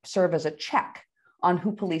to serve as a check on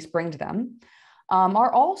who police bring to them,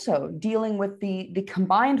 are also dealing with the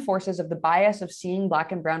combined forces of the bias of seeing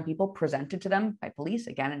Black and brown people presented to them by police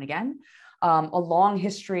again and again, a long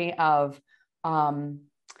history of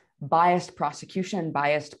biased prosecution,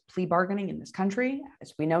 biased plea bargaining in this country.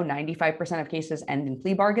 As we know, 95% of cases end in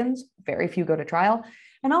plea bargains, very few go to trial,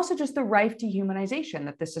 and also just the rife dehumanization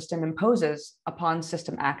that the system imposes upon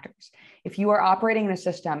system actors. If you are operating in a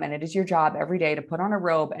system and it is your job every day to put on a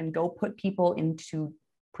robe and go put people into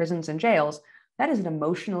prisons and jails, that is an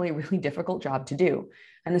emotionally really difficult job to do.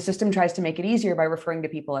 And the system tries to make it easier by referring to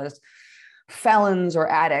people as felons or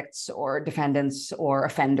addicts or defendants or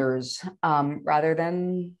offenders, rather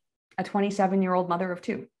than a 27-year-old mother of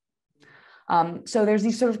two. So there's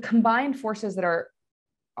these sort of combined forces that are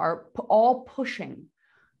all pushing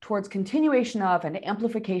towards continuation of and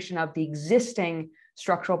amplification of the existing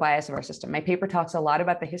structural bias of our system. My paper talks a lot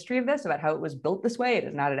about the history of this, about how it was built this way. It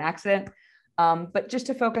is not an accident. But just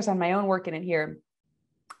to focus on my own work in it here,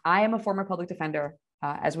 I am a former public defender.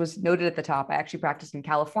 As was noted at the top, I actually practiced in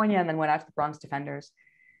California and then went out to the Bronx Defenders.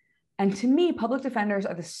 And to me, public defenders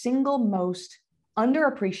are the single most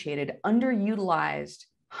underappreciated, underutilized,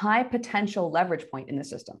 high potential leverage point in the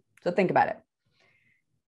system. So think about it.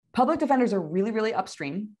 Public defenders are really, really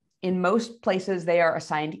upstream. In most places, they are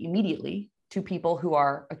assigned immediately to people who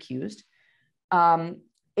are accused.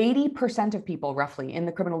 80% of people roughly in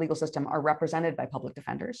the criminal legal system are represented by public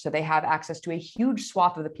defenders. So they have access to a huge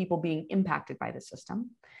swath of the people being impacted by the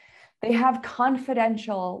system. They have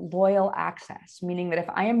confidential, loyal access, meaning that if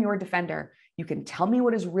I am your defender, you can tell me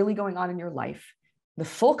what is really going on in your life, the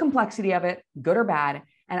full complexity of it, good or bad,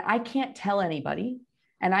 and I can't tell anybody,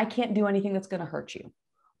 and I can't do anything that's going to hurt you.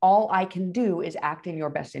 All I can do is act in your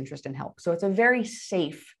best interest and help. So it's a very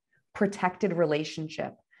safe, protected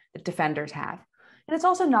relationship that defenders have. And it's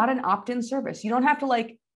also not an opt-in service. You don't have to,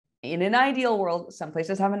 like, in an ideal world, some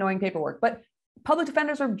places have annoying paperwork, but public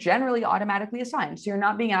defenders are generally automatically assigned. So you're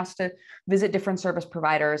not being asked to visit different service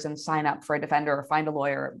providers and sign up for a defender or find a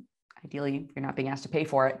lawyer. Ideally, you're not being asked to pay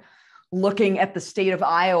for it. Looking at the state of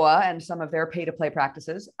Iowa and some of their pay-to-play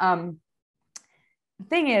practices. The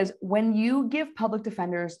thing is, when you give public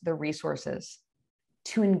defenders the resources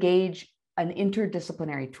to engage an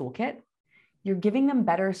interdisciplinary toolkit, you're giving them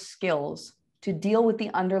better skills to deal with the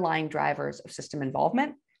underlying drivers of system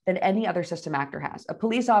involvement than any other system actor has. A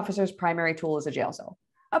police officer's primary tool is a jail cell.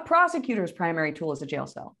 A prosecutor's primary tool is a jail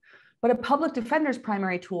cell. But a public defender's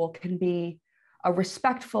primary tool can be a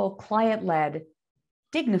respectful, client-led,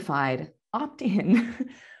 dignified, opt-in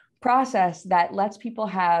process that lets people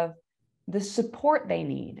have the support they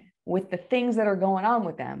need with the things that are going on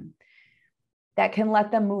with them that can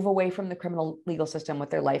let them move away from the criminal legal system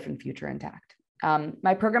with their life and future intact.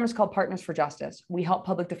 My program is called Partners for Justice. We help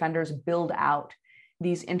public defenders build out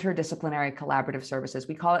these interdisciplinary collaborative services.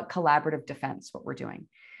 We call it collaborative defense, what we're doing.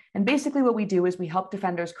 And basically what we do is we help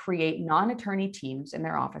defenders create non-attorney teams in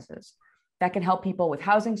their offices that can help people with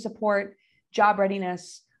housing support, job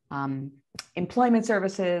readiness, employment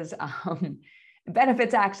services,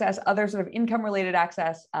 benefits access, other sort of income-related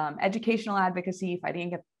access, educational advocacy,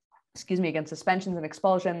 fighting against suspensions and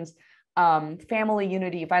expulsions, family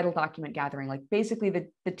unity, vital document gathering. Like basically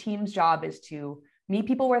the team's job is to meet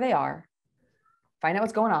people where they are, find out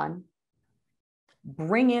what's going on,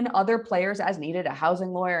 bring in other players as needed, a housing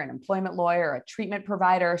lawyer, an employment lawyer, a treatment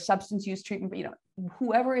provider, substance use treatment,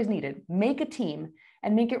 whoever is needed, make a team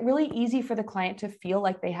and make it really easy for the client to feel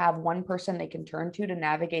like they have one person they can turn to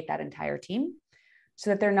navigate that entire team, so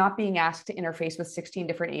that they're not being asked to interface with 16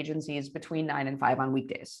 different agencies between 9 and 5 on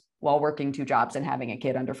weekdays while working 2 jobs and having a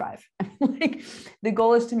kid under 5. Like, the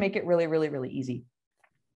goal is to make it really, really, really easy.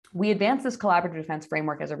 We advance this collaborative defense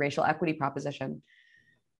framework as a racial equity proposition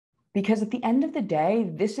because at the end of the day,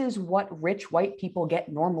 this is what rich white people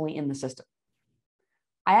get normally in the system.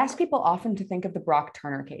 I ask people often to think of the Brock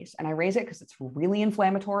Turner case, and I raise it because it's really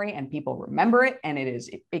inflammatory and people remember it, and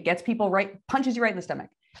it gets people right, punches you right in the stomach.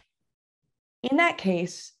 In that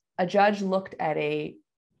case, a judge looked at a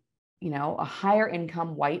higher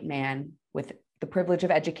income white man with the privilege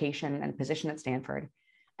of education and position at Stanford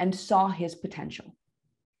and saw his potential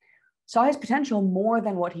more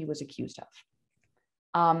than what he was accused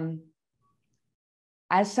of.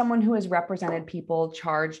 As someone who has represented people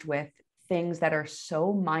charged with things that are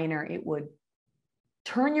so minor, it would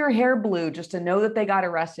turn your hair blue just to know that they got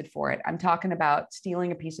arrested for it. I'm talking about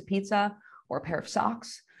stealing a piece of pizza or a pair of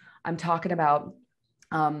socks. I'm talking about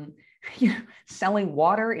selling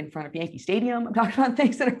water in front of Yankee Stadium. I'm talking about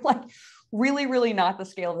things that are like really, really not the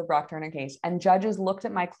scale of the Brock Turner case. And judges looked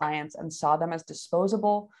at my clients and saw them as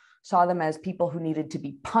disposable, saw them as people who needed to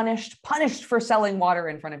be punished for selling water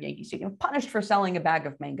in front of Yankee Stadium, punished for selling a bag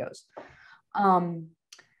of mangoes.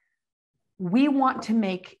 We want to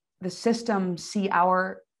make the system see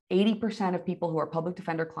our 80% of people who are public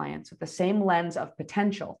defender clients with the same lens of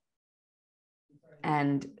potential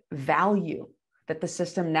and value that the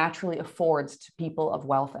system naturally affords to people of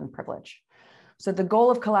wealth and privilege. So the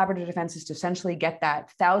goal of collaborative defense is to essentially get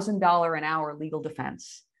that $1,000 an hour legal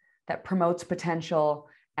defense that promotes potential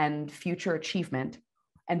and future achievement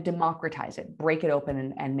and democratize it, break it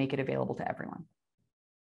open and make it available to everyone.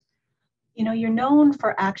 You know, you're known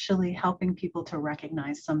for actually helping people to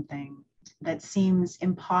recognize something that seems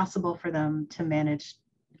impossible for them to manage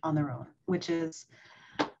on their own, which is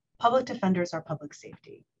public defenders are public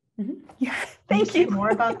safety. Mm-hmm. Yeah, thank you. Say more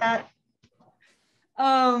about that?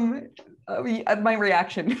 My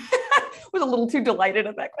reaction was a little too delighted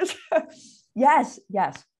at that question. Yes.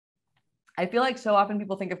 I feel like so often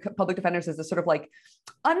people think of public defenders as this sort of like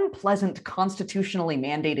unpleasant, constitutionally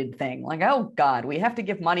mandated thing. Like, oh God, we have to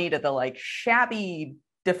give money to the like shabby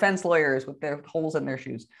defense lawyers with their holes in their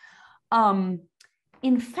shoes.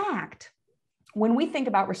 In fact, when we think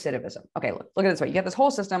about recidivism, okay, look at it this way. You get this whole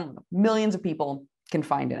system, millions of people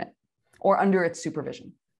confined in it or under its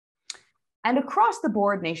supervision. And across the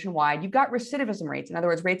board nationwide, you've got recidivism rates. In other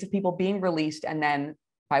words, rates of people being released and then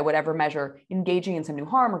by whatever measure, engaging in some new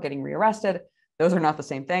harm or getting rearrested. Those are not the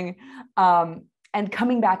same thing. And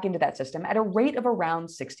coming back into that system at a rate of around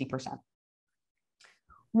 60%.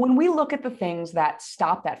 When we look at the things that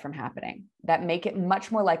stop that from happening, that make it much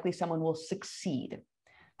more likely someone will succeed,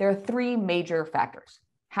 there are three major factors: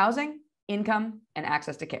 housing, income, and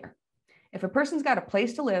access to care. If a person's got a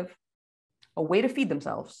place to live, a way to feed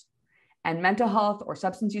themselves, and mental health or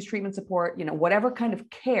substance use treatment support, whatever kind of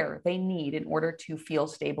care they need in order to feel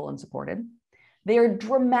stable and supported, they are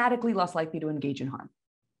dramatically less likely to engage in harm.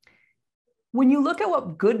 When you look at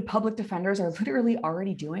what good public defenders are literally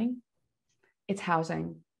already doing, it's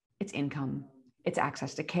housing, it's income, it's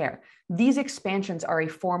access to care. These expansions are a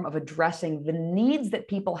form of addressing the needs that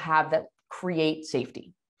people have that create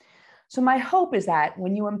safety. So my hope is that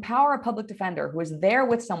when you empower a public defender who is there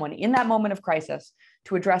with someone in that moment of crisis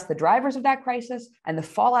to address the drivers of that crisis and the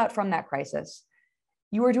fallout from that crisis,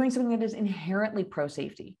 you are doing something that is inherently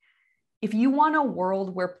pro-safety. If you want a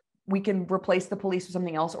world where we can replace the police with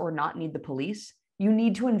something else or not need the police, you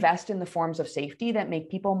need to invest in the forms of safety that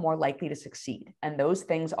make people more likely to succeed. And those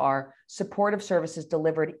things are supportive services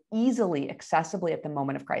delivered easily, accessibly at the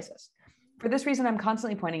moment of crisis. For this reason, I'm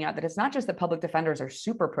constantly pointing out that it's not just that public defenders are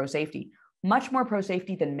super pro-safety, much more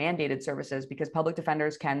pro-safety than mandated services, because public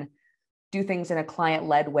defenders can do things in a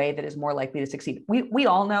client-led way that is more likely to succeed. We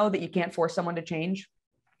all know that you can't force someone to change.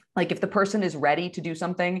 Like if the person is ready to do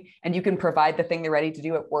something and you can provide the thing they're ready to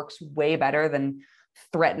do, it works way better than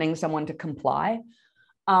threatening someone to comply.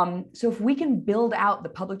 So if we can build out the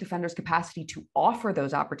public defender's capacity to offer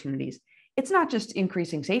those opportunities, it's not just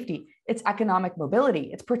increasing safety, it's economic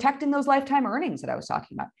mobility, it's protecting those lifetime earnings that I was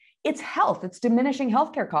talking about. It's health, it's diminishing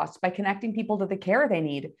healthcare costs by connecting people to the care they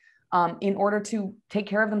need in order to take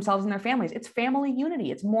care of themselves and their families. It's family unity,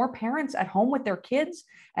 it's more parents at home with their kids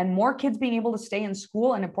and more kids being able to stay in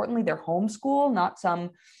school, and importantly, their home school, not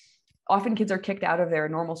some, often kids are kicked out of their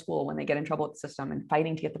normal school when they get in trouble with the system, and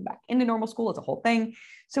fighting to get them back into normal school is a whole thing.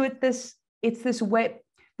 So it's this way,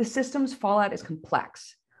 the system's fallout is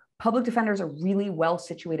complex. Public defenders are really well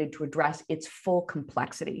situated to address its full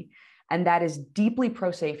complexity. And that is deeply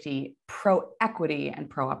pro-safety, pro-equity, and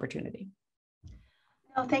pro-opportunity.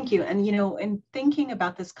 Oh, thank you. And, in thinking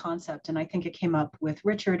about this concept, and I think it came up with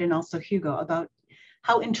Richard and also Hugo about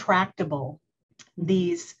how intractable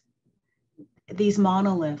these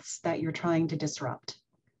monoliths that you're trying to disrupt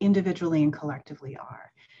individually and collectively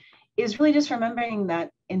are, is really just remembering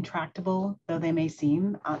that intractable, though they may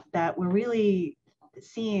seem, that we're really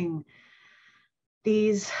seeing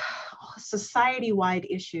these society-wide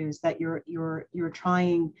issues that you're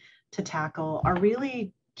trying to tackle are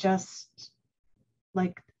really just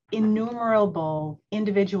like innumerable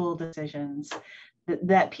individual decisions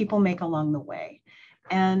that people make along the way.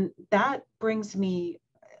 And that brings me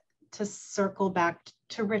to circle back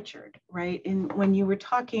to Richard, right? When you were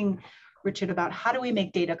talking, Richard, about how do we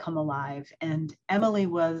make data come alive, and Emily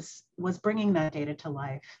was bringing that data to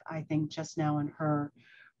life, I think, just now in her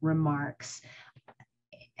remarks.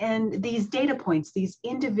 And these data points, these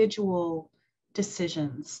individual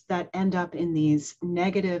decisions that end up in these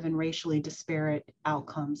negative and racially disparate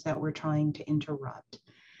outcomes that we're trying to interrupt.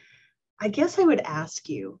 I guess I would ask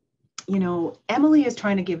you, Emily is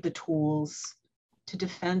trying to give the tools to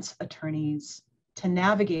defense attorneys to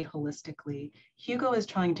navigate holistically, Hugo is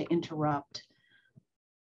trying to interrupt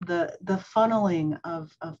the funneling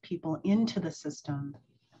of people into the system.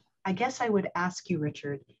 I guess I would ask you,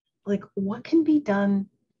 Richard, like, what can be done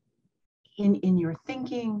in your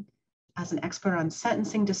thinking as an expert on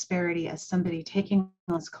sentencing disparity, as somebody taking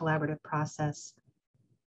on this collaborative process,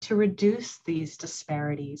 to reduce these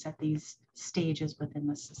disparities at these stages within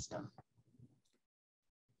the system?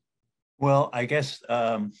 Well, I guess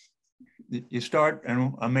you start,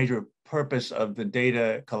 and a major purpose of the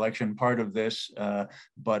data collection part of this,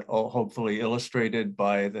 but hopefully illustrated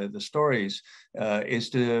by the stories, is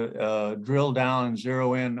to drill down,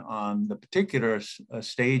 zero in on the particular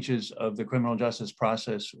stages of the criminal justice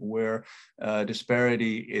process where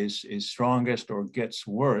disparity is strongest or gets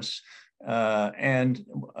worse. And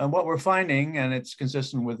what we're finding, and it's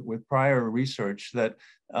consistent with prior research, that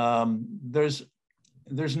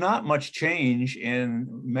there's not much change in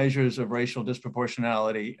measures of racial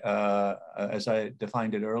disproportionality, as I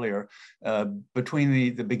defined it earlier, between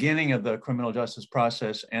the beginning of the criminal justice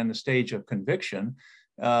process and the stage of conviction.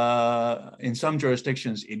 In some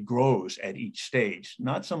jurisdictions, it grows at each stage.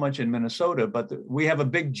 Not so much in Minnesota, but we have a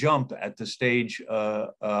big jump at the stage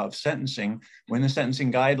of sentencing when the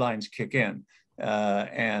sentencing guidelines kick in.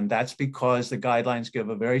 And that's because the guidelines give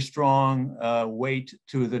a very strong weight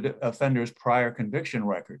to the offender's prior conviction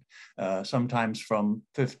record, sometimes from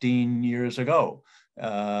 15 years ago.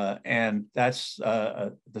 And that's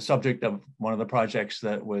the subject of one of the projects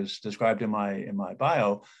that was described in my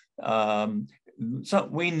bio. So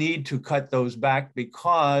we need to cut those back,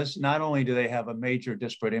 because not only do they have a major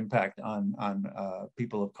disparate impact on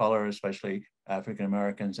people of color, especially African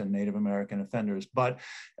Americans and Native American offenders, but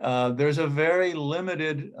there's a very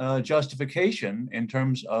limited justification in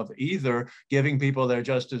terms of either giving people their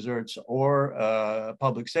just desserts or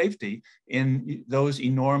public safety in those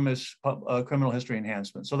enormous criminal history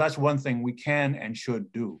enhancements. So that's one thing we can and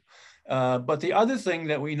should do. But the other thing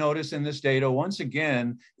that we notice in this data, once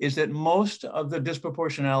again, is that most of the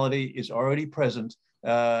disproportionality is already present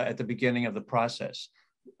at the beginning of the process,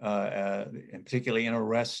 and particularly in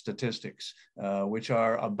arrest statistics, which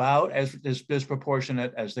are about as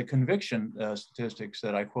disproportionate as the conviction statistics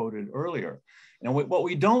that I quoted earlier. And what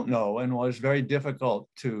we don't know, and was very difficult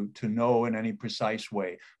to know in any precise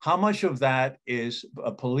way, how much of that is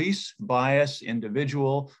a police bias,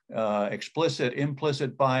 individual, explicit,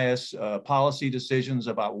 implicit bias, policy decisions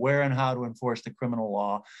about where and how to enforce the criminal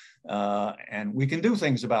law. And we can do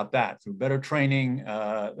things about that through better training,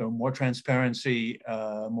 more transparency,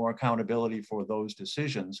 more accountability for those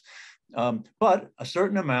decisions. But a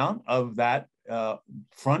certain amount of that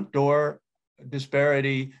front door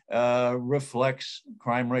disparity reflects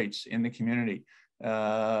crime rates in the community,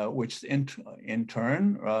 which in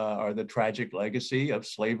turn are the tragic legacy of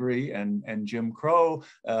slavery and Jim Crow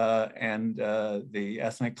and the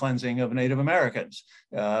ethnic cleansing of Native Americans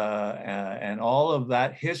and all of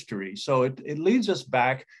that history. So it leads us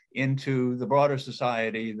back into the broader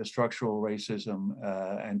society, the structural racism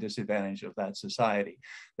and disadvantage of that society.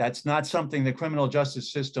 That's not something the criminal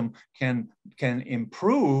justice system can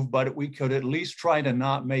improve, but we could at least try to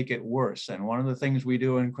not make it worse. And one of the things we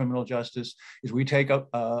do in criminal justice is we take a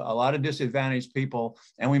lot of disadvantaged people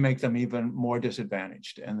and we make them even more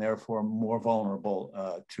disadvantaged and therefore more vulnerable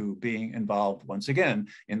to being involved once again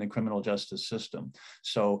in the criminal justice system.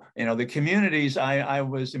 So, you know, the communities, I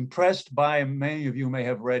was impressed by, many of you may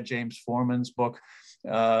have read James Foreman's book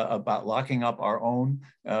about locking up our own,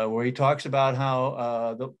 where he talks about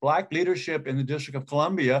how the Black leadership in the District of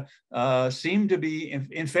Columbia seemed to be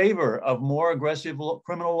in favor of more aggressive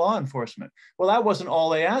criminal law enforcement. Well, that wasn't all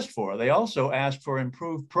they asked for. They also asked for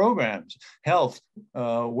improved programs, health,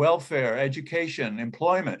 welfare, education,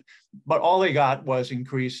 employment. But all they got was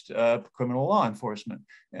increased criminal law enforcement.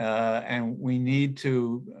 And we need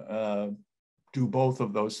to do both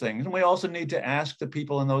of those things. And we also need to ask the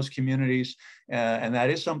people in those communities, and that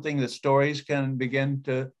is something that stories can begin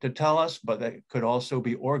to tell us, but that could also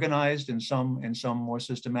be organized in some more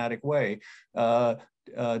systematic way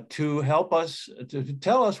to help us, to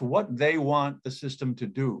tell us what they want the system to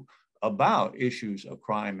do about issues of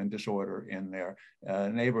crime and disorder in their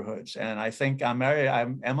neighborhoods. And I think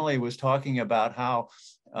Emily was talking about how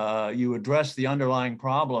you address the underlying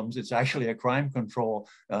problems. It's actually a crime control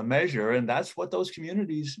measure, and that's what those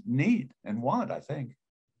communities need and want, I think.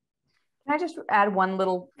 Can I just add one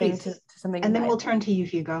little thing to something? And then we'll turn to you,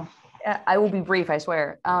 Hugo. I will be brief, I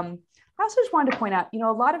swear. I also just wanted to point out, you know,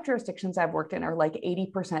 a lot of jurisdictions I've worked in are like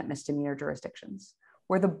 80% misdemeanor jurisdictions,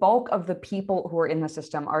 where the bulk of the people who are in the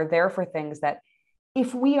system are there for things that,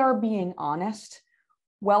 if we are being honest,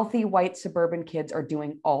 wealthy white suburban kids are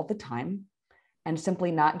doing all the time and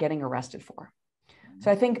simply not getting arrested for. So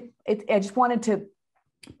I think I just wanted to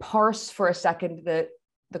parse for a second the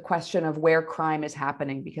question of where crime is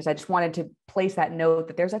happening, because I just wanted to place that note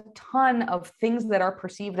that there's a ton of things that are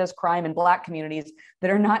perceived as crime in Black communities that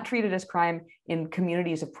are not treated as crime in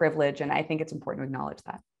communities of privilege. And I think it's important to acknowledge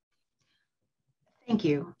that. Thank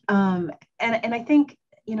you. And I think,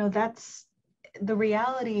 you know, that's the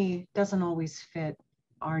reality doesn't always fit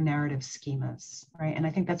our narrative schemas, right? And I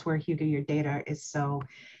think that's where, Hugo, your data is so,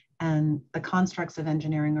 and the constructs of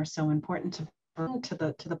engineering are so important to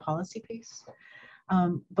the policy piece.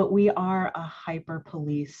 But we are a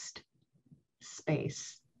hyper-policed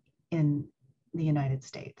space in the United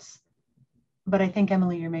States. But I think,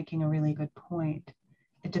 Emily, you're making a really good point.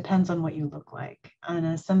 It depends on what you look like. And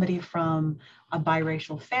as somebody from a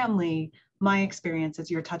biracial family, my experience,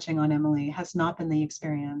 as you're touching on, Emily, has not been the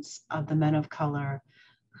experience of the men of color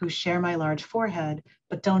who share my large forehead,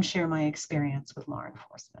 but don't share my experience with law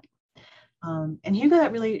enforcement. And Hugo,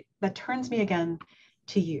 that turns me again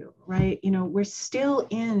to you, right? You know, we're still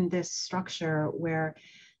in this structure where,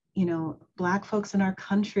 you know, Black folks in our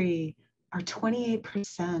country are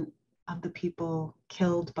 28% of the people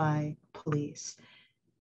killed by police,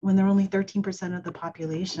 when they're only 13% of the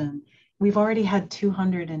population. We've already had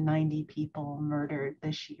 290 people murdered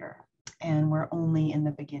this year, and we're only in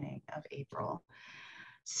the beginning of April.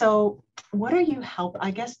 So what are you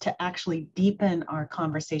I guess, to actually deepen our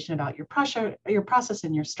conversation about your process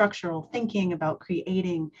and your structural thinking about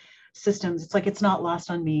creating systems? It's like, it's not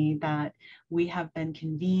lost on me that we have been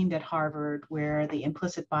convened at Harvard where the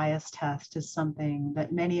implicit bias test is something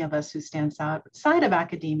that many of us who stand outside of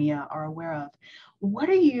academia are aware of. What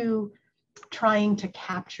are you trying to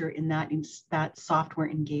capture in that software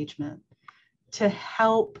engagement to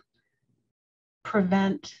help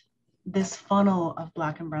prevent this funnel of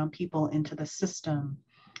Black and brown people into the system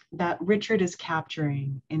that Richard is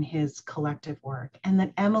capturing in his collective work, and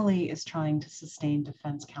that Emily is trying to sustain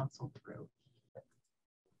Defense Counsel through?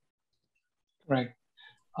 Right.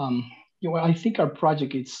 You know, I think our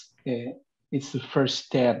project it's the first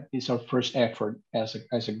step. It's our first effort as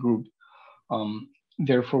a group.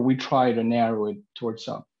 Therefore, we try to narrow it towards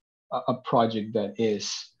a project that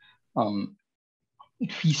is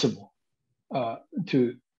feasible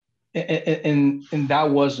and that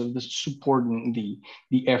was supporting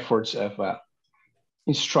the efforts of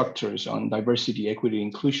instructors on diversity, equity,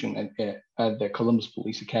 inclusion at the Columbus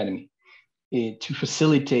Police Academy to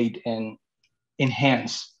facilitate and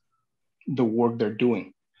enhance the work they're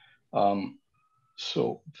doing.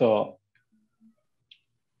 So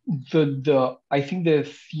I think the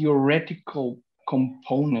theoretical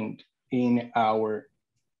component in our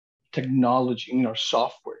technology, in our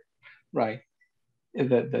software, right?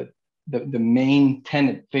 The main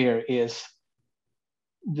tenet there is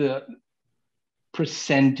the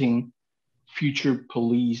presenting future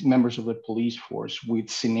members of the police force with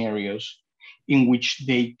scenarios in which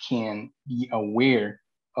they can be aware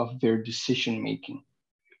of their decision making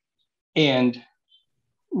and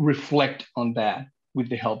reflect on that with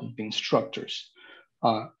the help of the instructors.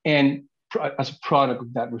 And as a product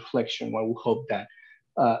of that reflection, I will hope that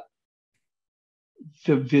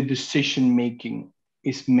the decision making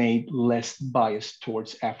is made less biased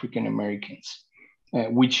towards African Americans,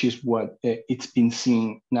 which is what it's been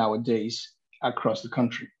seen nowadays across the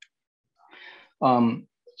country.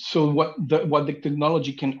 So what the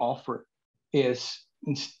technology can offer is,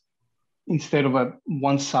 instead of a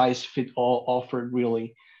one-size-fits-all offer,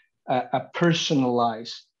 really a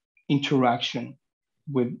personalized interaction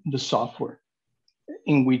with the software,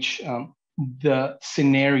 in which the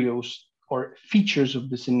scenarios or features of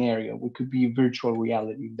the scenario, which could be virtual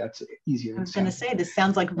reality. That's easier. I was going to say, this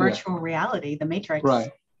sounds like virtual reality, the Matrix. Right.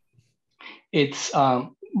 It's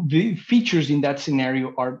the features in that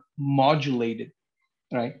scenario are modulated,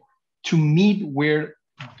 right, to meet where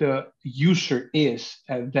the user is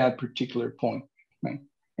at that particular point, right,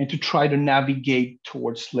 and to try to navigate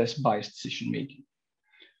towards less biased decision making,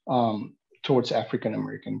 towards African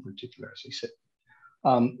American in particular, as I said.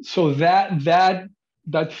 So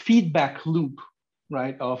that feedback loop,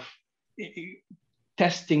 right, of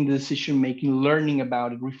testing the decision making, learning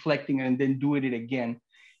about it, reflecting, and then doing it again,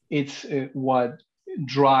 it's what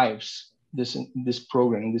drives this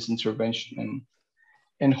program, this intervention,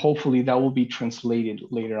 and hopefully that will be translated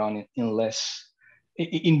later on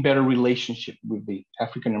in better relationship with the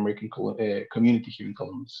African American community here in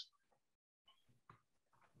Columbus.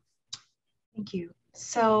 Thank you.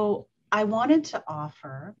 So I wanted to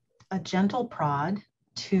offer a gentle prod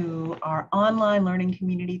to our online learning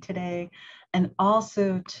community today, and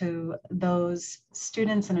also to those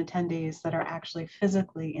students and attendees that are actually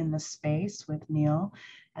physically in the space with Neil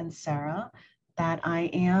and Sarah, that I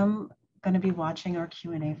am going to be watching our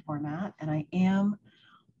Q&A format, and I am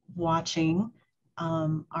watching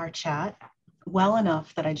our chat well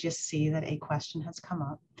enough that I just see that a question has come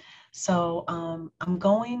up. So I'm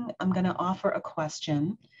going to offer a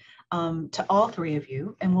question to all three of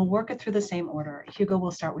you, and we'll work it through the same order. Hugo,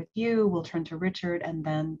 we'll start with you, we'll turn to Richard, and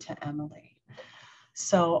then to Emily.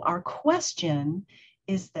 So our question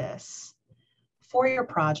is this: for your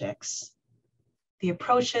projects, the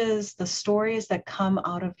approaches, the stories that come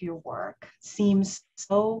out of your work seems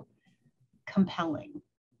so compelling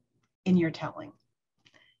in your telling.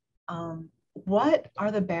 What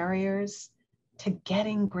are the barriers to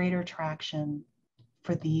getting greater traction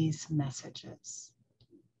for these messages?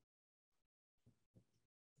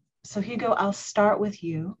 So Hugo, I'll start with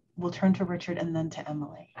you. We'll turn to Richard and then to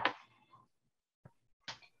Emily.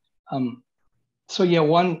 So yeah,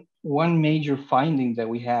 one major finding that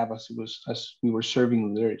we have as we were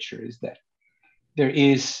serving the literature is that there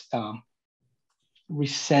is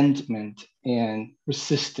resentment and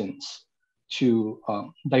resistance to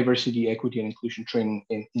diversity, equity, and inclusion training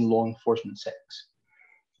in law enforcement settings.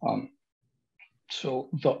 So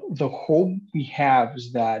the hope we have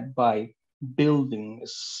is that by building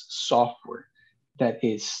software that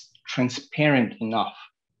is transparent enough,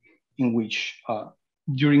 in which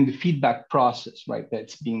during the feedback process, right,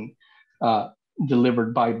 that's being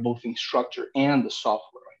delivered by both the instructor and the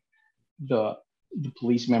software, right, the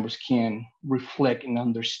police members can reflect and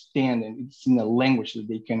understand, and it's in a language that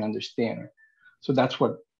they can understand. Right? So that's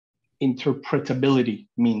what interpretability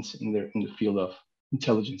means in the field of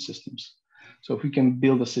intelligence systems. So if we can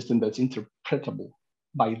build a system that's interpretable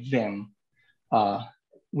by them,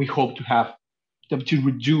 we hope to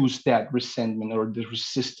reduce that resentment or the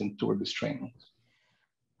resistance toward this training.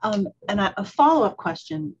 And a follow-up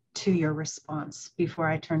question to your response before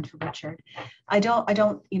I turn to Richard. I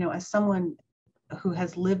don't, you know, as someone who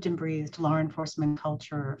has lived and breathed law enforcement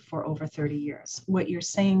culture for over 30 years, what you're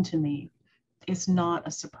saying to me is not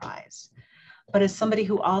a surprise. But as somebody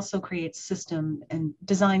who also creates system and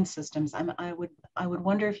design systems, I would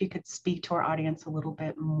wonder if you could speak to our audience a little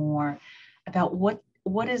bit more about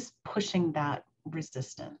what is pushing that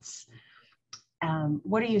resistance.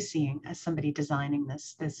 What are you seeing as somebody designing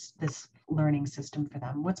this learning system for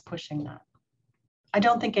them? What's pushing that? I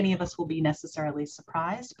don't think any of us will be necessarily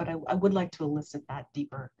surprised, but I would like to elicit that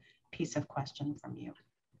deeper piece of question from you.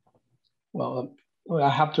 Well, I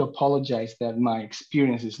have to apologize that my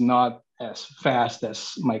experience is not as fast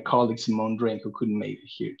as my colleague Simone Drake, who couldn't make it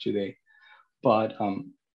here today. But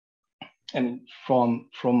and from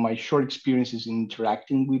my short experiences in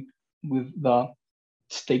interacting with the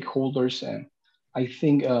stakeholders, and I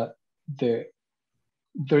think there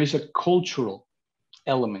is a cultural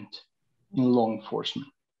element in law enforcement,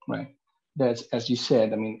 right? That's, as you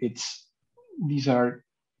said, I mean, these are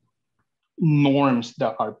norms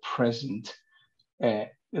that are present and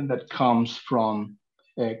that comes from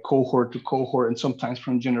cohort to cohort, and sometimes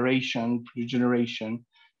from generation to generation,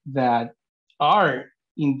 that are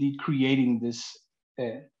indeed creating this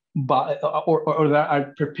or that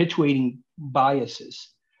are perpetuating biases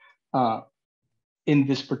in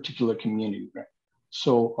this particular community, right?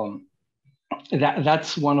 So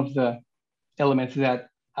that's one of the elements that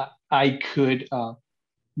I could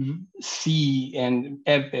see and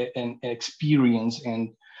experience, and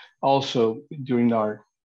also during our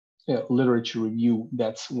literature review,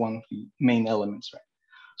 that's one of the main elements, right?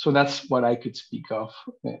 So that's what I could speak of,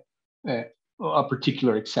 a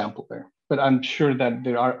particular example there. But I'm sure that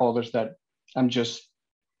there are others that I'm just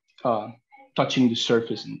touching the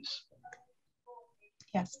surface in this.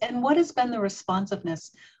 Yes, and what has been the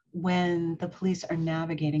responsiveness when the police are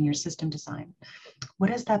navigating your system design? What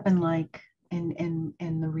has that been like in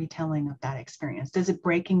the retelling of that experience? Is it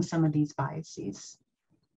breaking some of these biases?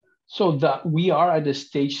 So we are at the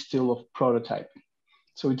stage still of prototyping.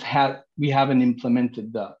 So we haven't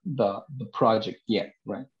implemented the project yet,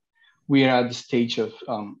 right? We are at the stage of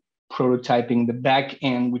prototyping the back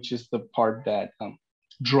end, which is the part that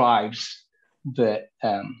drives the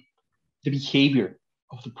behavior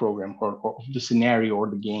of the program or of the scenario or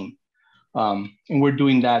the game. And we're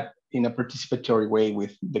doing that in a participatory way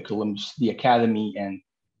with the Academy and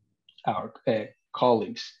our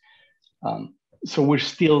colleagues. So we're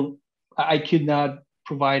still, I could not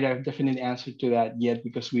provide a definite answer to that yet,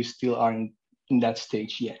 because we still are in that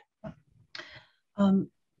stage yet.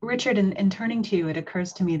 Richard, in turning to you, it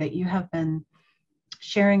occurs to me that you have been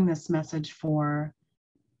sharing this message for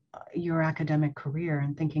your academic career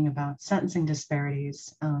and thinking about sentencing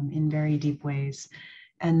disparities in very deep ways.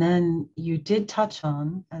 And then you did touch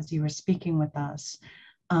on, as you were speaking with us,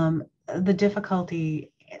 the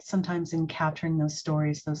difficulty sometimes in capturing those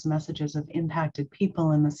stories, those messages of impacted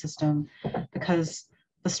people in the system, because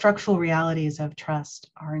the structural realities of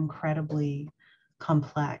trust are incredibly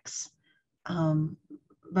complex.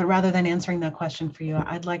 But rather than answering that question for you,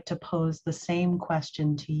 I'd like to pose the same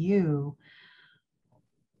question to you.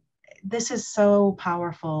 This is so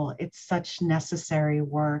powerful. It's such necessary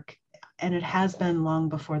work, and it has been long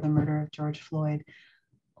before the murder of George Floyd.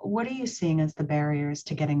 What are you seeing as the barriers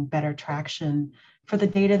to getting better traction for the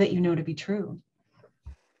data that you know to be true?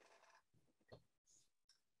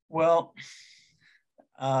 Well,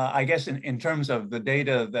 I guess in terms of the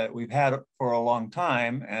data that we've had for a long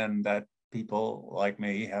time and that people like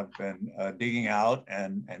me have been digging out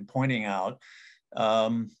and pointing out,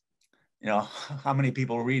 you know, how many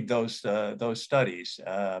people read those studies?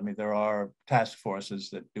 I mean, there are task forces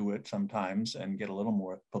that do it sometimes and get a little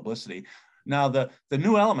more publicity. Now, the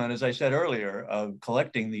new element, as I said earlier, of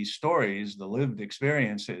collecting these stories, the lived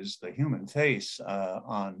experiences, the human face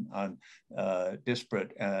on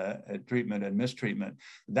disparate treatment and mistreatment,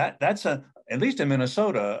 that's at least in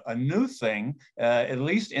Minnesota, a new thing, at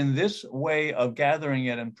least in this way of gathering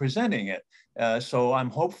it and presenting it. So I'm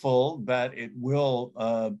hopeful that it will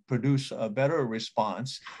produce a better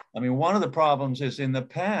response. I mean, one of the problems is in the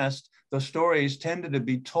past, the stories tended to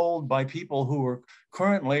be told by people who were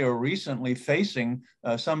currently or recently facing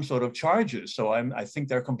some sort of charges. So I think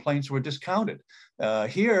their complaints were discounted.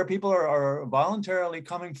 Here, people are voluntarily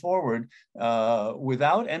coming forward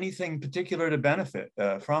without anything particular to benefit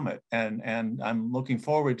from it. And I'm looking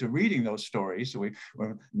forward to reading those stories.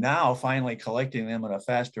 We're now finally collecting them at a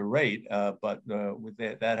faster rate, but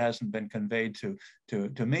that hasn't been conveyed to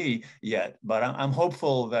me yet. But I'm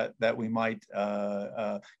hopeful that we might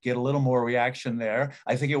get a little more reaction there.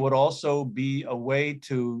 I think it would also be a way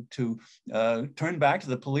to turn back to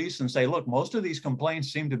the police and say, look, most of these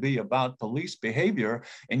complaints seem to be about police behavior,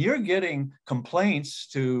 and you're getting complaints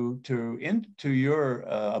about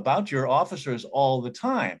your officers all the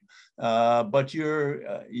time, but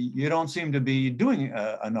you don't seem to be doing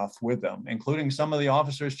enough with them, including some of the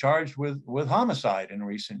officers charged with homicide in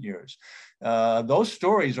recent years. Those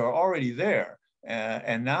stories are already there,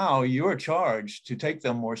 and now you're charged to take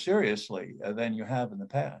them more seriously than you have in the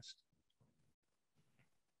past.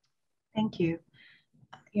 Thank you.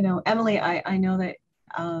 You know, Emily, I know that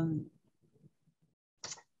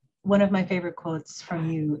one of my favorite quotes from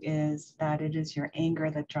you is that it is your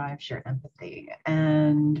anger that drives your empathy.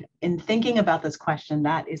 And in thinking about this question,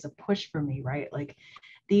 that is a push for me, right? Like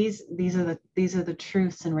these are the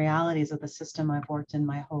truths and realities of the system I've worked in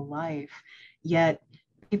my whole life. Yet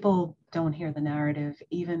people don't hear the narrative,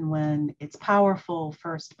 even when it's powerful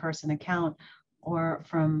first person account, or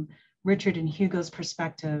from Richard and Hugo's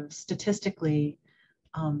perspective, statistically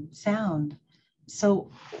sound.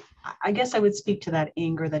 So I guess I would speak to that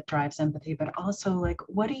anger that drives empathy, but also like,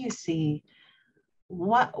 what do you see?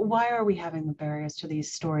 Why are we having the barriers to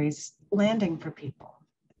these stories landing for people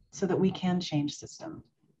so that we can change systems?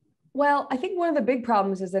 Well, I think one of the big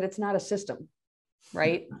problems is that it's not a system,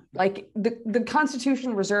 right? Like the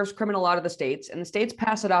Constitution reserves criminal law to the states, and the states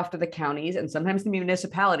pass it off to the counties and sometimes the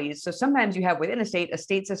municipalities. So sometimes you have within a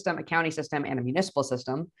state system, a county system, and a municipal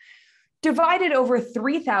system, divided over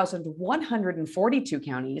 3,142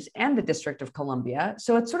 counties and the District of Columbia.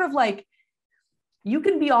 So it's sort of like, you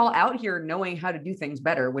can be all out here knowing how to do things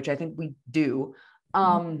better, which I think we do.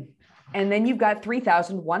 And then you've got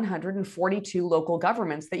 3,142 local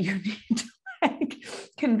governments that you need to like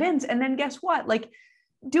convince. And then guess what? Like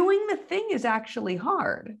doing the thing is actually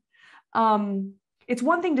hard. It's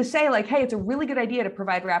one thing to say like, hey, it's a really good idea to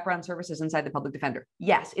provide wraparound services inside the public defender.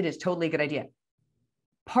 Yes, it is totally a good idea.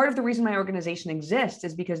 Part of the reason my organization exists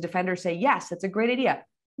is because defenders say, yes, that's a great idea.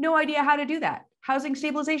 No idea how to do that. Housing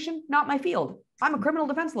stabilization, not my field. I'm a criminal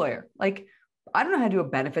defense lawyer. Like, I don't know how to do a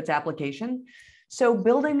benefits application. So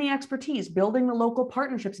building the expertise, building the local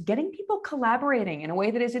partnerships, getting people collaborating in a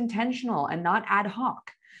way that is intentional and not ad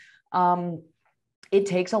hoc. It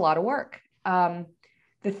takes a lot of work. The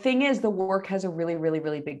thing is, the work has a really, really,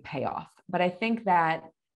 really big payoff. But I think that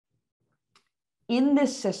in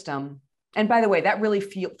this system, and by the way, that really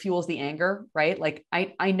fuels the anger, right? Like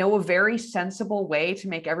I know a very sensible way to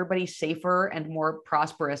make everybody safer and more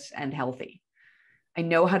prosperous and healthy. I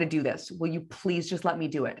know how to do this. Will you please just let me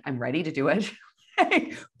do it? I'm ready to do it.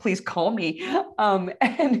 Please call me.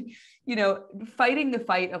 And, you know, fighting the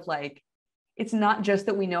fight of like, it's not just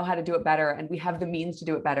that we know how to do it better and we have the means to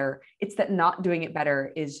do it better. It's that not doing it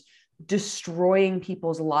better is destroying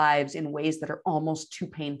people's lives in ways that are almost too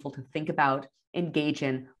painful to think about, engage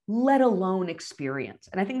in, let alone experience.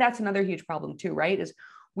 And I think that's another huge problem too, right? Is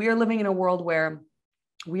we are living in a world where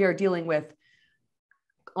we are dealing with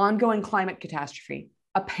ongoing climate catastrophe,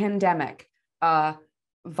 a pandemic,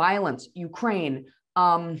 violence, Ukraine,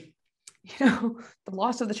 the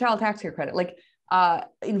loss of the child tax care credit, like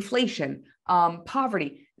inflation,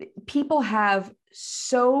 poverty. People have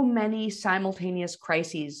so many simultaneous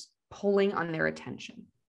crises pulling on their attention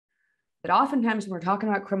that oftentimes when we're talking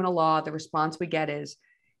about criminal law, the response we get is,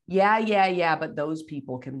 yeah, but those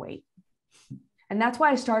people can wait. And that's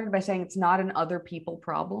why I started by saying it's not an other people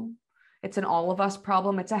problem. It's an all of us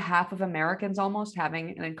problem. It's a half of Americans almost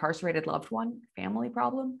having an incarcerated loved one, family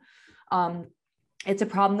problem. It's a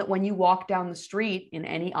problem that when you walk down the street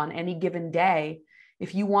on any given day,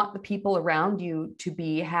 if you want the people around you to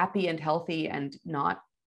be happy and healthy and not,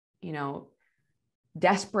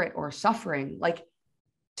 desperate or suffering, like,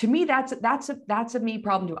 to me, that's a me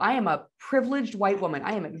problem too. I am a privileged white woman.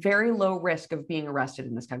 I am at very low risk of being arrested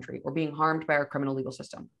in this country or being harmed by our criminal legal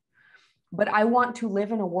system. But I want to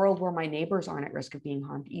live in a world where my neighbors aren't at risk of being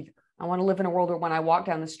harmed either. I want to live in a world where when I walk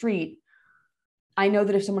down the street, I know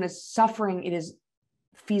that if someone is suffering, it is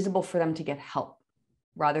feasible for them to get help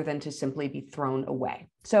rather than to simply be thrown away.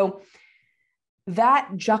 So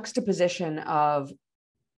that juxtaposition of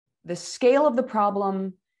the scale of the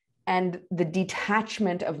problem and the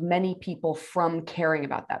detachment of many people from caring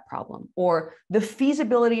about that problem, or the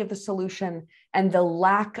feasibility of the solution and the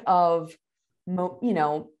lack of,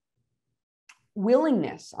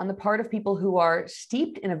 willingness on the part of people who are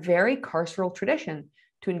steeped in a very carceral tradition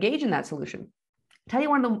to engage in that solution. I'll tell you,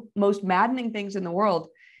 one of the most maddening things in the world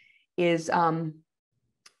is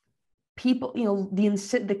people,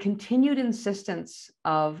 the continued insistence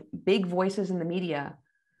of big voices in the media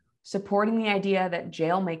supporting the idea that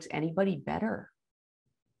jail makes anybody better,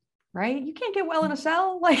 right? You can't get well in a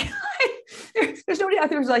cell. Like, there's nobody out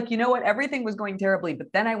there who's like, you know what, everything was going terribly,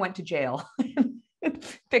 but then I went to jail.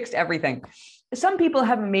 Fixed everything. Some people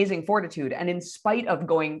have amazing fortitude, and in spite of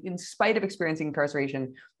experiencing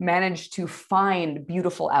incarceration, managed to find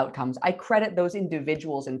beautiful outcomes. I credit those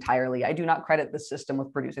individuals entirely. I do not credit the system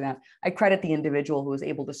with producing that. I credit the individual who was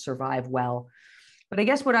able to survive well. But I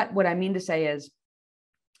guess what I mean to say is,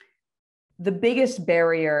 the biggest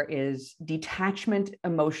barrier is detachment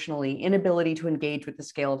emotionally, inability to engage with the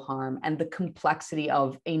scale of harm, and the complexity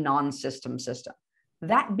of a non-system system.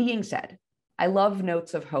 That being said, I love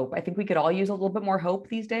notes of hope. I think we could all use a little bit more hope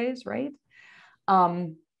these days, right?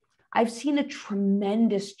 I've seen a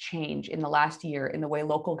tremendous change in the last year in the way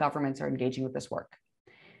local governments are engaging with this work.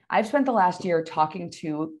 I've spent the last year talking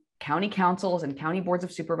to county councils and county boards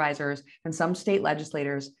of supervisors and some state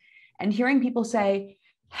legislators, and hearing people say,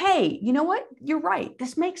 hey, you know what? You're right.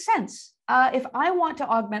 This makes sense. If I want to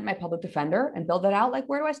augment my public defender and build that out, like,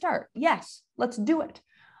 where do I start? Yes, let's do it.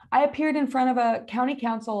 I appeared in front of a county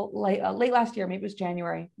council late last year, maybe it was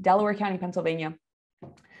January, Delaware County, Pennsylvania.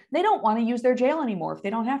 They don't want to use their jail anymore if they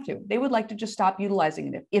don't have to. They would like to just stop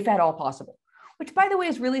utilizing it if at all possible, which, by the way,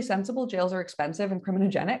 is really sensible. Jails are expensive and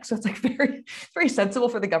criminogenic. So it's like very, very sensible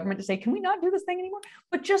for the government to say, can we not do this thing anymore?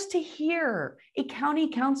 But just to hear a county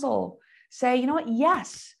council say, you know what,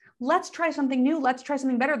 yes, let's try something new. Let's try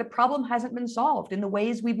something better. The problem hasn't been solved in the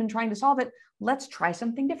ways we've been trying to solve it. Let's try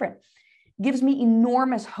something different. Gives me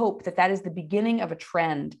enormous hope that that is the beginning of a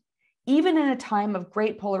trend, even in a time of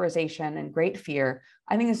great polarization and great fear.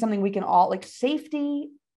 I think it's something we can all, like, safety,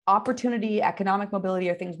 opportunity, economic mobility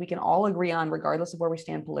are things we can all agree on regardless of where we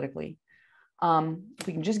stand politically. If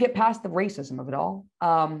we can just get past the racism of it all.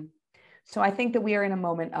 So I think that we are in a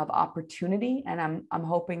moment of opportunity, and I'm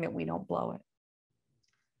hoping that we don't blow it.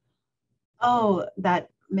 Oh, that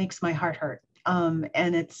makes my heart hurt.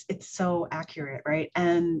 And it's so accurate, right?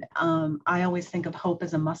 And I always think of hope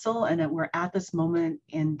as a muscle, and that we're at this moment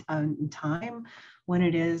in time when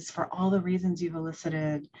it is, for all the reasons you've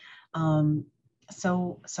elicited,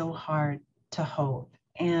 so hard to hope.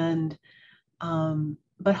 And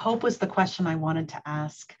but hope was the question I wanted to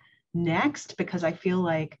ask next, because I feel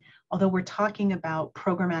like, although we're talking about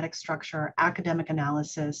programmatic structure, academic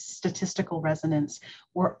analysis, statistical resonance,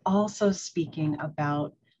 we're also speaking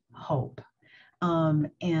about hope.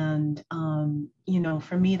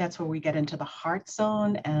 For me, that's where we get into the heart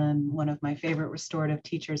zone. And one of my favorite restorative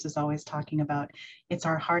teachers is always talking about, it's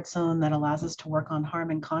our heart zone that allows us to work on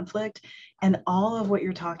harm and conflict. And all of what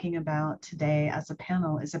you're talking about today as a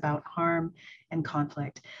panel is about harm and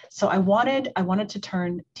conflict. So I wanted to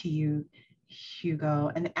turn to you,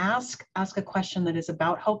 Hugo, and ask a question that is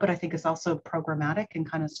about hope, but I think is also programmatic and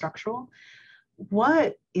kind of structural.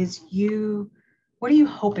 What is you what are you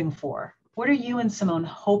hoping for? What are you and Simone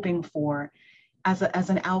hoping for as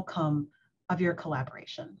an outcome of your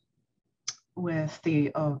collaboration with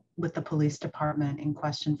the police department in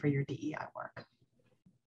question for your DEI work?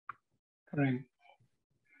 Right.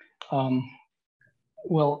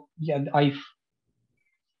 Well, yeah, I've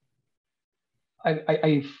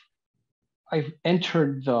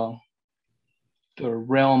entered the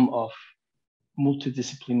realm of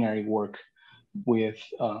multidisciplinary work with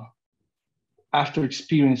after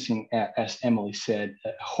experiencing, as Emily said,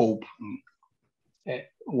 hope.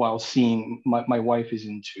 While seeing my wife is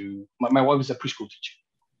into my wife is a preschool teacher,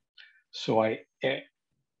 so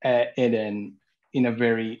in a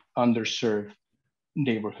very underserved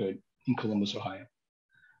neighborhood in Columbus, Ohio.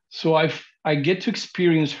 So I get to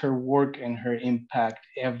experience her work and her impact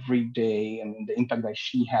every day. I mean, the impact that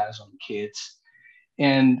she has on kids.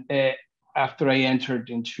 And after I entered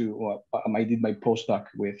into, I did my postdoc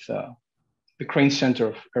with the Crane Center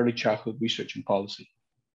of Early Childhood Research and Policy,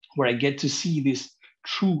 where I get to see these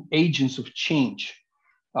true agents of change,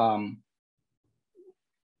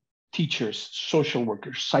 teachers, social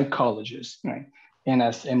workers, psychologists, right? And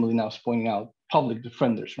as Emily now is pointing out, public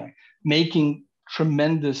defenders, right? Making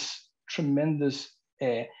tremendous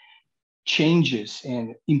changes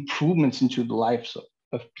and improvements into the lives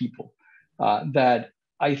of people. That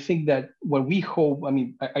I think that what we hope, I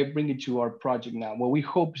mean, I bring it to our project now, what we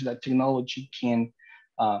hope is that technology can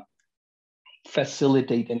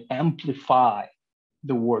facilitate and amplify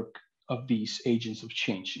the work of these agents of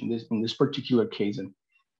change. In this particular case, an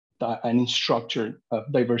instructor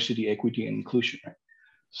of diversity, equity, and inclusion, right?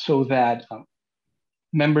 So that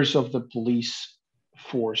members of the police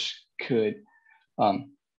force could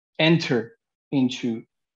enter into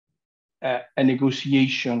a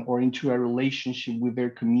negotiation or into a relationship with their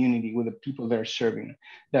community, with the people they're serving,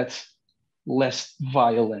 that's less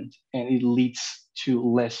violent, and it leads to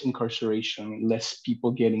less incarceration, less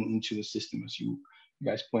people getting into the system, as you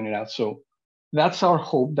guys pointed out. So that's our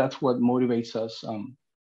hope. That's what motivates us.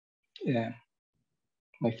 Yeah,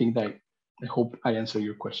 I think that I hope I answer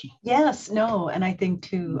your question. Yes, no, and I think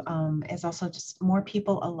too is also just more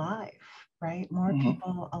people alive, right? More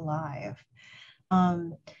people alive.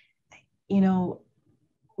 You know,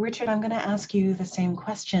 Richard, I'm going to ask you the same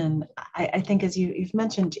question. I think as you've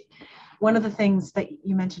mentioned, one of the things that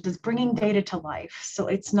you mentioned is bringing data to life. So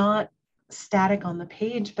it's not static on the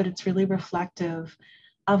page, but it's really reflective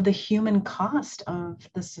of the human cost of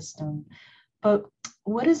the system. But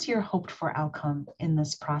what is your hoped for outcome in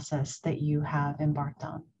this process that you have embarked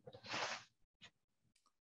on?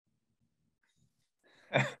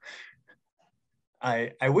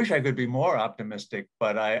 I wish I could be more optimistic,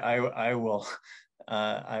 but I will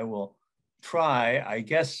try. I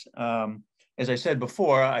guess, as I said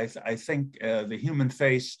before, I think the human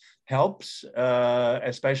face helps,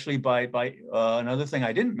 especially by another thing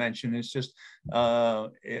I didn't mention is just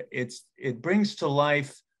it brings to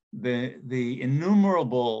life the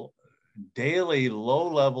innumerable daily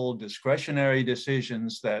low-level discretionary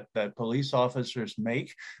decisions that police officers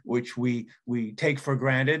make, which we take for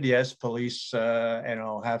granted. Yes, police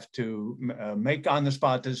have to make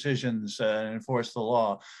on-the-spot decisions and enforce the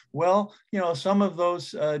law. Well, some of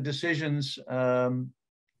those decisions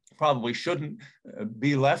probably shouldn't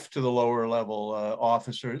be left to the lower level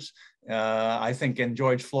officers. I think in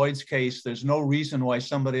George Floyd's case, there's no reason why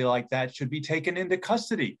somebody like that should be taken into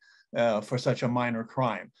custody for such a minor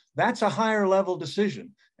crime. That's a higher level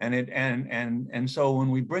decision. And so when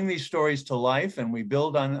we bring these stories to life and we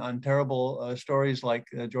build on terrible stories like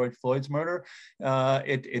George Floyd's murder,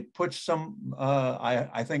 it puts some,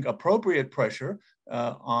 I think, appropriate pressure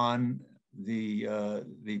on the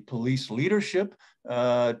police leadership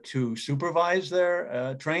to supervise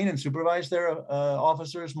their, train and supervise their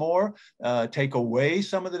officers more, take away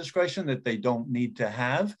some of the discretion that they don't need to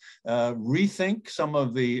have, rethink some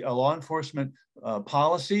of the law enforcement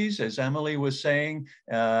policies, as Emily was saying,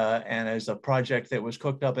 and as a project that was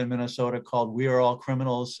cooked up in Minnesota called We Are All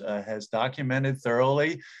Criminals has documented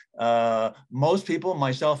thoroughly. Most people,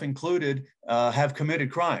 myself included, have committed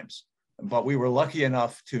crimes, but we were lucky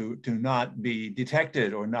enough to not be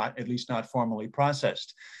detected or not, at least not formally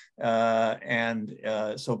processed. So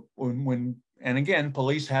and again,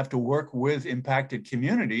 police have to work with impacted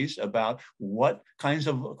communities about what kinds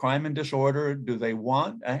of crime and disorder do they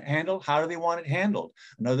want handled, how do they want it handled.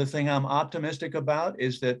 Another thing I'm optimistic about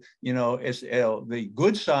is that, it's the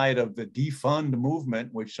good side of the defund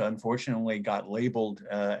movement, which unfortunately got labeled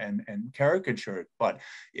and caricatured, but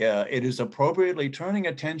it is appropriately turning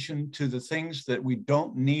attention to the things that we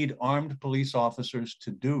don't need armed police officers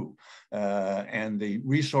to do, and the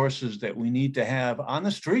resources that we need to have on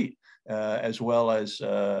the street as well as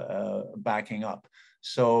backing up.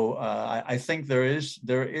 So I think there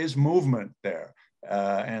is movement there,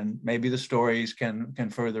 and maybe the stories can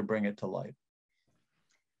further bring it to light.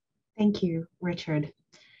 Thank you, Richard.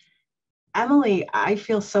 Emily, I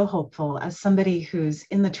feel so hopeful as somebody who's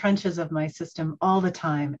in the trenches of my system all the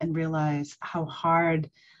time and realize how hard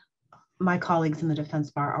my colleagues in the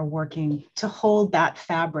Defense Bar are working to hold that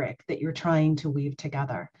fabric that you're trying to weave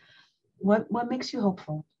together. What makes you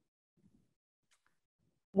hopeful?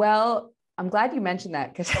 Well, I'm glad you mentioned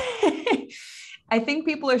that, because I think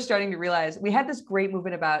people are starting to realize we had this great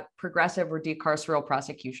movement about progressive or decarceral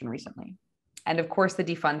prosecution recently. And of course, the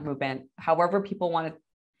defund movement, however people want to,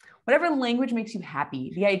 whatever language makes you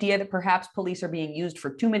happy, the idea that perhaps police are being used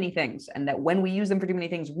for too many things and that when we use them for too many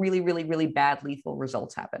things, really, really, really bad lethal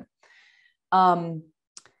results happen. And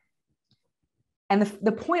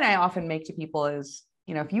the point I often make to people is,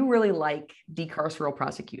 if you really like decarceral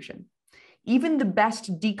prosecution, even the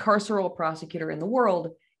best decarceral prosecutor in the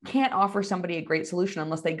world can't offer somebody a great solution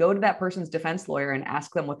unless they go to that person's defense lawyer and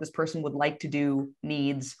ask them what this person would like to do,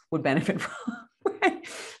 needs, would benefit from. Right?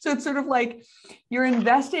 So it's sort of like you're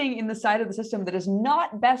investing in the side of the system that is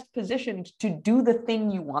not best positioned to do the thing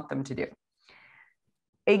you want them to do.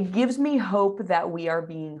 It gives me hope that we are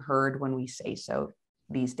being heard when we say so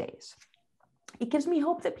these days. It gives me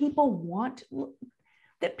hope that people want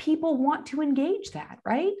to engage that,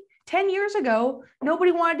 right? 10 years ago,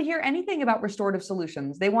 nobody wanted to hear anything about restorative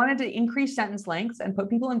solutions. They wanted to increase sentence lengths and put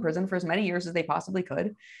people in prison for as many years as they possibly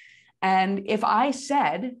could. And if I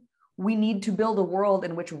said we need to build a world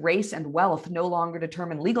in which race and wealth no longer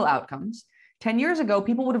determine legal outcomes, 10 years ago,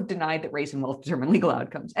 people would have denied that race and wealth determine legal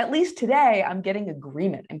outcomes. At least today, I'm getting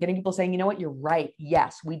agreement. I'm getting people saying, you know what, you're right.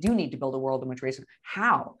 Yes, we do need to build a world in which race,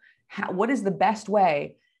 what is the best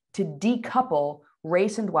way to decouple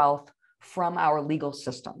race and wealth from our legal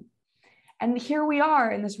system? And here we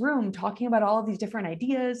are in this room talking about all of these different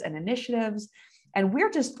ideas and initiatives. And we're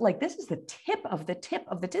just like, this is the tip of the tip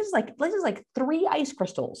of the, this is like 3 ice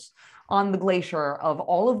crystals on the glacier of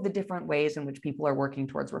all of the different ways in which people are working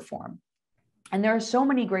towards reform. And there are so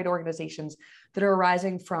many great organizations that are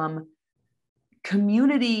arising from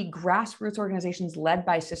community grassroots organizations led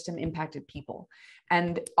by system impacted people.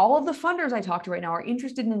 And all of the funders I talk to right now are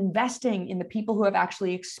interested in investing in the people who have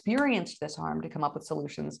actually experienced this harm to come up with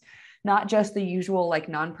solutions, not just the usual like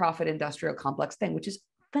nonprofit industrial complex thing, which is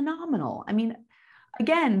phenomenal. I mean,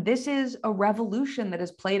 again, this is a revolution that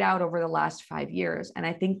has played out over the last 5 years. And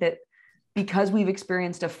I think that because we've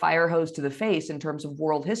experienced a fire hose to the face in terms of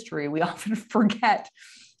world history, we often forget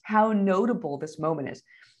how notable this moment is.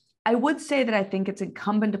 I would say that I think it's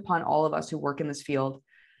incumbent upon all of us who work in this field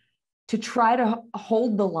to try to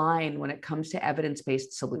hold the line when it comes to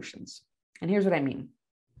evidence-based solutions. And here's what I mean.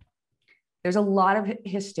 There's a lot of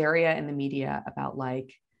hysteria in the media about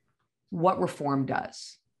like what reform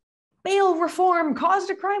does. Bail reform caused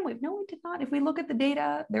a crime wave. No, it did not. If we look at the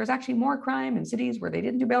data, there's actually more crime in cities where they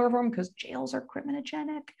didn't do bail reform because jails are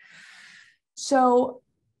criminogenic. So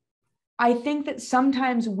I think that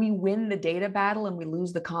sometimes we win the data battle and we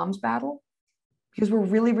lose the comms battle because we're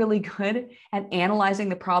really, really good at analyzing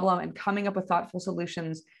the problem and coming up with thoughtful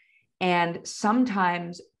solutions. And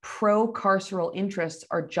sometimes pro-carceral interests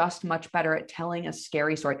are just much better at telling a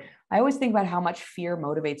scary story. I always think about how much fear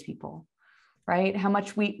motivates people. Right? How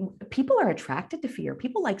much people are attracted to fear.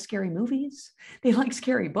 People like scary movies. They like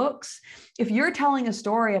scary books. If you're telling a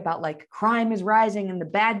story about like crime is rising and the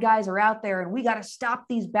bad guys are out there and we got to stop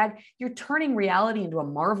these you're turning reality into a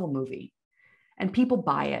Marvel movie and people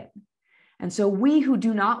buy it. And so we who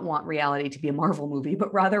do not want reality to be a Marvel movie,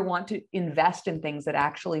 but rather want to invest in things that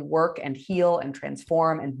actually work and heal and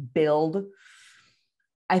transform and build,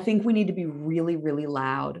 I think we need to be really, really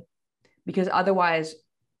loud because otherwise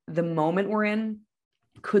the moment we're in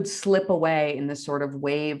could slip away in this sort of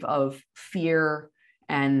wave of fear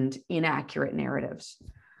and inaccurate narratives.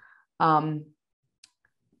 That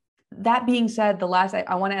being said,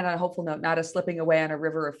 I want to end on a hopeful note, not a slipping away on a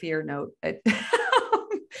river of fear note. But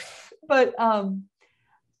I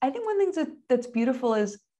think one thing that's beautiful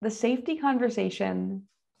is the safety conversation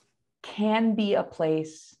can be a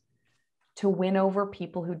place to win over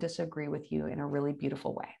people who disagree with you in a really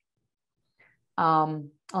beautiful way.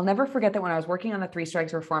 I'll never forget that when I was working on the 3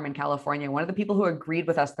 strikes reform in California, one of the people who agreed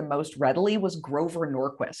with us the most readily was Grover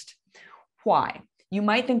Norquist. Why? You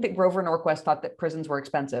might think that Grover Norquist thought that prisons were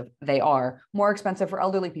expensive. They are. More expensive for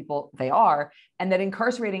elderly people. They are. And that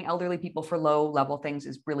incarcerating elderly people for low-level things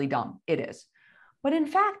is really dumb. It is. But in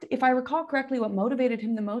fact, if I recall correctly, what motivated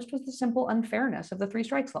him the most was the simple unfairness of the 3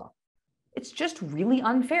 strikes law. It's just really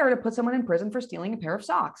unfair to put someone in prison for stealing a pair of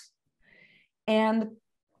socks. And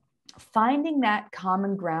finding that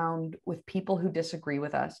common ground with people who disagree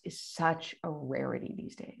with us is such a rarity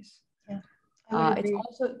these days. Yeah, it's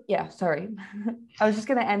also, yeah, sorry. I was just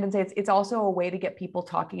going to end and say it's also a way to get people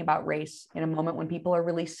talking about race in a moment when people are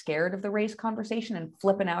really scared of the race conversation and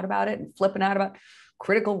flipping out about it and flipping out about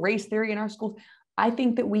critical race theory in our schools. I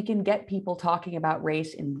think that we can get people talking about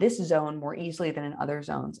race in this zone more easily than in other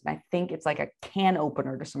zones. And I think it's like a can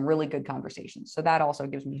opener to some really good conversations. So that also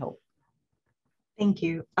gives me hope. Thank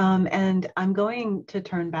you. And I'm going to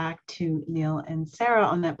turn back to Neil and Sarah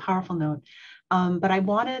on that powerful note. But I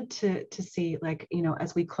wanted to see, like, you know,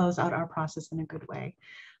 as we close out our process in a good way,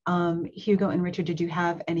 Hugo and Richard, did you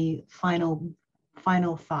have any final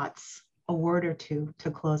thoughts, a word or two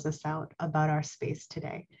to close us out about our space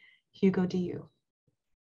today? Hugo, do you?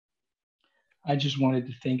 I just wanted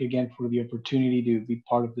to thank again for the opportunity to be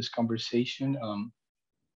part of this conversation.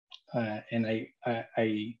 And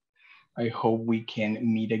I hope we can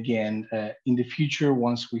meet again in the future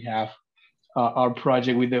once we have our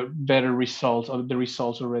project with the better results, or the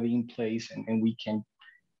results already in place, and we can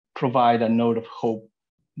provide a note of hope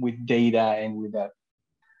with data and with a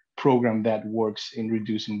program that works in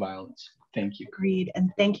reducing violence. Thank you. Agreed,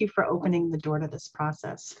 and thank you for opening the door to this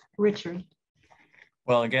process. Richard.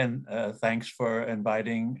 Well, again, thanks for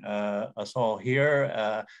inviting us all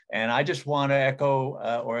here. And I just want to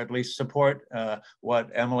echo, or at least support what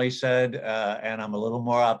Emily said. And I'm a little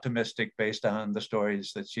more optimistic based on the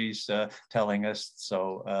stories that she's telling us.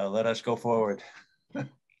 So let us go forward.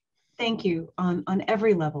 Thank you on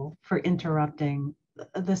every level for interrupting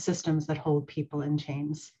the systems that hold people in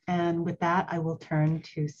chains. And with that, I will turn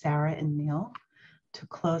to Sarah and Neil to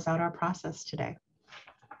close out our process today.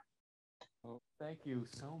 Thank you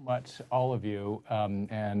so much, all of you.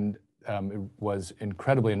 It was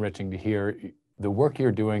incredibly enriching to hear the work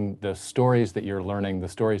you're doing, the stories that you're learning, the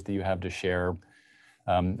stories that you have to share.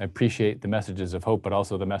 I appreciate the messages of hope, but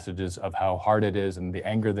also the messages of how hard it is and the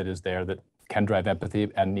anger that is there that can drive empathy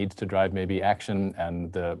and needs to drive maybe action,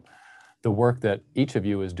 and the work that each of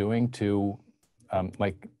you is doing to,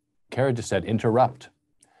 like Kara just said, interrupt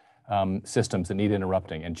systems that need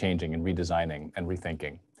interrupting and changing and redesigning and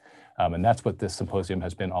rethinking. And that's what this symposium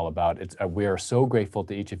has been all about. We are so grateful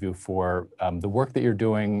to each of you for the work that you're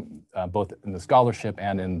doing, both in the scholarship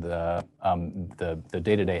and in the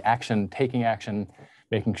day-to-day action, taking action,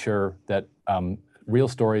 making sure that real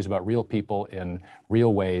stories about real people in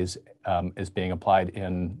real ways is being applied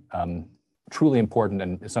in truly important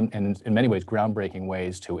and in many ways groundbreaking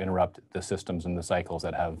ways to interrupt the systems and the cycles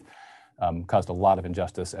that have caused a lot of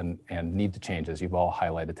injustice and need to change, as you've all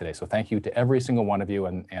highlighted today. So thank you to every single one of you,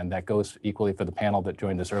 and that goes equally for the panel that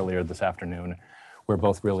joined us earlier this afternoon. We're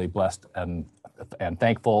both really blessed and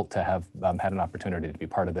thankful to have had an opportunity to be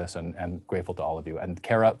part of this, and grateful to all of you. And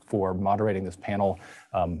Kara, for moderating this panel,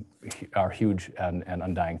 our huge and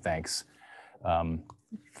undying thanks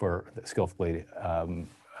for skillfully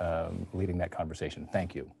leading that conversation.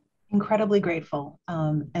 Thank you. Incredibly grateful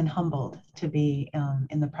and humbled to be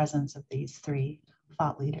in the presence of these three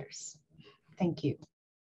thought leaders. Thank you.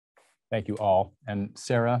 Thank you all. And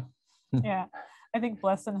Sarah? Yeah, I think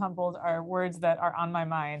blessed and humbled are words that are on my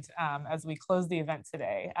mind as we close the event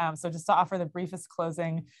today. So just to offer the briefest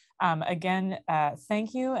closing, again,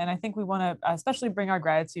 thank you. And I think we want to especially bring our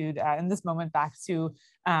gratitude in this moment back to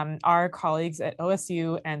our colleagues at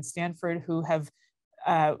OSU and Stanford who have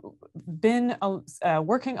been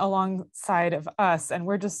working alongside of us, and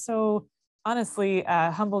we're just so honestly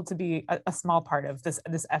humbled to be a small part of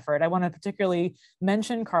this effort. I want to particularly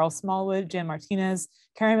mention Carl Smallwood, Jan Martinez,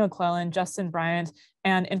 Carrie McClellan, Justin Bryant,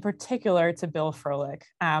 and in particular to Bill Froelich.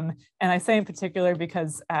 And I say in particular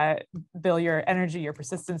because Bill, your energy, your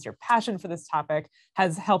persistence, your passion for this topic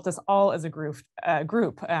has helped us all as a group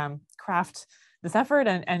craft this effort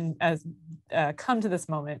and come to this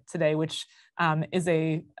moment today, which is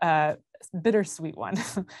a bittersweet one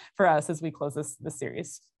for us as we close this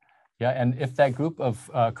series. Yeah, and if that group of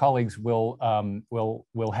colleagues will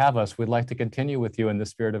have us, we'd like to continue with you in the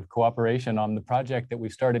spirit of cooperation on the project that we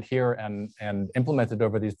started here and implemented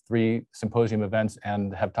over these 3 symposium events,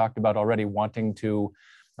 and have talked about already wanting to,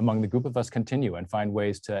 among the group of us, continue and find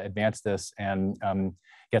ways to advance this and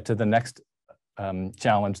get to the next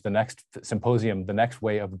challenge, the next symposium, the next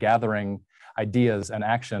way of gathering ideas and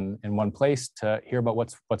action in one place to hear about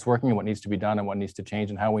what's working and what needs to be done and what needs to change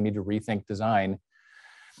and how we need to rethink design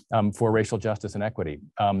for racial justice and equity.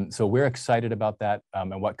 So we're excited about that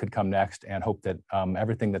and what could come next, and hope that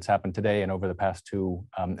everything that's happened today and over the past 2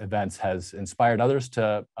 events has inspired others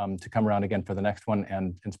to come around again for the next one,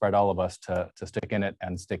 and inspired all of us to stick in it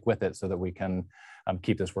and stick with it so that we can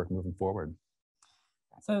keep this work moving forward.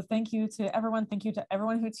 So thank you to everyone. Thank you to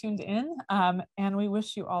everyone who tuned in. And we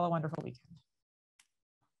wish you all a wonderful weekend.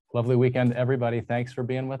 Lovely weekend, everybody. Thanks for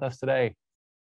being with us today.